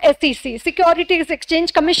statements to SEC, Securities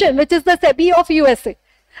Exchange Commission, which is the SEBI of USA.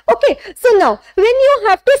 Okay, so now when you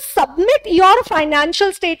have to submit your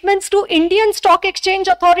financial statements to Indian Stock Exchange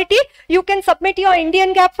Authority, you can submit your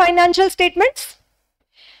Indian GAAP financial statements.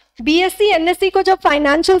 BSc NSC को जब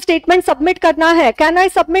financial statement submit करना है, can I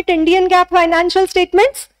submit Indian GAAP financial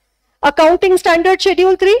statements? Accounting standard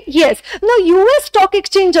Schedule 3? Yes. Now US Stock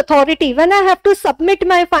Exchange Authority, when I have to submit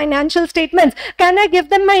my financial statements, can I give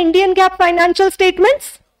them my Indian GAAP financial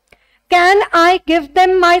statements? Can I give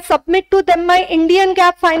them submit to them my Indian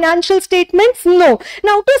GAAP financial statements? No.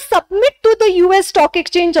 Now to submit to the US Stock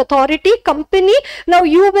Exchange Authority company, now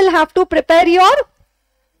you will have to prepare your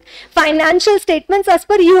financial statements as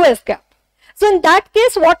per US GAAP. So in that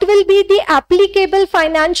case, what will be the applicable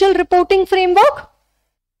financial reporting framework?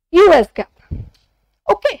 US GAAP.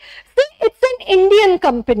 Okay, see, it's an Indian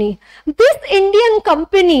company. This Indian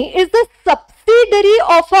company is a subsidiary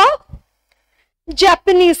of a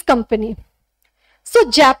Japanese company. So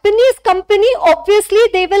Japanese company, obviously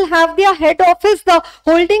they will have their head office, the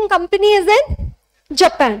holding company is in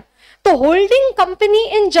Japan. तो holding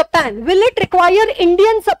company in Japan, will it require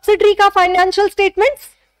Indian subsidiary का financial statements?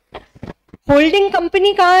 Holding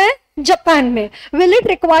company कहाँ है? Japan में. Will it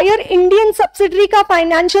require Indian subsidiary का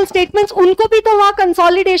financial statements? उनको भी तो वहाँ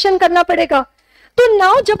consolidation करना पड़ेगा. तो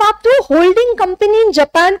now जब आप तो holding company in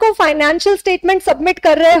Japan को financial statement submit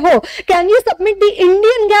कर रहे हो, can you submit the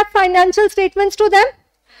Indian GAAP financial statements to them?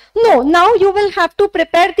 No. Now you will have to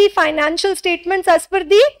prepare the financial statements as per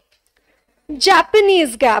the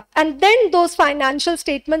Japanese GAAP, and then those financial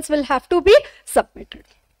statements will have to be submitted.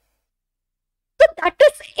 So that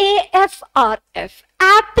is AFRF,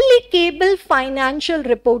 Applicable Financial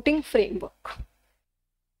Reporting Framework.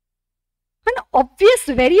 And obvious,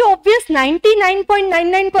 very obvious,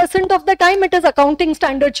 99.99% of the time it is Accounting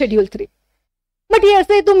Standard Schedule 3. But ये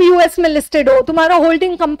ऐसे तुम US में listed हो, तुम्हारा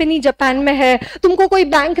holding company Japan में है, तुमको कोई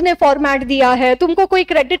बैंक ने फॉर्मेट दिया है, तुमको कोई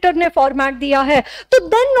क्रेडिटर ने फॉर्मेट दिया है, तो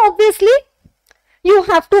then obviously you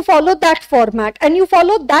have to follow that format, and you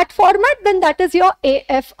follow that format, then that is your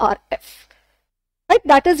AFRF, right?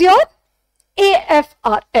 That is your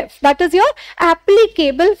AFRF, that is your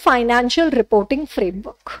Applicable Financial Reporting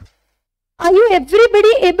Framework. Are you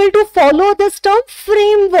everybody able to follow this term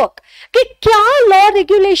framework? कि क्या law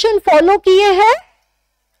regulation follow किए हैं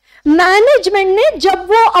management ने जब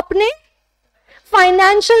वो अपने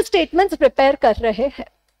financial statements prepare कर रहे हैं?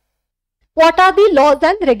 What are the laws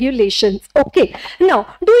and regulations? Okay.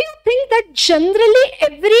 Now, do you think that generally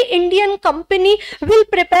every Indian company will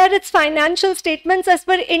prepare its financial statements as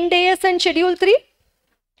per Ind AS and Schedule 3?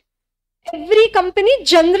 Every company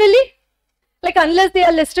generally, like unless they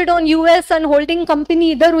are listed on US and holding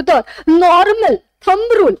company idhar-udhar, normal thumb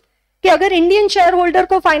rule कि अगर Indian share holder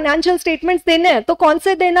को financial statements देने हैं तो कौन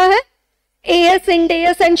से देना है? AS, Ind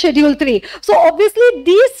AS and Schedule 3. So obviously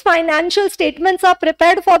these financial statements are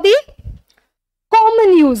prepared for the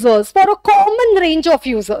common users, for a common range of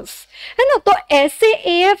users, है ना? तो ऐसे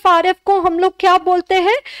AFRF को हम लोग क्या बोलते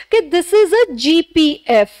हैं कि this is a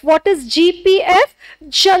GPF. What is GPF?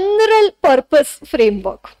 General Purpose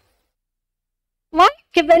Framework. Why?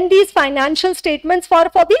 कि when these financial statements for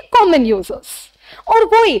the common users. और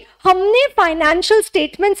वही हमने फाइनेंशियल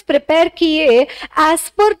स्टेटमेंट्स प्रिपेयर किए as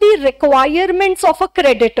per the requirements of a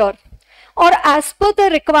creditor, or as per the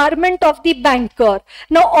requirement of the banker.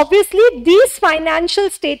 Now obviously these financial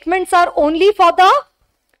statements are only for the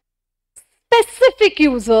specific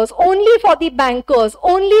users, only for the bankers,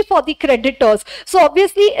 only for the creditors. So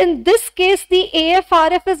obviously in this case the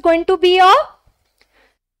AFRF is going to be a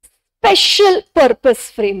special purpose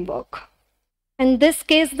framework. In this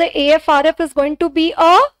case the AFRF is going to be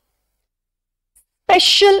a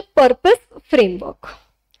special purpose framework.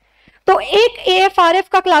 तो एक AFRF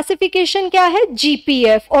का classification क्या है,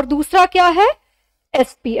 GPF, और दूसरा क्या है,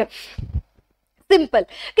 SPF. Simple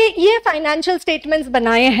कि ये फाइनेंशियल स्टेटमेंट्स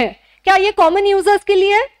बनाए हैं, क्या ये कॉमन यूजर्स के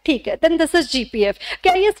लिए, ठीक है, देन दिस इज GPF.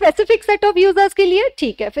 क्या ये स्पेसिफिक सेट ऑफ यूजर्स के लिए,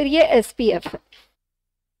 ठीक है, फिर ये SPF है.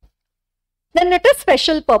 Then it is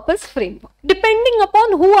special purpose framework, depending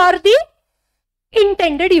upon who are the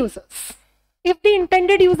intended users. If the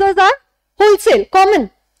intended users are wholesale, common,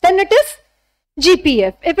 then it is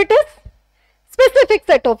GPF. If it is specific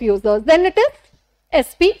set of users, then it is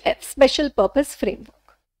SPF, special purpose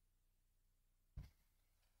framework.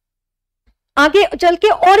 आगे चल के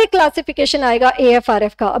और एक classification आएगा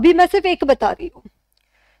AFRF का, अभी मैं सिर्फ एक बता रही हूँ.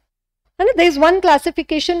 There is one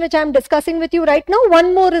classification which I am discussing with you right now.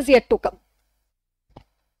 One more is yet to come.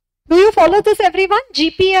 Do you follow this, everyone?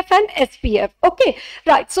 GPF and SPF. Okay,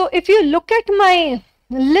 right. So if you look at my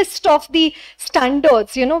list of the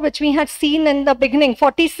standards, you know, which we had seen in the beginning,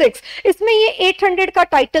 46, इसमें ये 800 का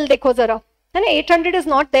title देखो जरा, है ना? 800 is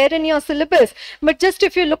not there in your syllabus, but just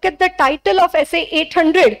if you look at the title of essay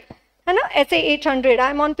 800, है ना? essay 800, I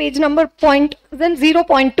am on page number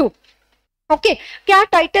 0.2. Okay, क्या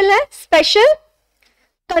title है? Special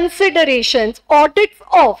considerations, audits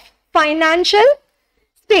of financial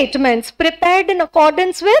statements prepared in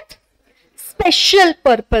accordance with special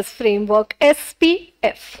purpose framework,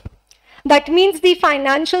 SPF. That means the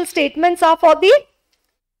financial statements are for the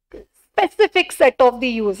specific set of the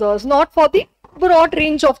users, not for the broad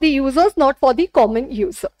range of the users, not for the common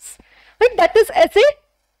users. Right? That is essay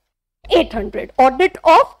 800. Audit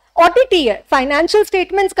of audit ही है, financial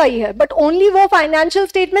statements का ही है, but only वो financial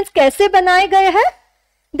statements कैसे बनाए गए हैं,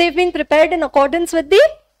 they have been prepared in accordance with the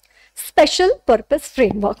special purpose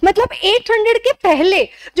framework. मतलब 800 के पहले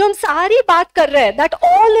जो हम सारी बात कर रहे हैं, that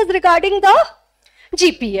all is regarding the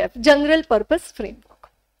GPF, general purpose framework,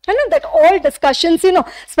 है ना? That all discussions, you know,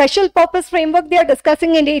 special purpose framework they are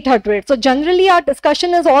discussing in 800. So generally our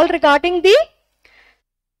discussion is all regarding the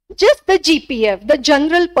just the GPF, the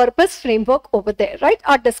general purpose framework over there, right?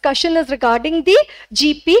 Our discussion is regarding the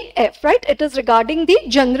GPF, right? It is regarding the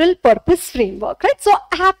general purpose framework, right? So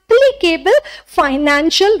applicable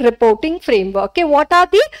financial reporting framework. Okay, what are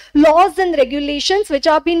the laws and regulations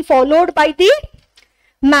which are being followed by the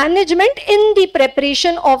management in the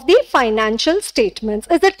preparation of the financial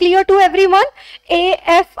statements? Is it clear to everyone?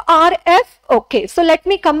 AFRF. Okay, so let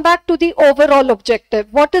me come back to the overall objective.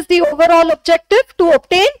 What is the overall objective? To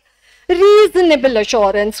obtain reasonable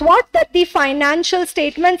assurance. What? That the financial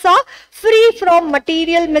statements are free from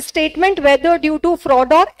material misstatement, whether due to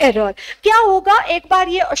fraud or error. क्या होगा एक बार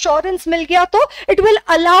ये assurance मिल गया तो it will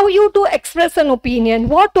allow you to express an opinion.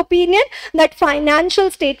 What opinion? That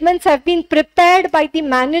financial statements have been prepared by the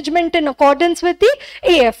management in accordance with the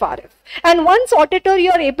AFRF. And once auditor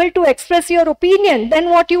you are able to express your opinion, then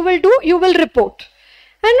what you will do? You will report.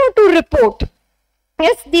 And not to report.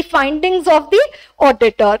 Yes, the findings of the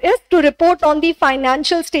auditor is to report on the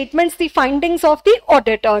financial statements, the findings of the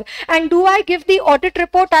auditor. And do I give the audit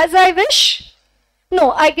report as I wish? No,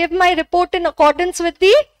 I give my report in accordance with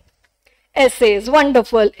the essays.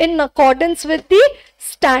 Wonderful. In accordance with the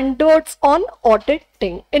standards on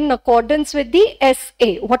auditing. In accordance with the SA.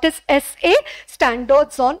 What is SA?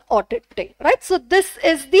 Standards on auditing. Right? So this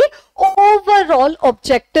is the overall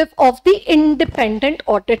objective of the independent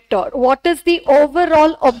auditor. What is the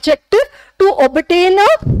overall objective? To obtain a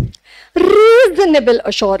reasonable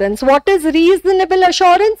assurance. What is reasonable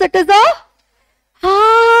assurance? It is a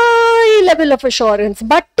high level of assurance,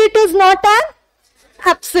 but it is not an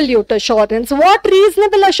absolute assurance. What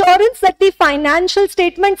reasonable assurance? That the financial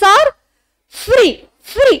statements are free,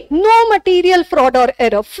 no material fraud or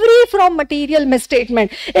error, free from material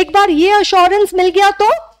misstatement. एक बार ये assurance मिल गया तो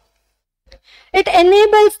it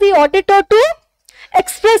enables the auditor to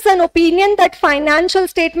express an opinion that financial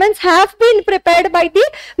statements have been prepared by the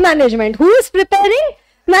management. Who is preparing?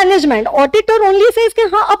 Management. Auditor only says कि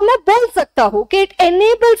हाँ अब मैं बोल सकता हूँ कि it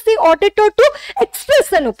enables the auditor to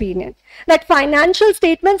express an opinion that financial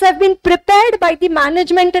statements have been prepared by the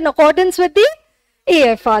management in accordance with the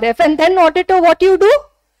AFRF. And then auditor, what you do?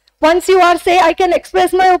 Once you are say I can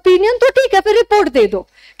express my opinion, तो ठीक है फिर report दे दो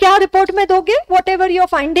क्या report में दोगे? Whatever your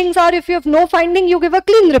findings are, if you have no finding, you give a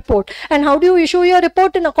clean report. And how do you issue your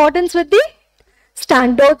report? In accordance with the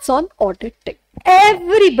standards on auditing.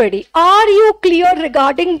 Everybody, are you clear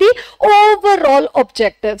regarding the overall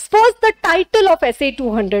objectives? First, the title of SA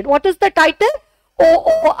 200. What is the title?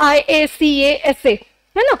 OOIACASA.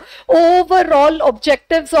 है ना? Overall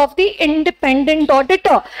objectives of the independent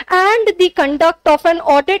auditor and the conduct of an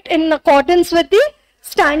audit in accordance with the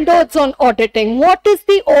standards on auditing. What is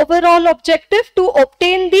the overall objective? To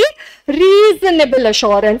obtain the reasonable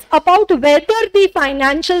assurance about whether the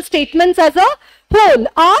financial statements as a whole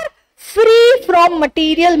are free from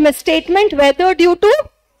material misstatement, whether due to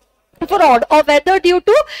fraud or whether due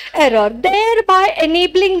to error, thereby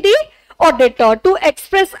enabling the auditor to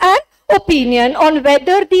express an opinion on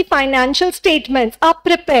whether the financial statements are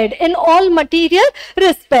prepared in all material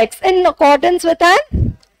respects in accordance with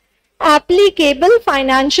an applicable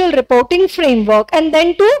financial reporting framework, and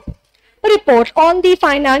then to report on the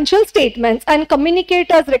financial statements and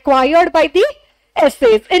communicate as required by the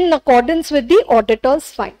essays in accordance with the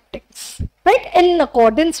auditor's findings. Right? In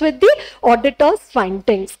accordance with the auditor's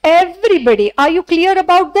findings. Everybody, are you clear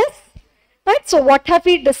about this? Right? So what have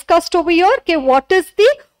we discussed over here? Okay, what is the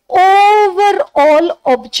overall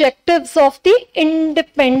objectives of the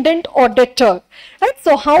independent auditor? Right?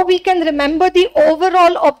 So how we can remember the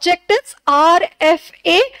overall objectives?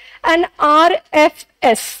 RFA and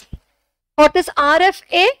RFS. What is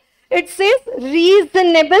RFA? It says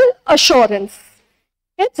reasonable assurance.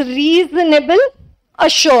 It's reasonable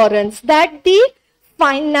assurance that the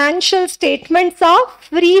financial statements are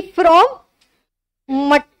free from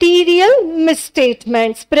material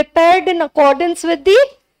misstatements prepared in accordance with the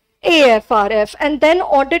AFRF, and then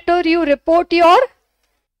auditor, you report your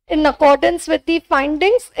in accordance with the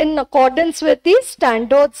findings, in accordance with the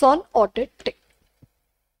standards on auditing.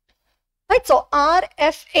 Right, so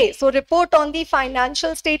RFA, so report on the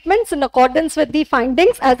financial statements in accordance with the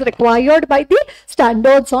findings as required by the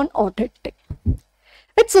standards on auditing.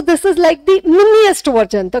 Right, so this is like the miniest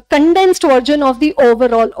version, the condensed version of the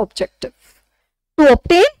overall objective. To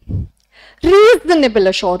obtain reasonable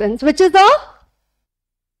assurance, which is a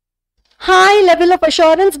high level of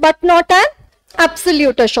assurance but not an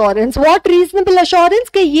absolute assurance. What reasonable assurance?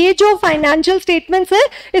 कि ये जो financial statements है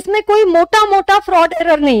इसमें कोई मोटा मोटा fraud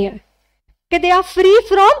error नहीं है, कि they are free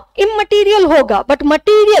from immaterial होगा, but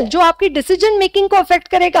material जो आपकी decision making को affect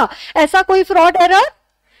करेगा ऐसा कोई fraud error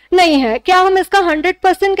नहीं है. क्या हम इसका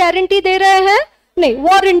 100% guarantee दे रहे हैं? नहीं,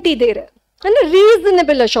 warranty दे रहे हैं. And a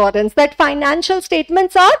reasonable assurance that financial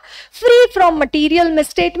statements are free from material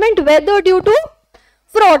misstatement, whether due to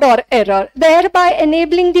fraud or error, thereby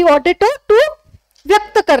enabling the auditor to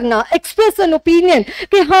व्यक्त करना, express an opinion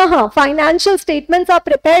कि हाँ financial statements are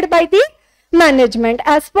prepared by the management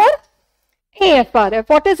as per AFRF.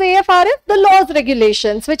 What is AFRF? The laws,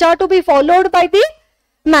 regulations which are to be followed by the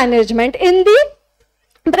management in the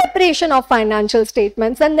preparation of financial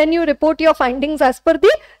statements, and then you report your findings as per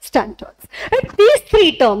the standards. And these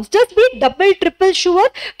three terms, just be double triple sure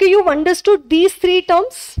कि you understood these three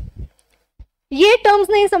terms. ये terms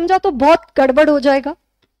नहीं समझा तो बहुत गड़बड़ हो जाएगा.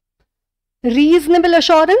 Reasonable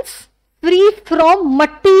assurance, free from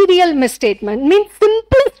material misstatement, means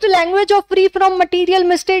simplest language of free from material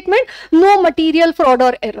misstatement, no material fraud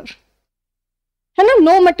or error, है ना?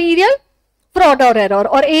 No material fraud or error.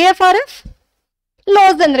 और AFRF,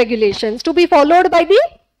 laws and regulations to be followed by the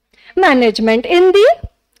management in the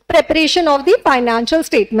preparation of the financial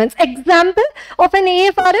statements. Example of an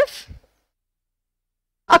AFRF: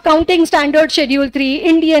 Accounting Standard Schedule 3,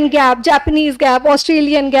 Indian GAAP, Japanese GAAP,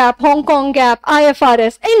 Australian GAAP, Hong Kong GAAP,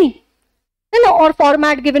 IFRS, any. You know, or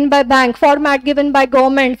format given by bank, format given by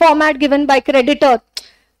government, format given by creditor.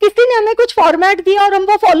 किसी ने हमें कुछ format दिया और हम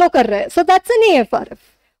वो follow कर रहे हैं. So that's an AFRF.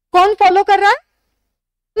 कौन follow कर रहा है?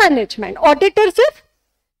 Management. Auditor सिर्फ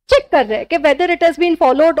check कर रहे हैं कि whether it has been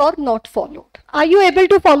followed or not followed. Are you able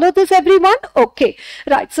to follow this, everyone? Okay,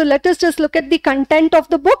 right. So let us just look at the content of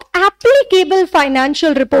the book. Applicable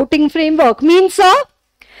financial reporting framework means a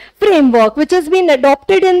framework which has been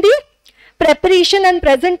adopted in the preparation and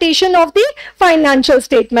presentation of the financial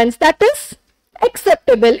statements, that is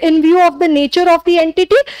acceptable in view of the nature of the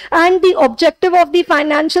entity and the objective of the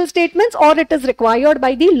financial statements, or it is required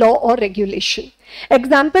by the law or regulation.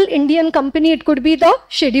 Example, Indian company, it could be the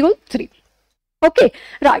Schedule 3. Okay,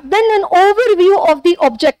 right. Then an overview of the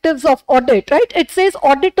objectives of audit, right? It says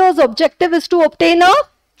auditor's objective is to obtain a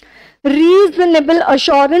reasonable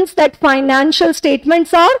assurance that financial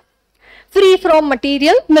statements are free from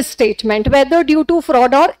material misstatement, whether due to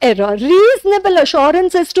fraud or error. Reasonable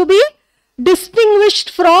assurance is to be distinguished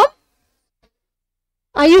from,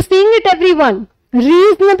 are you seeing it, everyone?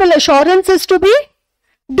 Reasonable assurance is to be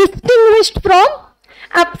distinguished from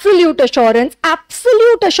absolute assurance.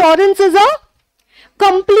 Absolute assurance is a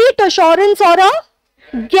complete assurance or a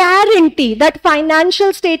guarantee that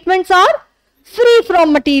financial statements are free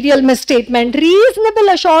from material misstatement. Reasonable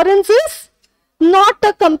assurance is not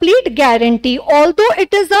a complete guarantee, although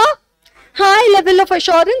it is a high level of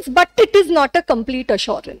assurance, but it is not a complete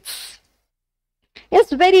assurance. Yes,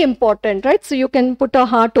 very important, right? So you can put a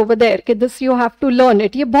heart over there. Okay, this you have to learn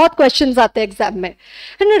it. ये बहुत questions आते हैं exam में.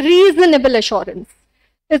 And a reasonable assurance.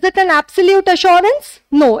 Is it an absolute assurance?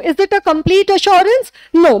 No. Is it a complete assurance?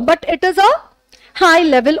 No. But it is a high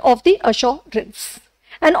level of the assurance.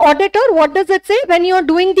 An auditor, what does it say? When you are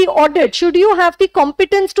doing the audit, should you have the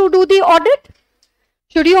competence to do the audit?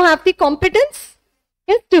 Should you have the competence?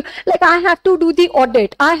 Yes, like I have to do the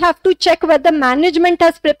audit. I have to check whether management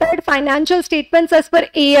has prepared financial statements as per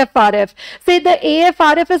AFRF. Say the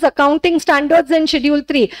AFRF is accounting standards in schedule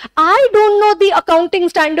 3. I don't know the accounting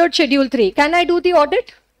standard schedule 3. Can I do the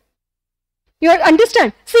audit? You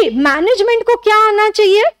understand? See, management को क्या आना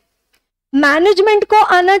चाहिए? Management को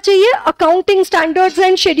आना चाहिए accounting standards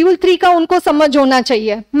and schedule 3 का उनको समझ होना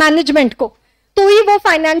चाहिए. Management को. तो ही वो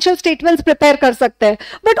फाइनेंशियल स्टेटमेंट्स प्रिपेयर कर सकते हैं.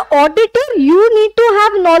 But auditor you need to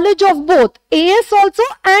have knowledge of both as also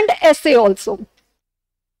and S A also.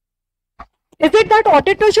 Is it that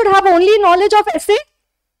auditor should have only knowledge of S A?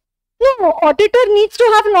 No, auditor needs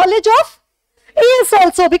to have knowledge of AS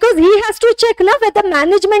also, because he has to check na whether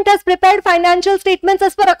management has prepared financial statements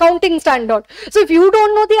as per accounting standard. So if you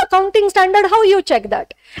don't know the accounting standard, how you check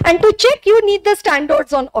that? And to check, you need the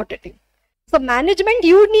standards on auditing. So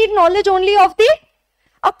management, you need knowledge only of the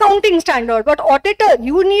accounting standard, but auditor,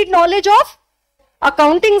 you need knowledge of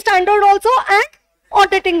accounting standard also and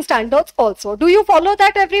auditing standards also. Do you follow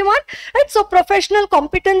that, everyone? Right, so professional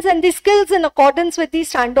competence and the skills in accordance with the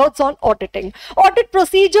standards on auditing. Audit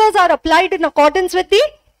procedures are applied in accordance with the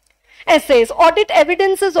essays. Audit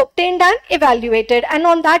evidence is obtained and evaluated, and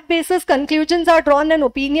on that basis conclusions are drawn and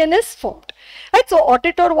opinion is formed. Right, so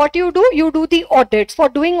auditor, what you do the audits. For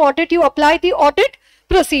doing audit, you apply the audit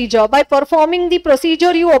procedure. By performing the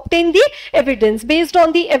procedure, you obtain the evidence. Based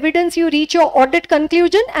on the evidence, you reach your audit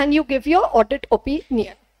conclusion and you give your audit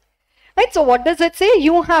opinion. Right, so what does it say?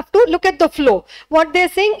 You have to look at the flow. What they're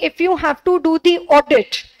saying, if you have to do the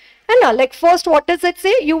audit, and like first, what does it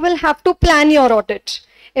say? You will have to plan your audit.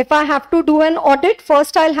 If I have to do an audit,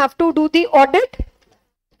 first I'll have to do the audit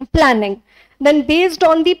planning. Then based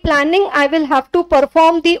on the planning, I will have to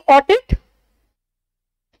perform the audit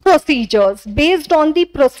procedures. Based on the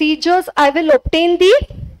procedures, I will obtain the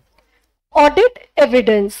audit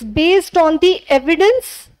evidence. Based on the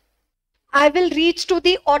evidence, I will reach to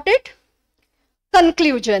the audit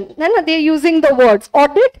conclusion. They're using the words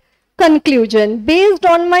audit conclusion. Based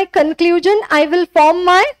on my conclusion, I will form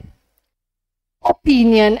my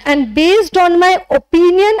opinion, and based on my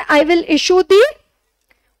opinion, I will issue the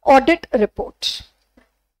audit report.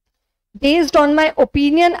 Based on my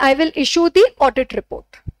opinion, I will issue the audit report.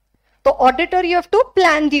 So auditor, you have to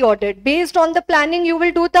plan the audit. Based on the planning, you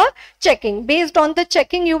will do the checking. Based on the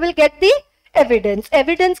checking, you will get the evidence.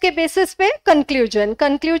 Evidence के basis पे conclusion.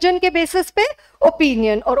 Conclusion के basis पे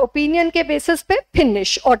opinion. और opinion के basis पे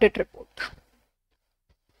finish audit report.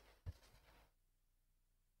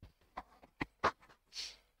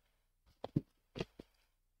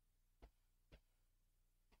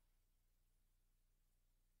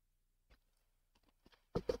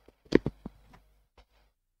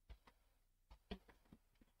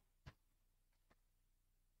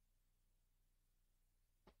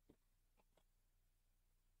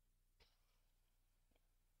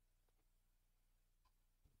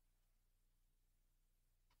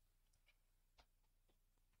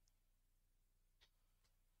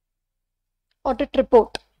 Audit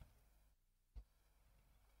report.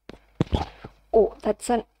 Oh,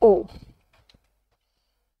 that's an O.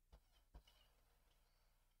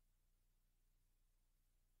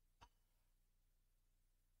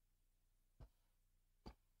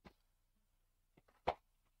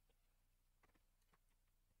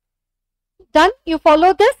 Done? You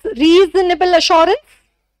follow this? Reasonable assurance,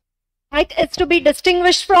 right? It's to be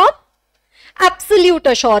distinguished from absolute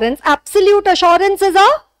assurance. Absolute assurance is a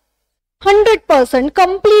 100%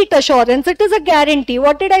 complete assurance. It is a guarantee.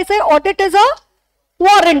 What did I say? Audit is a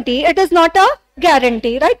warranty. It is not a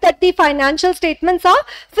guarantee, right? That the financial statements are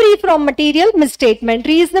free from material misstatement.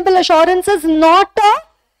 Reasonable assurance is not a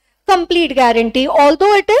complete guarantee,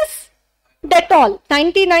 although it is Dettol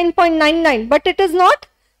 99.99, but it is not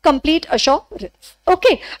complete assurance.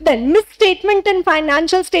 Okay, then misstatement in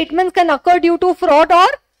financial statements can occur due to fraud or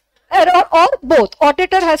error or both.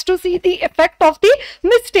 Auditor has to see the effect of the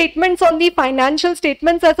misstatements on the financial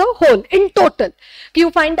statements as a whole, in total.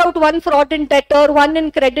 You find out one fraud in debtor, one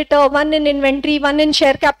in creditor, one in inventory, one in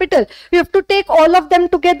share capital. You have to take all of them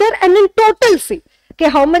together and in total see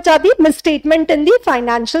how much are the misstatement in the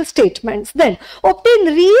financial statements. Then obtain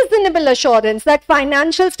reasonable assurance that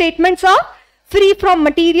financial statements are free from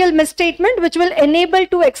material misstatement, which will enable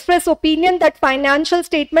to express opinion that financial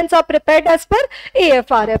statements are prepared as per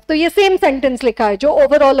AFRF. तो ये same sentence लिखा है जो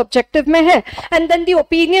overall objective में है. And then the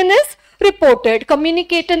opinion is reported,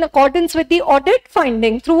 communicate in accordance with the audit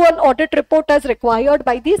finding through an audit report as required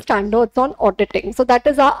by the standards on auditing. So that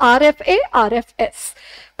is our RFA, RFS.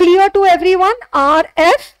 Clear to everyone?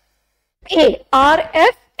 RFA,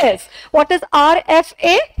 RFS. What is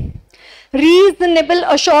RFA? Reasonable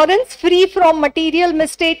assurance, free from material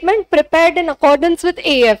misstatement, prepared in accordance with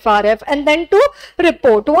AFRF, and then to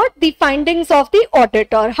report what? The findings of the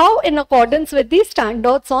auditor. How? In accordance with the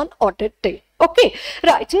standards on auditing. Okay,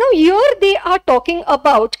 right. Now here they are talking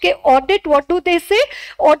about audit. What do they say?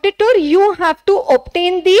 Auditor, you have to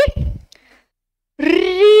obtain the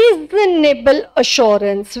reasonable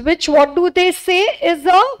assurance, which what do they say is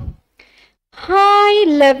a high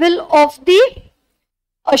level of the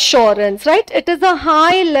assurance, right? It is a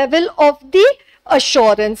high level of the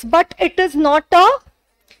assurance, but it is not a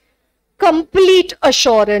complete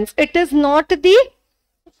assurance. It is not the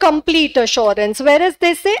complete assurance, whereas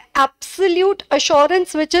they say absolute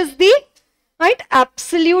assurance, which is the, right,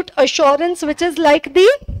 absolute assurance, which is like the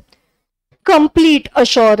complete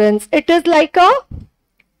assurance. It is like a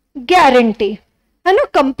guarantee, and a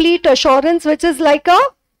complete assurance, which is like a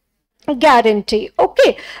guarantee.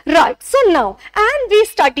 Okay, right. So now, and we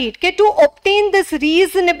studied to obtain this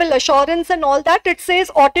reasonable assurance and all that, it says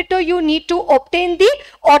auditor, you need to obtain the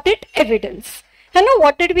audit evidence. And now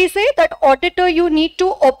what did we say? That auditor, you need to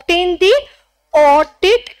obtain the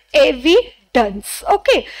audit evidence.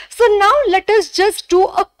 Okay, so now let us just do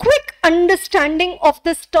a quick understanding of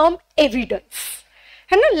this term evidence.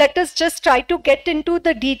 And now let us just try to get into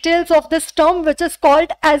the details of this term, which is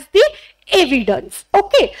called as the evidence.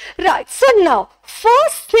 Okay, right. So now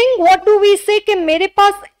first thing, what do we say? कि मेरे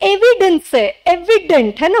पास evidence है,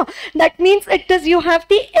 evident है ना? That means it is, you have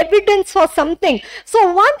the evidence for something.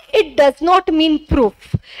 So one, it does not mean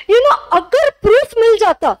proof. You know, अगर proof मिल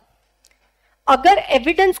जाता, अगर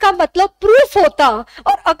evidence का मतलब प्रूफ होता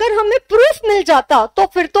और अगर हमें प्रूफ मिल जाता तो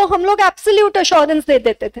फिर तो हम लोग एब्सोल्यूट अश्योरेंस दे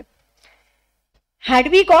देते थे.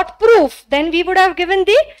 Had we got proof, then we would have given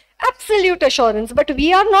the absolute assurance, but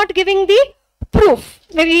we are not giving the proof.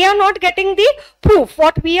 We are not getting the proof.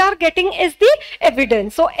 What we are getting is the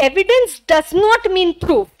evidence. So evidence does not mean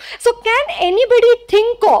proof. So can anybody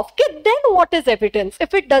think of then what is evidence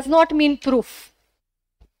if it does not mean proof?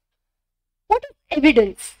 What is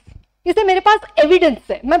evidence? इसे मेरे पास evidence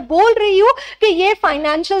है, मैं बोल रही हूं कि ये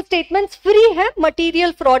financial statements free है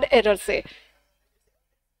मटेरियल फ्रॉड एरर से.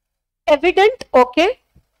 एविडेंट, ओके,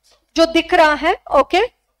 जो दिख रहा है, okay.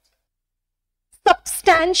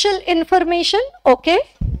 Substantial information, okay.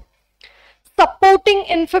 Supporting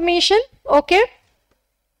information, okay.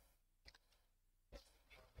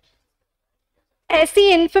 ऐसी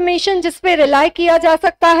इंफॉर्मेशन जिस पे रिलाई किया जा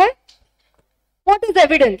सकता है. What is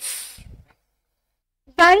evidence?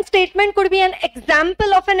 Bank statement could be an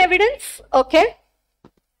example of an evidence, okay.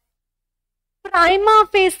 Prima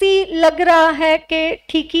facie लग रहा है कि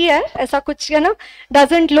ठीक ही है, ऐसा कुछ है ना.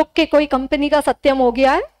 Doesn't look कि कोई कंपनी का सत्यम हो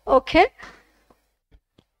गया है, okay.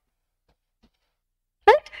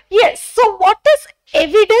 Yes, so what is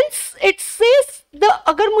evidence? It says the,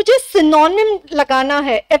 अगर मुझे synonym लगाना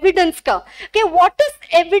है evidence का, कि what is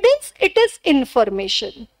evidence? It is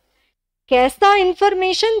information. कैसा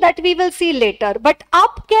information that we will see later. But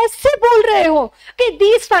आप कैसे बोल रहे हो कि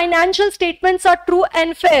these financial statements are true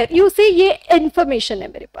and fair? You see, ये information है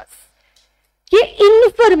मेरे पास, ये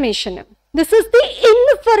information है. This is the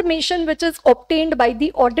information which is obtained by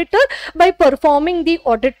the auditor by performing the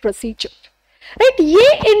audit procedure. Right, ये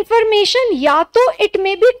information या तो it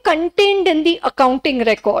may be contained in the accounting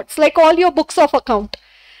records, like all your books of account.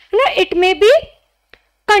 It may be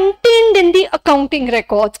contained in the accounting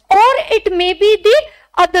records, or it may be the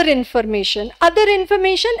other information. Other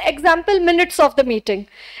information, example, minutes of the meeting.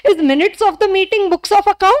 Is minutes of the meeting books of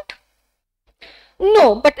account?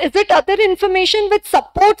 No, but is it other information which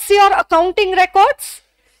supports your accounting records?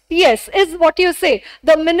 Yes, is what you say,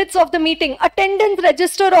 the minutes of the meeting, attendance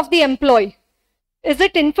register of the employee. Is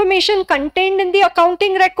it information contained in the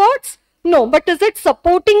accounting records? No, but is it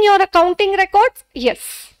supporting your accounting records?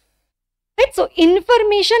 Yes. Right? So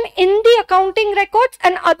information in the accounting records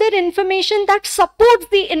and other information that supports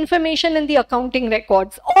the information in the accounting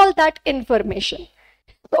records, all that information.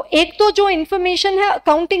 तो एक तो जो information है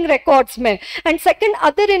accounting records में, and second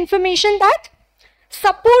other information that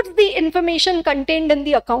supports the information contained in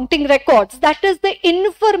the accounting records. That is the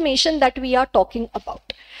information that we are talking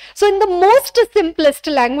about. So in the most simplest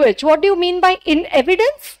language, what do you mean by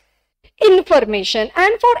evidence? Information.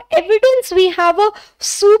 And for evidence we have a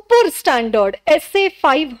super standard SA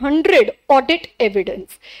 500 audit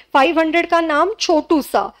evidence. 500 का नाम छोटू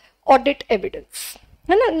सा audit evidence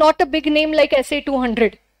है ना, not a big name like SA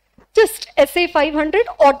 200, just SA 500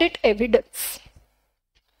 audit evidence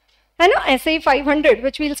है ना. SA 500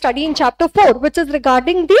 which we'll study in chapter 4, which is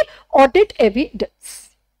regarding the audit evidence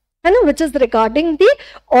है ना, which is regarding the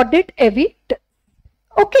audit evidence.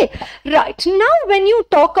 Okay, right. Now when you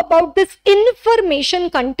talk about this information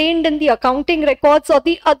contained in the accounting records or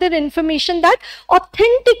the other information that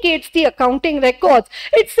authenticates the accounting records,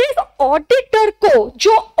 it says auditor को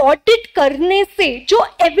जो audit करने से जो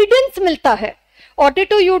evidence मिलता है,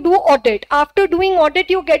 auditor you do audit, after doing audit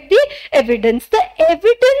you get the evidence. The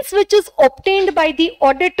evidence which is obtained by the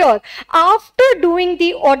auditor after doing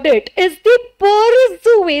the audit is the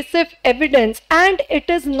persuasive evidence and it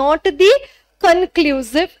is not the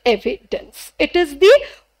conclusive evidence. It is the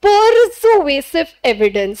persuasive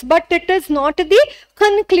evidence, but it is not the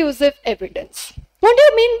conclusive evidence. What do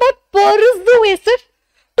you mean by persuasive?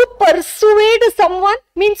 To persuade someone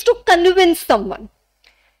means to convince someone.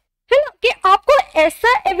 है ना, कि आपको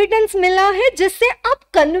ऐसा evidence मिला है जिससे आप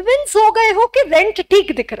convince हो गए हो कि रेंट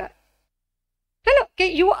ठीक दिख रहा है ना, कि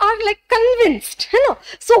यू आर लाइक कन्विंस्ड है ना.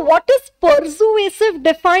 So what is persuasive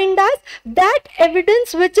defined as that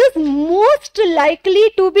evidence which is most likely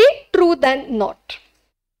to be true then not.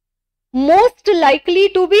 Most likely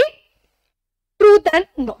to be true then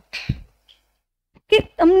not. कि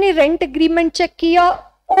हमने रेंट एग्रीमेंट चेक किया,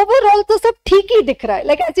 overall तो सब ठीक ही दिख रहा है,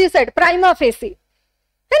 like as you said prima facie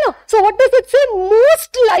है ना. सो व्हाट डज इट से?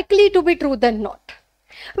 Most likely to be true then not.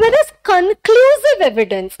 Whereas conclusive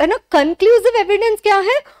evidence, है ना, conclusive evidence क्या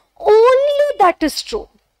है? Only that is true.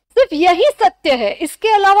 सिर्फ यही सत्य है, इसके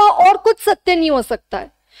अलावा और कुछ सत्य नहीं हो सकता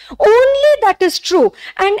है. Only that is true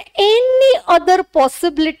and any other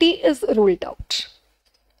possibility is ruled out.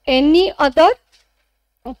 Any other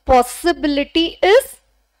possibility is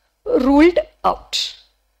ruled out.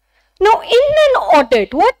 Now in an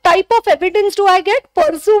audit, what type of evidence do I get?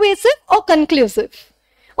 Persuasive or conclusive?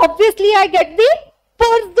 Obviously I get the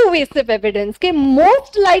persuasive evidence के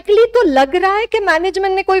most likely तो लग रहा है कि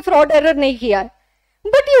management ने कोई fraud error नहीं किया है,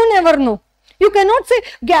 but you never know. You can not से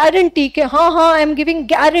गारंटी के हाँ I am giving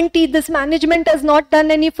guarantee this management has not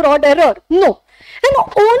done any fraud error. No, and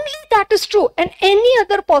only that is true and any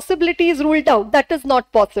other possibility is ruled out. That is not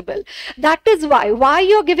possible. That is why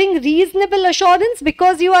you're giving reasonable assurance,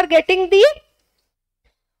 because you are getting the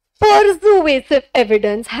persuasive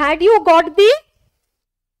evidence. Had you got the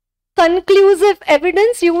conclusive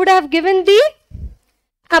evidence, you would have given the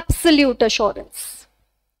absolute assurance.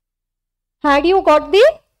 Had you got the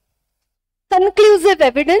conclusive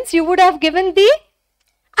evidence, you would have given the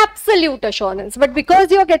absolute assurance. But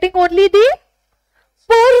because you are getting only the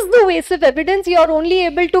persuasive evidence, you are only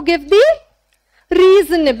able to give the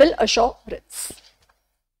reasonable assurance.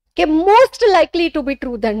 Okay, most likely to be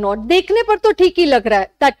true than not. देखने पर तो ठीक ही लग रहा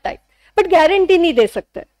है that type, but guarantee नहीं दे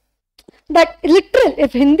सकते. That literal,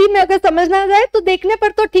 if Hindi में अगर समझना जाए तो देखने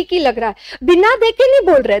पर तो ठीक ही लग रहा है, बिना देखे नहीं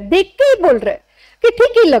बोल रहे, देख के ही बोल रहे कि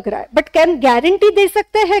ठीक ही लग रहा है, बट कैन गारंटी दे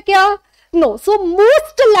सकते हैं क्या? No. So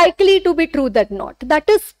most likely to be true that not, that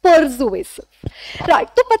is persuasive. Right.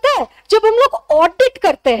 तो पता है जब हम लोग ऑडिट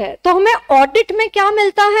करते हैं तो हमें ऑडिट में क्या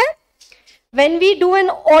मिलता है? When we do an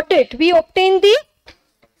audit we obtain the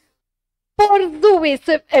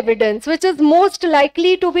persuasive evidence which is most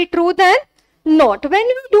likely to be true than not. When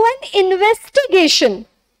you do an investigation,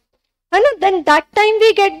 then that time we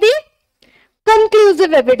get the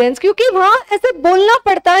conclusive evidence, क्योंकि वहां ऐसे बोलना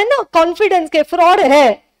पड़ता है ना confidence के fraud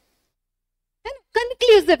है,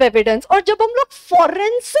 conclusive evidence. और जब हम लोग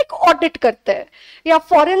फॉरेंसिक ऑडिट करते हैं या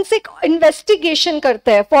फॉरेंसिक इन्वेस्टिगेशन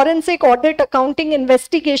करते हैं, फॉरेंसिक ऑडिट अकाउंटिंग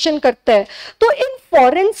इन्वेस्टिगेशन करते हैं, तो in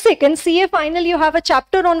forensic in CA final you have a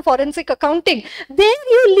chapter on forensic accounting,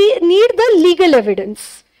 there you need the legal evidence,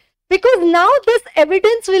 because now this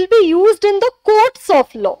evidence will be used in the courts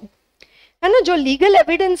of law. है ना, जो legal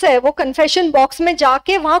evidence है वो confession box में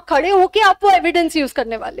जाके वहां खड़े होके आप वो एविडेंस यूज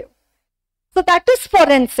करने वाले हो. So that is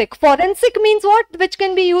forensic. Forensic means what? Which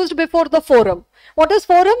can be used before the forum. What is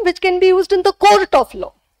forum? Which can be used in the court of law.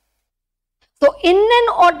 So in an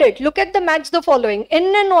audit, look at the match the following. In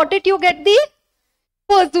an audit you get the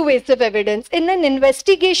persuasive evidence. In an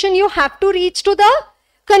investigation, you have to reach to the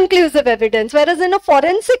conclusive evidence, whereas in a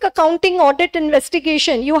forensic accounting audit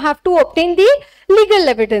investigation, you have to obtain the legal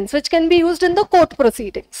evidence, which can be used in the court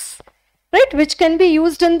proceedings, right? Which can be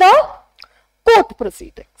used in the court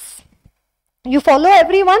proceedings. You follow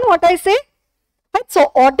everyone what I say? Right? So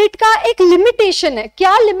audit का एक limitation है.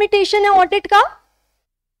 क्या limitation है audit का?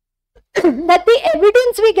 That the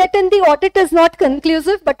evidence we get in the audit is not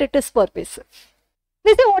conclusive, but it is pervasive.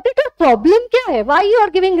 They say, auditor, problem क्या है? Why you are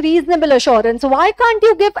giving reasonable assurance? Why can't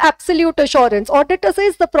you give absolute assurance? Auditor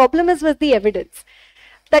says the problem is with the evidence.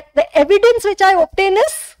 That the evidence which I obtain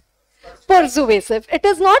is persuasive. It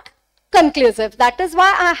is not conclusive. That is why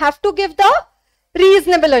I have to give the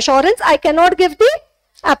reasonable assurance. I cannot give the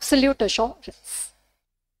absolute assurance.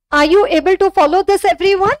 Are you able to follow this,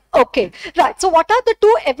 everyone? Okay, right. So what are the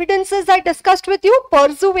two evidences I discussed with you?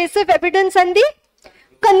 Persuasive evidence and the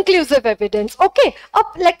conclusive evidence. Okay,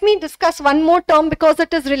 up let me discuss one more term because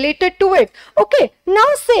it is related to it. Okay, now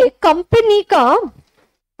say company का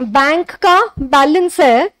bank का balance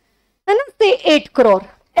है ना, say 8 crore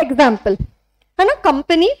example है ना,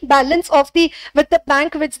 company balance of the with the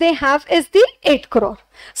bank which they have is the 8 crore.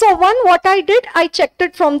 So what I did, I checked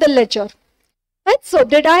it from the ledger. Right? So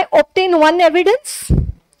did I obtain one evidence?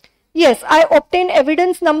 Yes, I obtained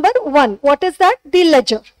evidence number 1. What is that? The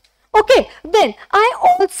ledger. Okay, then I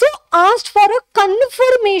also asked for a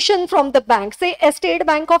confirmation from the bank. Say State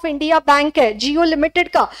Bank of India bank है जियो limited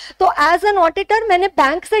का, तो as an auditor मैंने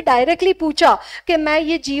bank से directly पूछा कि मैं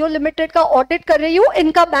ये जियो limited का ऑडिट कर रही हूँ,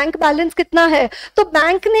 इनका बैंक बैलेंस कितना है, तो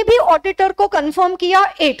बैंक ने भी ऑडिटर को कंफर्म किया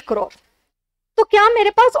 8 करोड़. तो क्या मेरे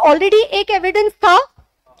पास ऑलरेडी एक एविडेंस था?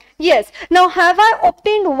 Yes. Now have I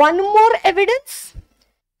obtained one more evidence?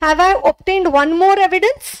 Have I obtained one more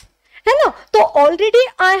evidence? है ना? तो already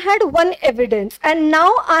I had one evidence and now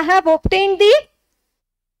I have obtained the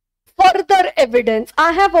further evidence.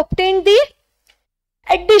 I have obtained the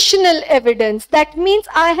additional evidence. That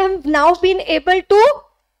means I have now been able to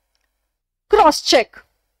cross check.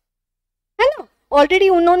 है ना? Already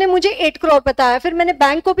उन्होंने मुझे 8 करोड़ बताया, फिर मैंने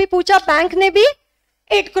बैंक को भी पूछा, बैंक ने भी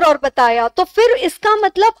 8 करोड़ बताया, तो फिर इसका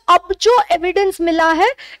मतलब अब जो एविडेंस मिला है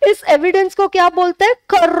इस एविडेंस को क्या बोलते हैं?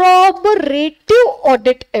 corroborative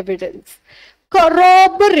audit evidence.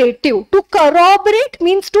 Corroborative. To corroborate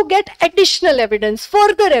means to get additional evidence,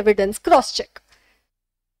 further evidence, cross check.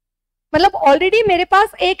 मतलब ऑलरेडी मेरे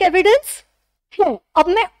पास एक एविडेंस है, अब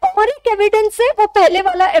मैं और एक एविडेंस से वो पहले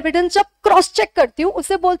वाला एविडेंस जब क्रॉस चेक करती हूं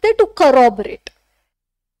उसे बोलते हैं टू corroborate.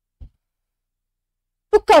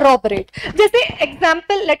 To corroborate. जैसे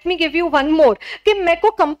example let me give you one more कि मेरे को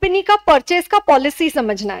कंपनी का परचेज का पॉलिसी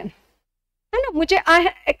समझना है ना, मुझे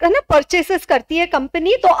है ना परचेसेस करती है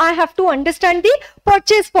कंपनी, तो I have to understand the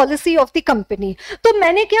purchase policy of the company. तो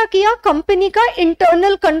मैंने क्या किया, कंपनी का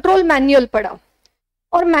इंटरनल कंट्रोल मैनुअल पढ़ा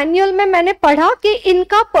और मैनुअल में मैंने पढ़ा कि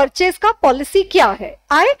इनका परचेज का पॉलिसी क्या है.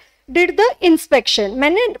 आई डिड द इंस्पेक्शन,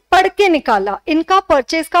 मैंने पढ़ के निकाला इनका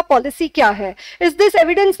परचेज का पॉलिसी क्या है. Is this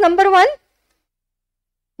evidence number 1?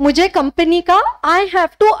 मुझे कंपनी का I have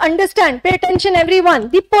to understand, pay attention everyone,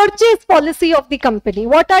 the purchase policy of the company.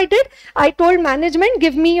 What I did, I told management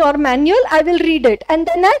give me your manual, I will read it, and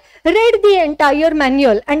then I read the entire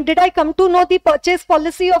manual. And did I come to know the purchase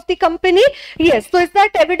policy of the company? Yes. So is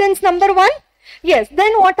that evidence number 1? Yes.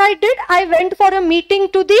 Then what I did, I went for a meeting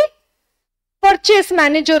to the purchase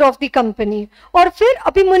manager of the company. और फिर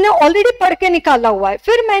अभी मैंने already पढ़ के निकाला हुआ है,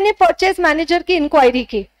 फिर मैंने परचेज मैनेजर की इंक्वायरी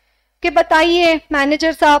की कि बताइए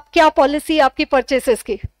मैनेजर साहब क्या पॉलिसी आपकी परचेसेस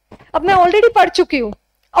की. अब मैं ऑलरेडी पढ़ चुकी हूँ,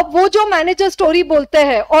 अब वो जो मैनेजर स्टोरी बोलते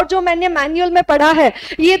हैं और जो मैंने मैनुअल में पढ़ा है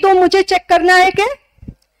ये तो मुझे चेक करना है कि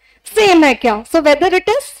सेम है क्या. So whether it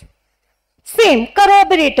is same,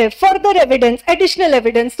 corroborative, further evidence, additional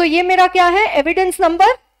evidence. तो ये मेरा क्या है, एविडेंस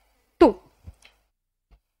नंबर 2.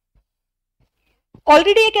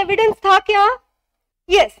 ऑलरेडी एक एविडेंस था क्या?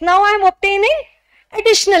 Yes. Now I am obtaining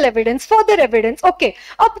additional evidence, further evidence. Okay,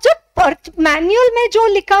 अब जब मैनुअल में जो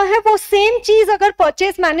लिखा है वो सेम चीज अगर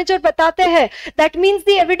परचेज मैनेजर बताते हैं, that means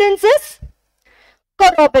the evidence is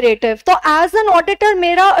corroborative. तो एज एन ऑडिटर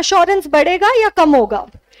मेरा अश्योरेंस बढ़ेगा या कम होगा?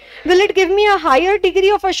 Will it give me a higher degree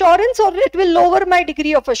of assurance or it will lower my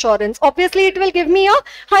degree of assurance? Obviously it will give me a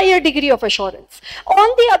higher degree of assurance.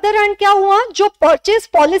 On the other hand क्या हुआ, जो purchase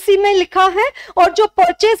policy में लिखा है और जो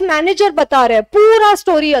purchase manager बता रहे हैं पूरा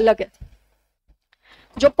स्टोरी अलग है.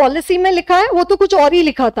 जो पॉलिसी में लिखा है वो तो कुछ और ही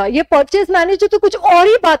लिखा था, ये परचेज मैनेजर तो कुछ और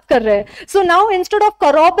ही बात कर रहे हैं. So now instead of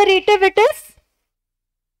corroborative it is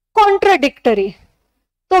contradictory.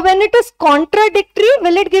 So when it is contradictory,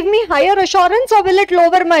 will it give me higher assurance or will it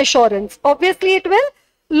lower my assurance? Obviously it will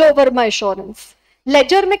lower my assurance.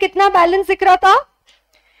 Ledger में कितना balance दिख रहा था?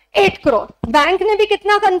 8 crore. Bank ने भी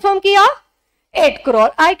कितना confirm किया? 8 crore.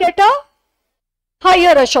 I get a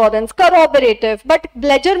higher assurance, करोबरेटिव, but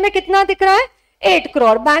laser में कितना दिख रहा है? 8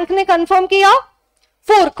 करोड़। बैंक ने कंफर्म किया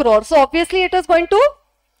 4 crore, so obviously it is going to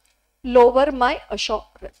lower my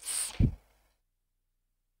assurance.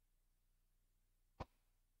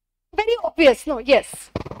 Very obvious, no? Yes.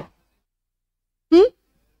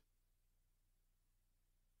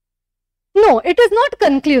 No, it is not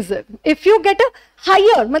conclusive. If you get a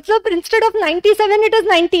higher, मतलब instead of 97, it is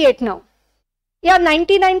 98 now. या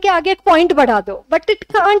 99 के आगे एक पॉइंट बढ़ा दो, but it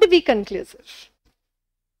can't be conclusive.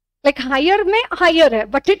 Like higher में higher है,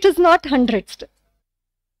 but it is not 100 still.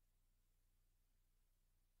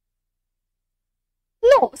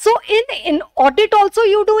 No, so in audit also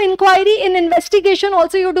you do inquiry, in investigation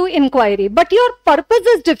also you do inquiry, but your purpose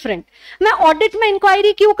is different. मैं audit में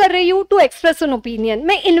inquiry क्यों कर रही हूँ? To express an opinion.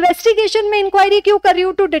 मैं investigation में inquiry क्यों कर रही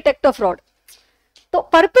हूँ? To detect a fraud. तो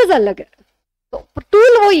purpose अलग है। तो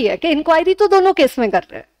टूल वही है कि inquiry तो दोनों केस में कर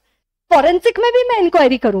रहे हैं। फॉरेंसिक में भी मैं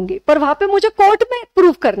इंक्वायरी करूंगी, पर वहां पे मुझे कोर्ट में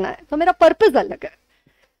प्रूव करना है, तो मेरा पर्पस अलग है।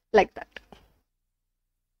 Like that.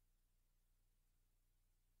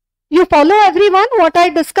 You follow everyone what I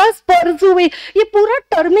discuss? परजुए, ये पूरा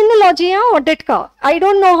टर्मिनोलॉजी है ऑडिट का। I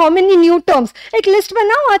don't know how many new terms. एक लिस्ट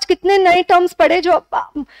बनाओ आज कितने नए टर्म्स पढ़े, जो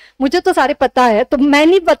मुझे तो सारे पता है तो मैं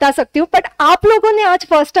नहीं बता सकती हूँ, बट आप लोगों ने आज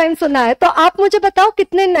फर्स्ट टाइम सुना है, तो आप मुझे बताओ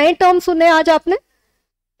कितने नए टर्म सुने आज आपने?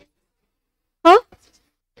 हाँ,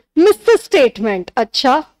 मिस स्टेटमेंट,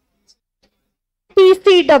 अच्छा,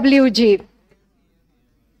 पीसीडब्ल्यूजी,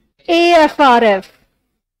 एएफआरएफ,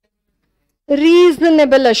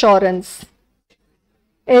 रीजनेबल अश्योरेंस।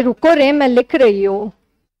 ए रुको रे, मैं लिख रही हूं।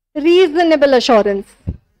 रीजनेबल अश्योरेंस,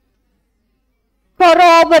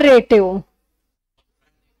 कॉरबोरेटिव,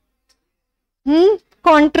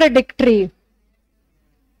 कॉन्ट्रडिक्टरी,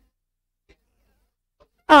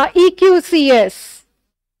 EQCS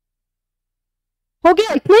हो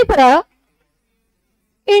गया, इतना ही पढ़ा।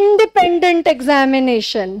 Independent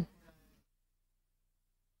examination,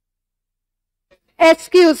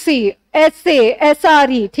 SQC, SA,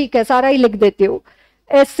 SRE, ठीक है सारा ही लिख देती हूँ,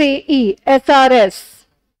 SAE, SRS,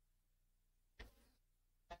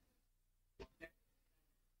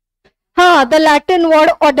 हाँ, the Latin word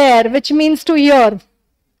ऑडेर which means to here,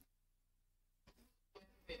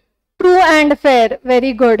 true and fair,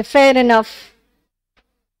 very good, fair enough,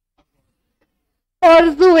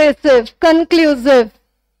 persuasive, conclusive,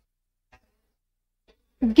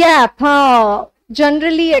 gap, हाँ,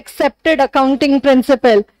 generally accepted accounting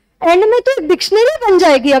principle. And में तो एक डिक्शनरी बन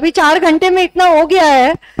जाएगी, अभी 4 घंटे में इतना हो गया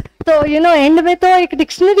है, तो यू नो एंड में तो एक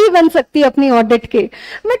डिक्शनरी बन सकती है अपनी ऑडिट की।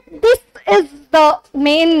 But this is the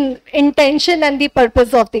main intention and the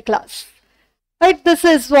purpose of the class, right? This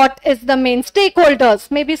is what is the main stake holders,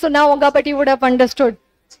 मे भी सुना होगा but you would have understood.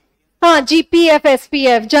 हाँ, GPF,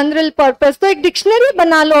 SPF, जनरल पर्पस, तो एक dictionary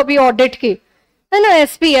बना लो अभी audit की, है ना?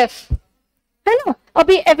 SPF है ना?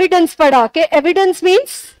 अभी एविडेंस पढ़ा के, evidence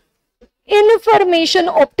means information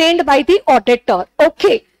obtained by the auditor.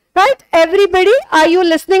 Okay, right? Everybody, are you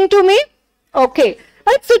listening to me? Okay,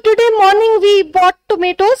 right? So today morning we bought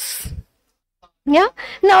tomatoes. Yeah.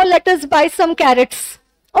 Now let us buy some carrots.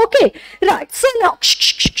 Okay, right? So now,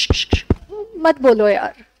 मत बोलो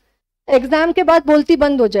यार, exam के बाद बोलती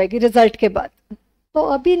बंद हो जाएगी, result के बाद। तो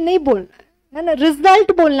अभी नहीं बोलना है ना?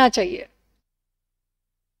 रिजल्ट बोलना चाहिए,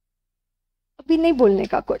 अभी नहीं बोलने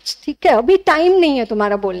का कुछ, ठीक है? अभी टाइम नहीं है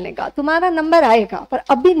तुम्हारा बोलने का, तुम्हारा नंबर आएगा पर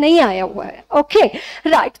अभी नहीं आया हुआ है। Okay,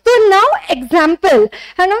 right. तो नाउ एग्जाम्पल,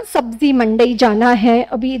 है ना? सब्जी मंडी जाना है,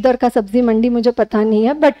 अभी इधर का सब्जी मंडी मुझे पता नहीं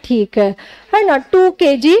है, बट ठीक है ना? 2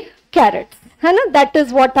 kg कैरेट्स, है ना? That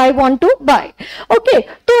is what I want to bye. Okay,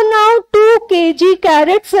 तो now 2 kg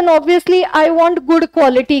carrots and obviously I want good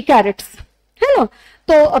quality crates, है ना?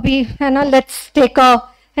 तो अभी, है ना, let's take a,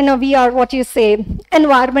 you know, we are what you say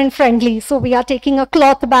environment friendly, so we are taking a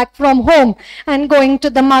cloth bag from home and going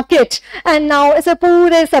to the market, and now ऐसे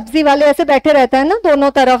पूरे सब्जी वाले ऐसे बैठे रहते हैं ना दोनों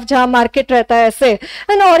तरफ, जहाँ मार्केट रहता है ऐसे,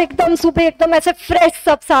 है ना? और एकदम सुबह एकदम ऐसे फ्रेश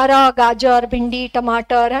सब सारा, गाजर, भिंडी,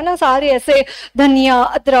 टमाटर, है ना, सारे ऐसे, धनिया,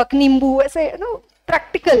 अदरक, नींबू, ऐसे ना,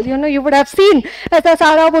 practical, you know, you would have seen, ऐसा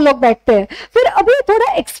सारा वो लोग बैठते हैं। फिर अभी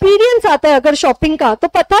थोड़ा एक्सपीरियंस आता है अगर शॉपिंग का, तो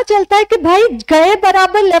पता चलता है कि भाई गए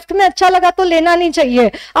बराबर, लेफ्ट में अच्छा लगा तो लेना नहीं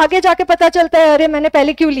चाहिए, आगे जाके पता चलता है अरे मैंने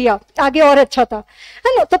पहले क्यों लिया, आगे और अच्छा था,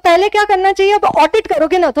 है ना? तो पहले क्या करना चाहिए? अब ऑडिट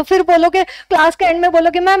करोगे ना तो फिर बोलोगे, क्लास के एंड में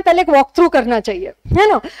बोलोगे मैम पहले एक वॉक थ्रू करना चाहिए, है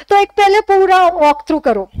ना? तो एक पहले पूरा वॉक थ्रू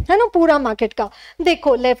करो, है ना, पूरा मार्केट का,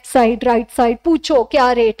 देखो लेफ्ट साइड, राइट साइड, पूछो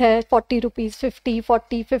क्या रेट है, 40 रुपीज, 50,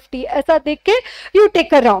 40, 50, ऐसा देख के यू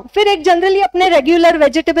टेक अराउंड। फिर एक जनरली अपने रेगुलर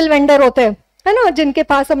वेजिटेबल वेंडर होते हैं, है ना, जिनके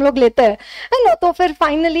पास हम लोग लेते हैं, है ना। तो फिर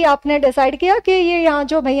फाइनली आपने डिसाइड किया कि ये यहाँ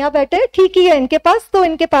जो भैया बैठे हैं ठीक ही है इनके पास, तो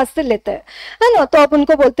इनके पास से लेते हैं, है ना। तो आप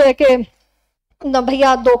उनको बोलते हैं कि ना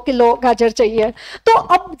भैया 2 किलो गाजर चाहिए। तो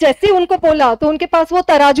अब जैसे ही उनको बोला तो उनके पास वो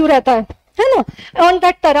तराजू रहता है ना। ऑन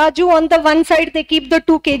दैट तराजू on the one side they keep the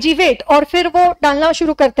 2 kg wait, और फिर वो डालना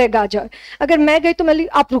शुरू करते हैं गाजर। अगर मैं गई तो मैं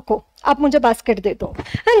आप रुको, आप मुझे बास्केट दे दो,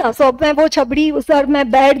 है ना। सो मैं वो छबड़ी सर मैं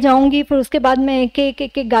बैठ जाऊंगी, फिर उसके बाद मैं एक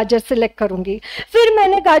एक गाजर सिलेक्ट करूंगी। फिर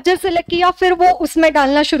मैंने गाजर सिलेक्ट किया, फिर वो उसमें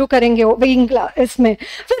डालना शुरू करेंगे इसमें।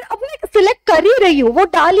 फिर अब मैं सिलेक्ट कर ही रही हूँ, वो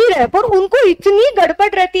डाल ही रहे, पर उनको इतनी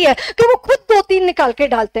गड़बड़ रहती है कि वो खुद 2-3 निकाल के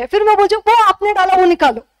डालते हैं। फिर मैं बोलती हूँ वो आपने डाला वो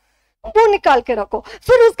निकालो, वो निकाल के रखो।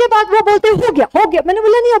 फिर उसके बाद वो बोलते हो गया हो गया। मैंने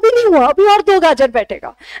बोला नहीं अभी नहीं हुआ, अभी और 2 गाजर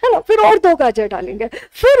बैठेगा, है ना। फिर और 2 गाजर डालेंगे।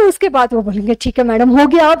 फिर उसके बाद वो बोलेंगे ठीक है मैडम हो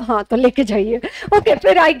गया अब, हाँ तो लेके जाइए। ओके,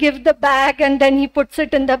 फिर I give the bag and then he puts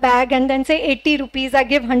it in the bag and then से 80 रुपीज, आई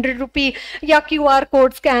गिव 100 रुपी या QR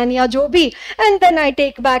कोड स्कैन या जो भी, and then I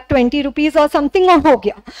take back 20 rupees और समथिंग, और हो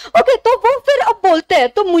गया। ओके, तो वो फिर अब बोलते हैं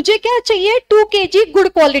तो मुझे क्या चाहिए, 2 kg गुड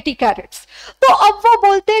क्वालिटी कैरेट्स। तो अब वो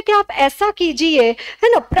बोलते हैं कि आप ऐसा कीजिए,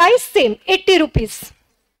 है ना, प्राइस सेम 80 रुपीज,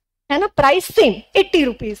 है ना, प्राइस सेम 80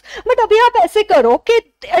 रुपीज, बट अभी आप ऐसे करो कि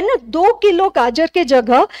है ना 2 किलो गाजर के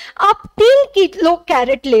जगह आप 3 किलो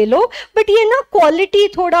कैरेट ले लो, बट ये ना क्वालिटी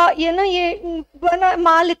थोड़ा ये ना ये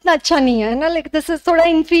माल इतना अच्छा नहीं है ना, लाइक दिस इज थोड़ा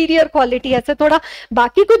इंफीरियर क्वालिटी, ऐसे थोड़ा,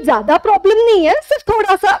 बाकी कुछ ज्यादा प्रॉब्लम नहीं है, सिर्फ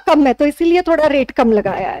थोड़ा सा कम है, तो इसीलिए थोड़ा रेट कम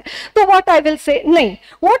लगाया है। तो व्हाट आई विल से, नहीं,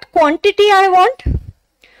 what quantity I want,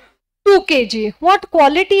 2 kg. What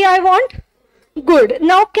quality I want? Good.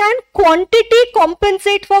 Now can quantity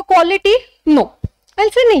compensate for quality? No. I'll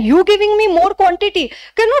say नहीं, you giving me more quantity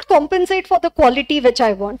cannot compensate for the quality which I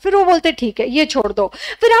want. फिर वो बोलते ठीक है ये छोड़ दो।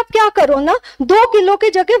 फिर आप क्या करो ना, 2 किलो के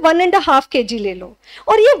जगह 1.5 kg ले लो।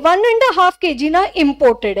 और ये 1.5 kg ना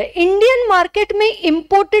इम्पोर्टेड है। इंडियन मार्केट में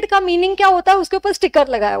इम्पोर्टेड का मीनिंग क्या होता है, उसके ऊपर स्टिकर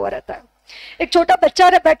लगाया हुआ रहता है। एक छोटा बच्चा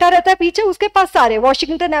बैठा रहता है पीछे, उसके पास सारे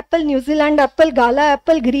वॉशिंगटन एप्पल, न्यूजीलैंड एप्पल, गाला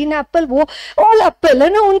एप्पल, ग्रीन एप्पल, वो ऑल एप्पल है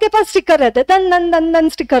ना, उनके पास स्टिकर रहते हैं, दन दन दन दन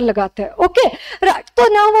स्टिकर लगाते हैं। ओके राइट, तो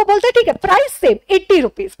ना वो बोलते हैं ठीक है प्राइस सेम 80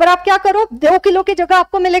 रुपीज, पर आप क्या करो, 2 किलो की जगह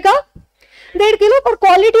आपको मिलेगा 1.5 किलो, पर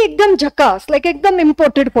क्वालिटी एकदम झकास, लाइक एकदम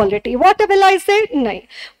imported quality. What will I से, नहीं,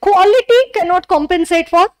 quality can not compensate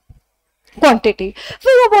for quantity.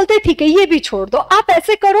 फिर वो बोलते हैं ठीक है ये भी छोड़ दो, आप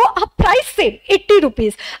ऐसे करो, आप प्राइस सेम 80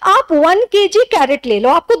 रुपीज, आप 1 kg कैरेट ले लो,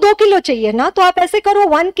 आपको 2 किलो चाहिए ना, तो आप ऐसे करो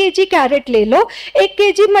 1 kg कैरेट ले लो, 1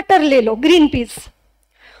 kg मटर ले लो, ग्रीन पीस।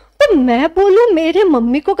 तो मैं बोलूं मेरे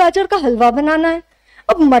मम्मी को गाजर का हलवा बनाना है,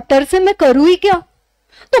 अब मटर से मैं करूं ही क्या,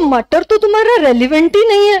 तो मटर तो तुम्हारा रेलिवेंट ही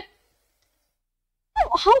नहीं है।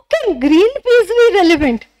 How can green peas be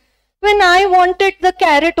relevant when I wanted the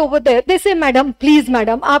carrot over there? They say madam please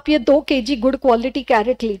madam आप ये 2 kg good quality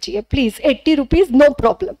carrot लीजिए please, 80 rupees no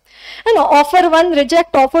problem, and offer 1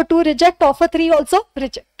 reject, offer 2 reject, offer 3 also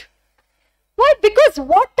reject. Why? Because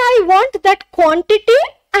what I want, that quantity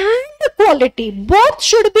and quality both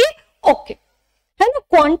should be okay, है ना,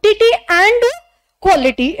 quantity and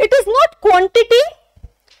quality, it is not quantity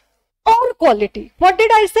or quality. What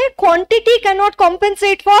did I say? Quantity cannot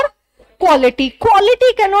compensate for quality, quality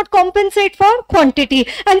cannot compensate for quantity,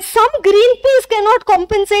 and some green peas cannot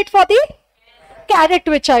compensate for the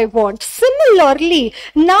carrot which I want. Similarly,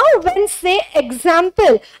 now when say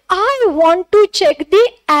example, I want to check the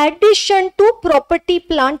addition to property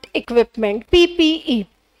plant equipment PPE.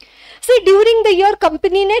 See during the year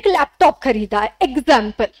company ने एक laptop खरीदा है,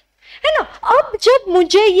 example है ना। अब जब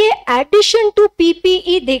मुझे ये एडिशन टू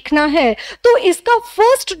पीपीई देखना है, तो इसका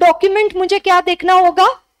फर्स्ट डॉक्यूमेंट मुझे क्या देखना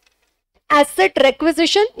होगा, एसेट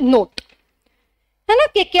रिक्विजिशन नोट, है ना,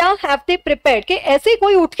 कि क्या हैव दे प्रिपेयर्ड, कि ऐसे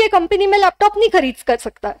कोई उठ के कंपनी में लैपटॉप नहीं खरीद कर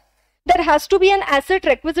सकता है। There has to be an asset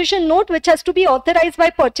requisition note which has to be authorised bye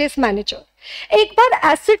purchase manager. एक बार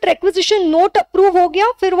एसेट रिक्विजिशन नोट अप्रूव हो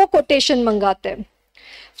गया, फिर वो कोटेशन मंगाते हैं,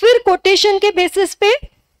 फिर कोटेशन के बेसिस पे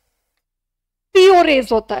पीओ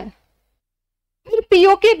रेज होता है, फिर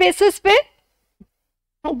पीओ के बेसिस पे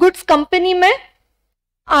गुड्स कंपनी में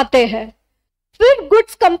आते हैं, फिर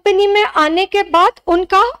गुड्स कंपनी में आने के बाद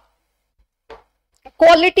उनका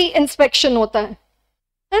क्वालिटी इंस्पेक्शन होता है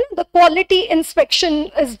ना, the quality inspection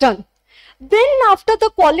is done, then after the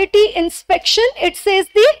quality inspection it says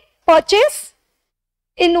the purchase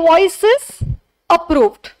invoice is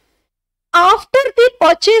approved. After the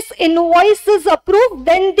purchase invoice is approved,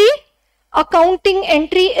 then the accounting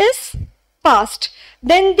entry is passed,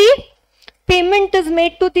 then the payment is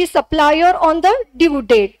made to the supplier on the due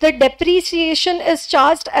date, the depreciation is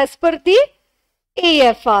charged as per the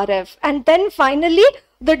AFRF, and then finally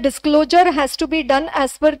the disclosure has to be done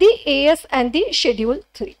as per the AS and the schedule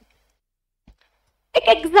 3. एक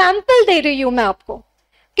example दे रही हूं मैं आपको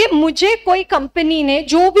कि मुझे कोई company ने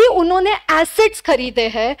जो भी उन्होंने एसेट्स खरीदे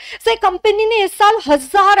हैं, से कंपनी ने इस साल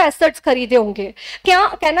 1000 एसेट्स खरीदे होंगे, क्या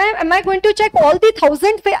कहना है, M I going to check all the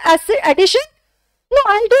 1000 addition? No,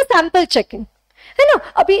 I do sample checking, है ना।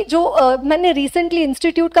 अभी जो मैंने रिसेंटली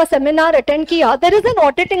इंस्टीट्यूट का सेमिनार अटेंड किया, there is an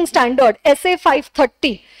auditing standard SA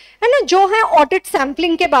 530, है ना, जो है ऑडिट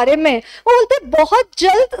सैम्पलिंग के बारे में। वो बोलते बहुत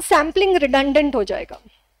जल्द सैम्पलिंग रिडंडेंट हो जाएगा,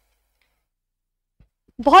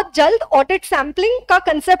 बहुत जल्द ऑडिट सैम्पलिंग का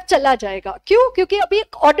कंसेप्ट चला जाएगा। क्यों? क्योंकि अभी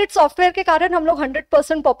ऑडिट सॉफ्टवेयर के कारण हम लोग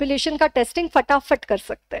 100% पॉपुलेशन का टेस्टिंग फटाफट कर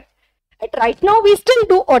सकते हैं। Right now we still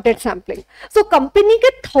do audit sampling. So company के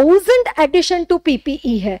 1000 addition to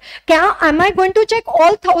PPE है, क्या am I going to check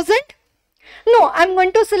all 1000? No, I'm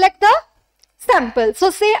going to select the sample. So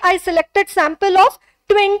say I selected sample of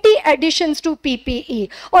 20 additions to PPE,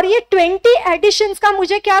 और ये 20 additions का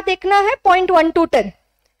मुझे क्या देखना है, 0.1 to 10,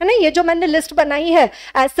 है ना। ये जो मैंने लिस्ट बनाई है,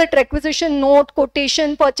 asset requisition note,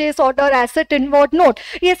 quotation, purchase order, asset inward note,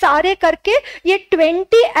 ये सारे करके ये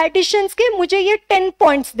 20 एडिशंस के मुझे ये 10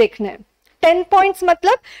 पॉइंट्स देखने हैं। 10 पॉइंट्स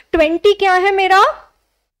मतलब 20 क्या है मेरा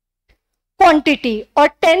क्वांटिटी और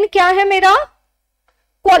 10 क्या है मेरा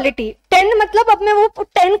क्वालिटी। 10 मतलब अब मैं वो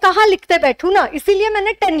 10 कहां लिखते बैठू ना, इसीलिए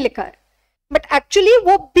मैंने 10 लिखा है, बट एक्चुअली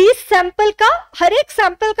वो 20 सैंपल का, हर एक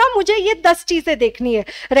सैंपल का मुझे ये 10 चीजें देखनी है,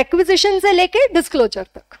 रिक्विजिशन से लेके डिस्क्लोजर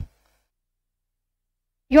तक।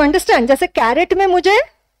 You understand? जैसे कैरेट में मुझे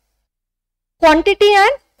क्वांटिटी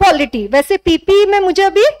एंड क्वालिटी, वैसे पीपीई में मुझे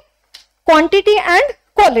अभी quantity and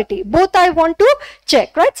quality, both I want to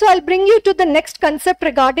check, right? So I'll bring you to the next concept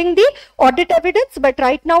regarding the audit evidence, but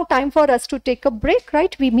right now time for us to take a break,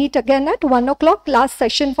 right? We meet again at 1 o'clock, last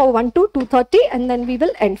session for 1 to 2:30, and then we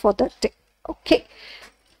will end for the day. Okay.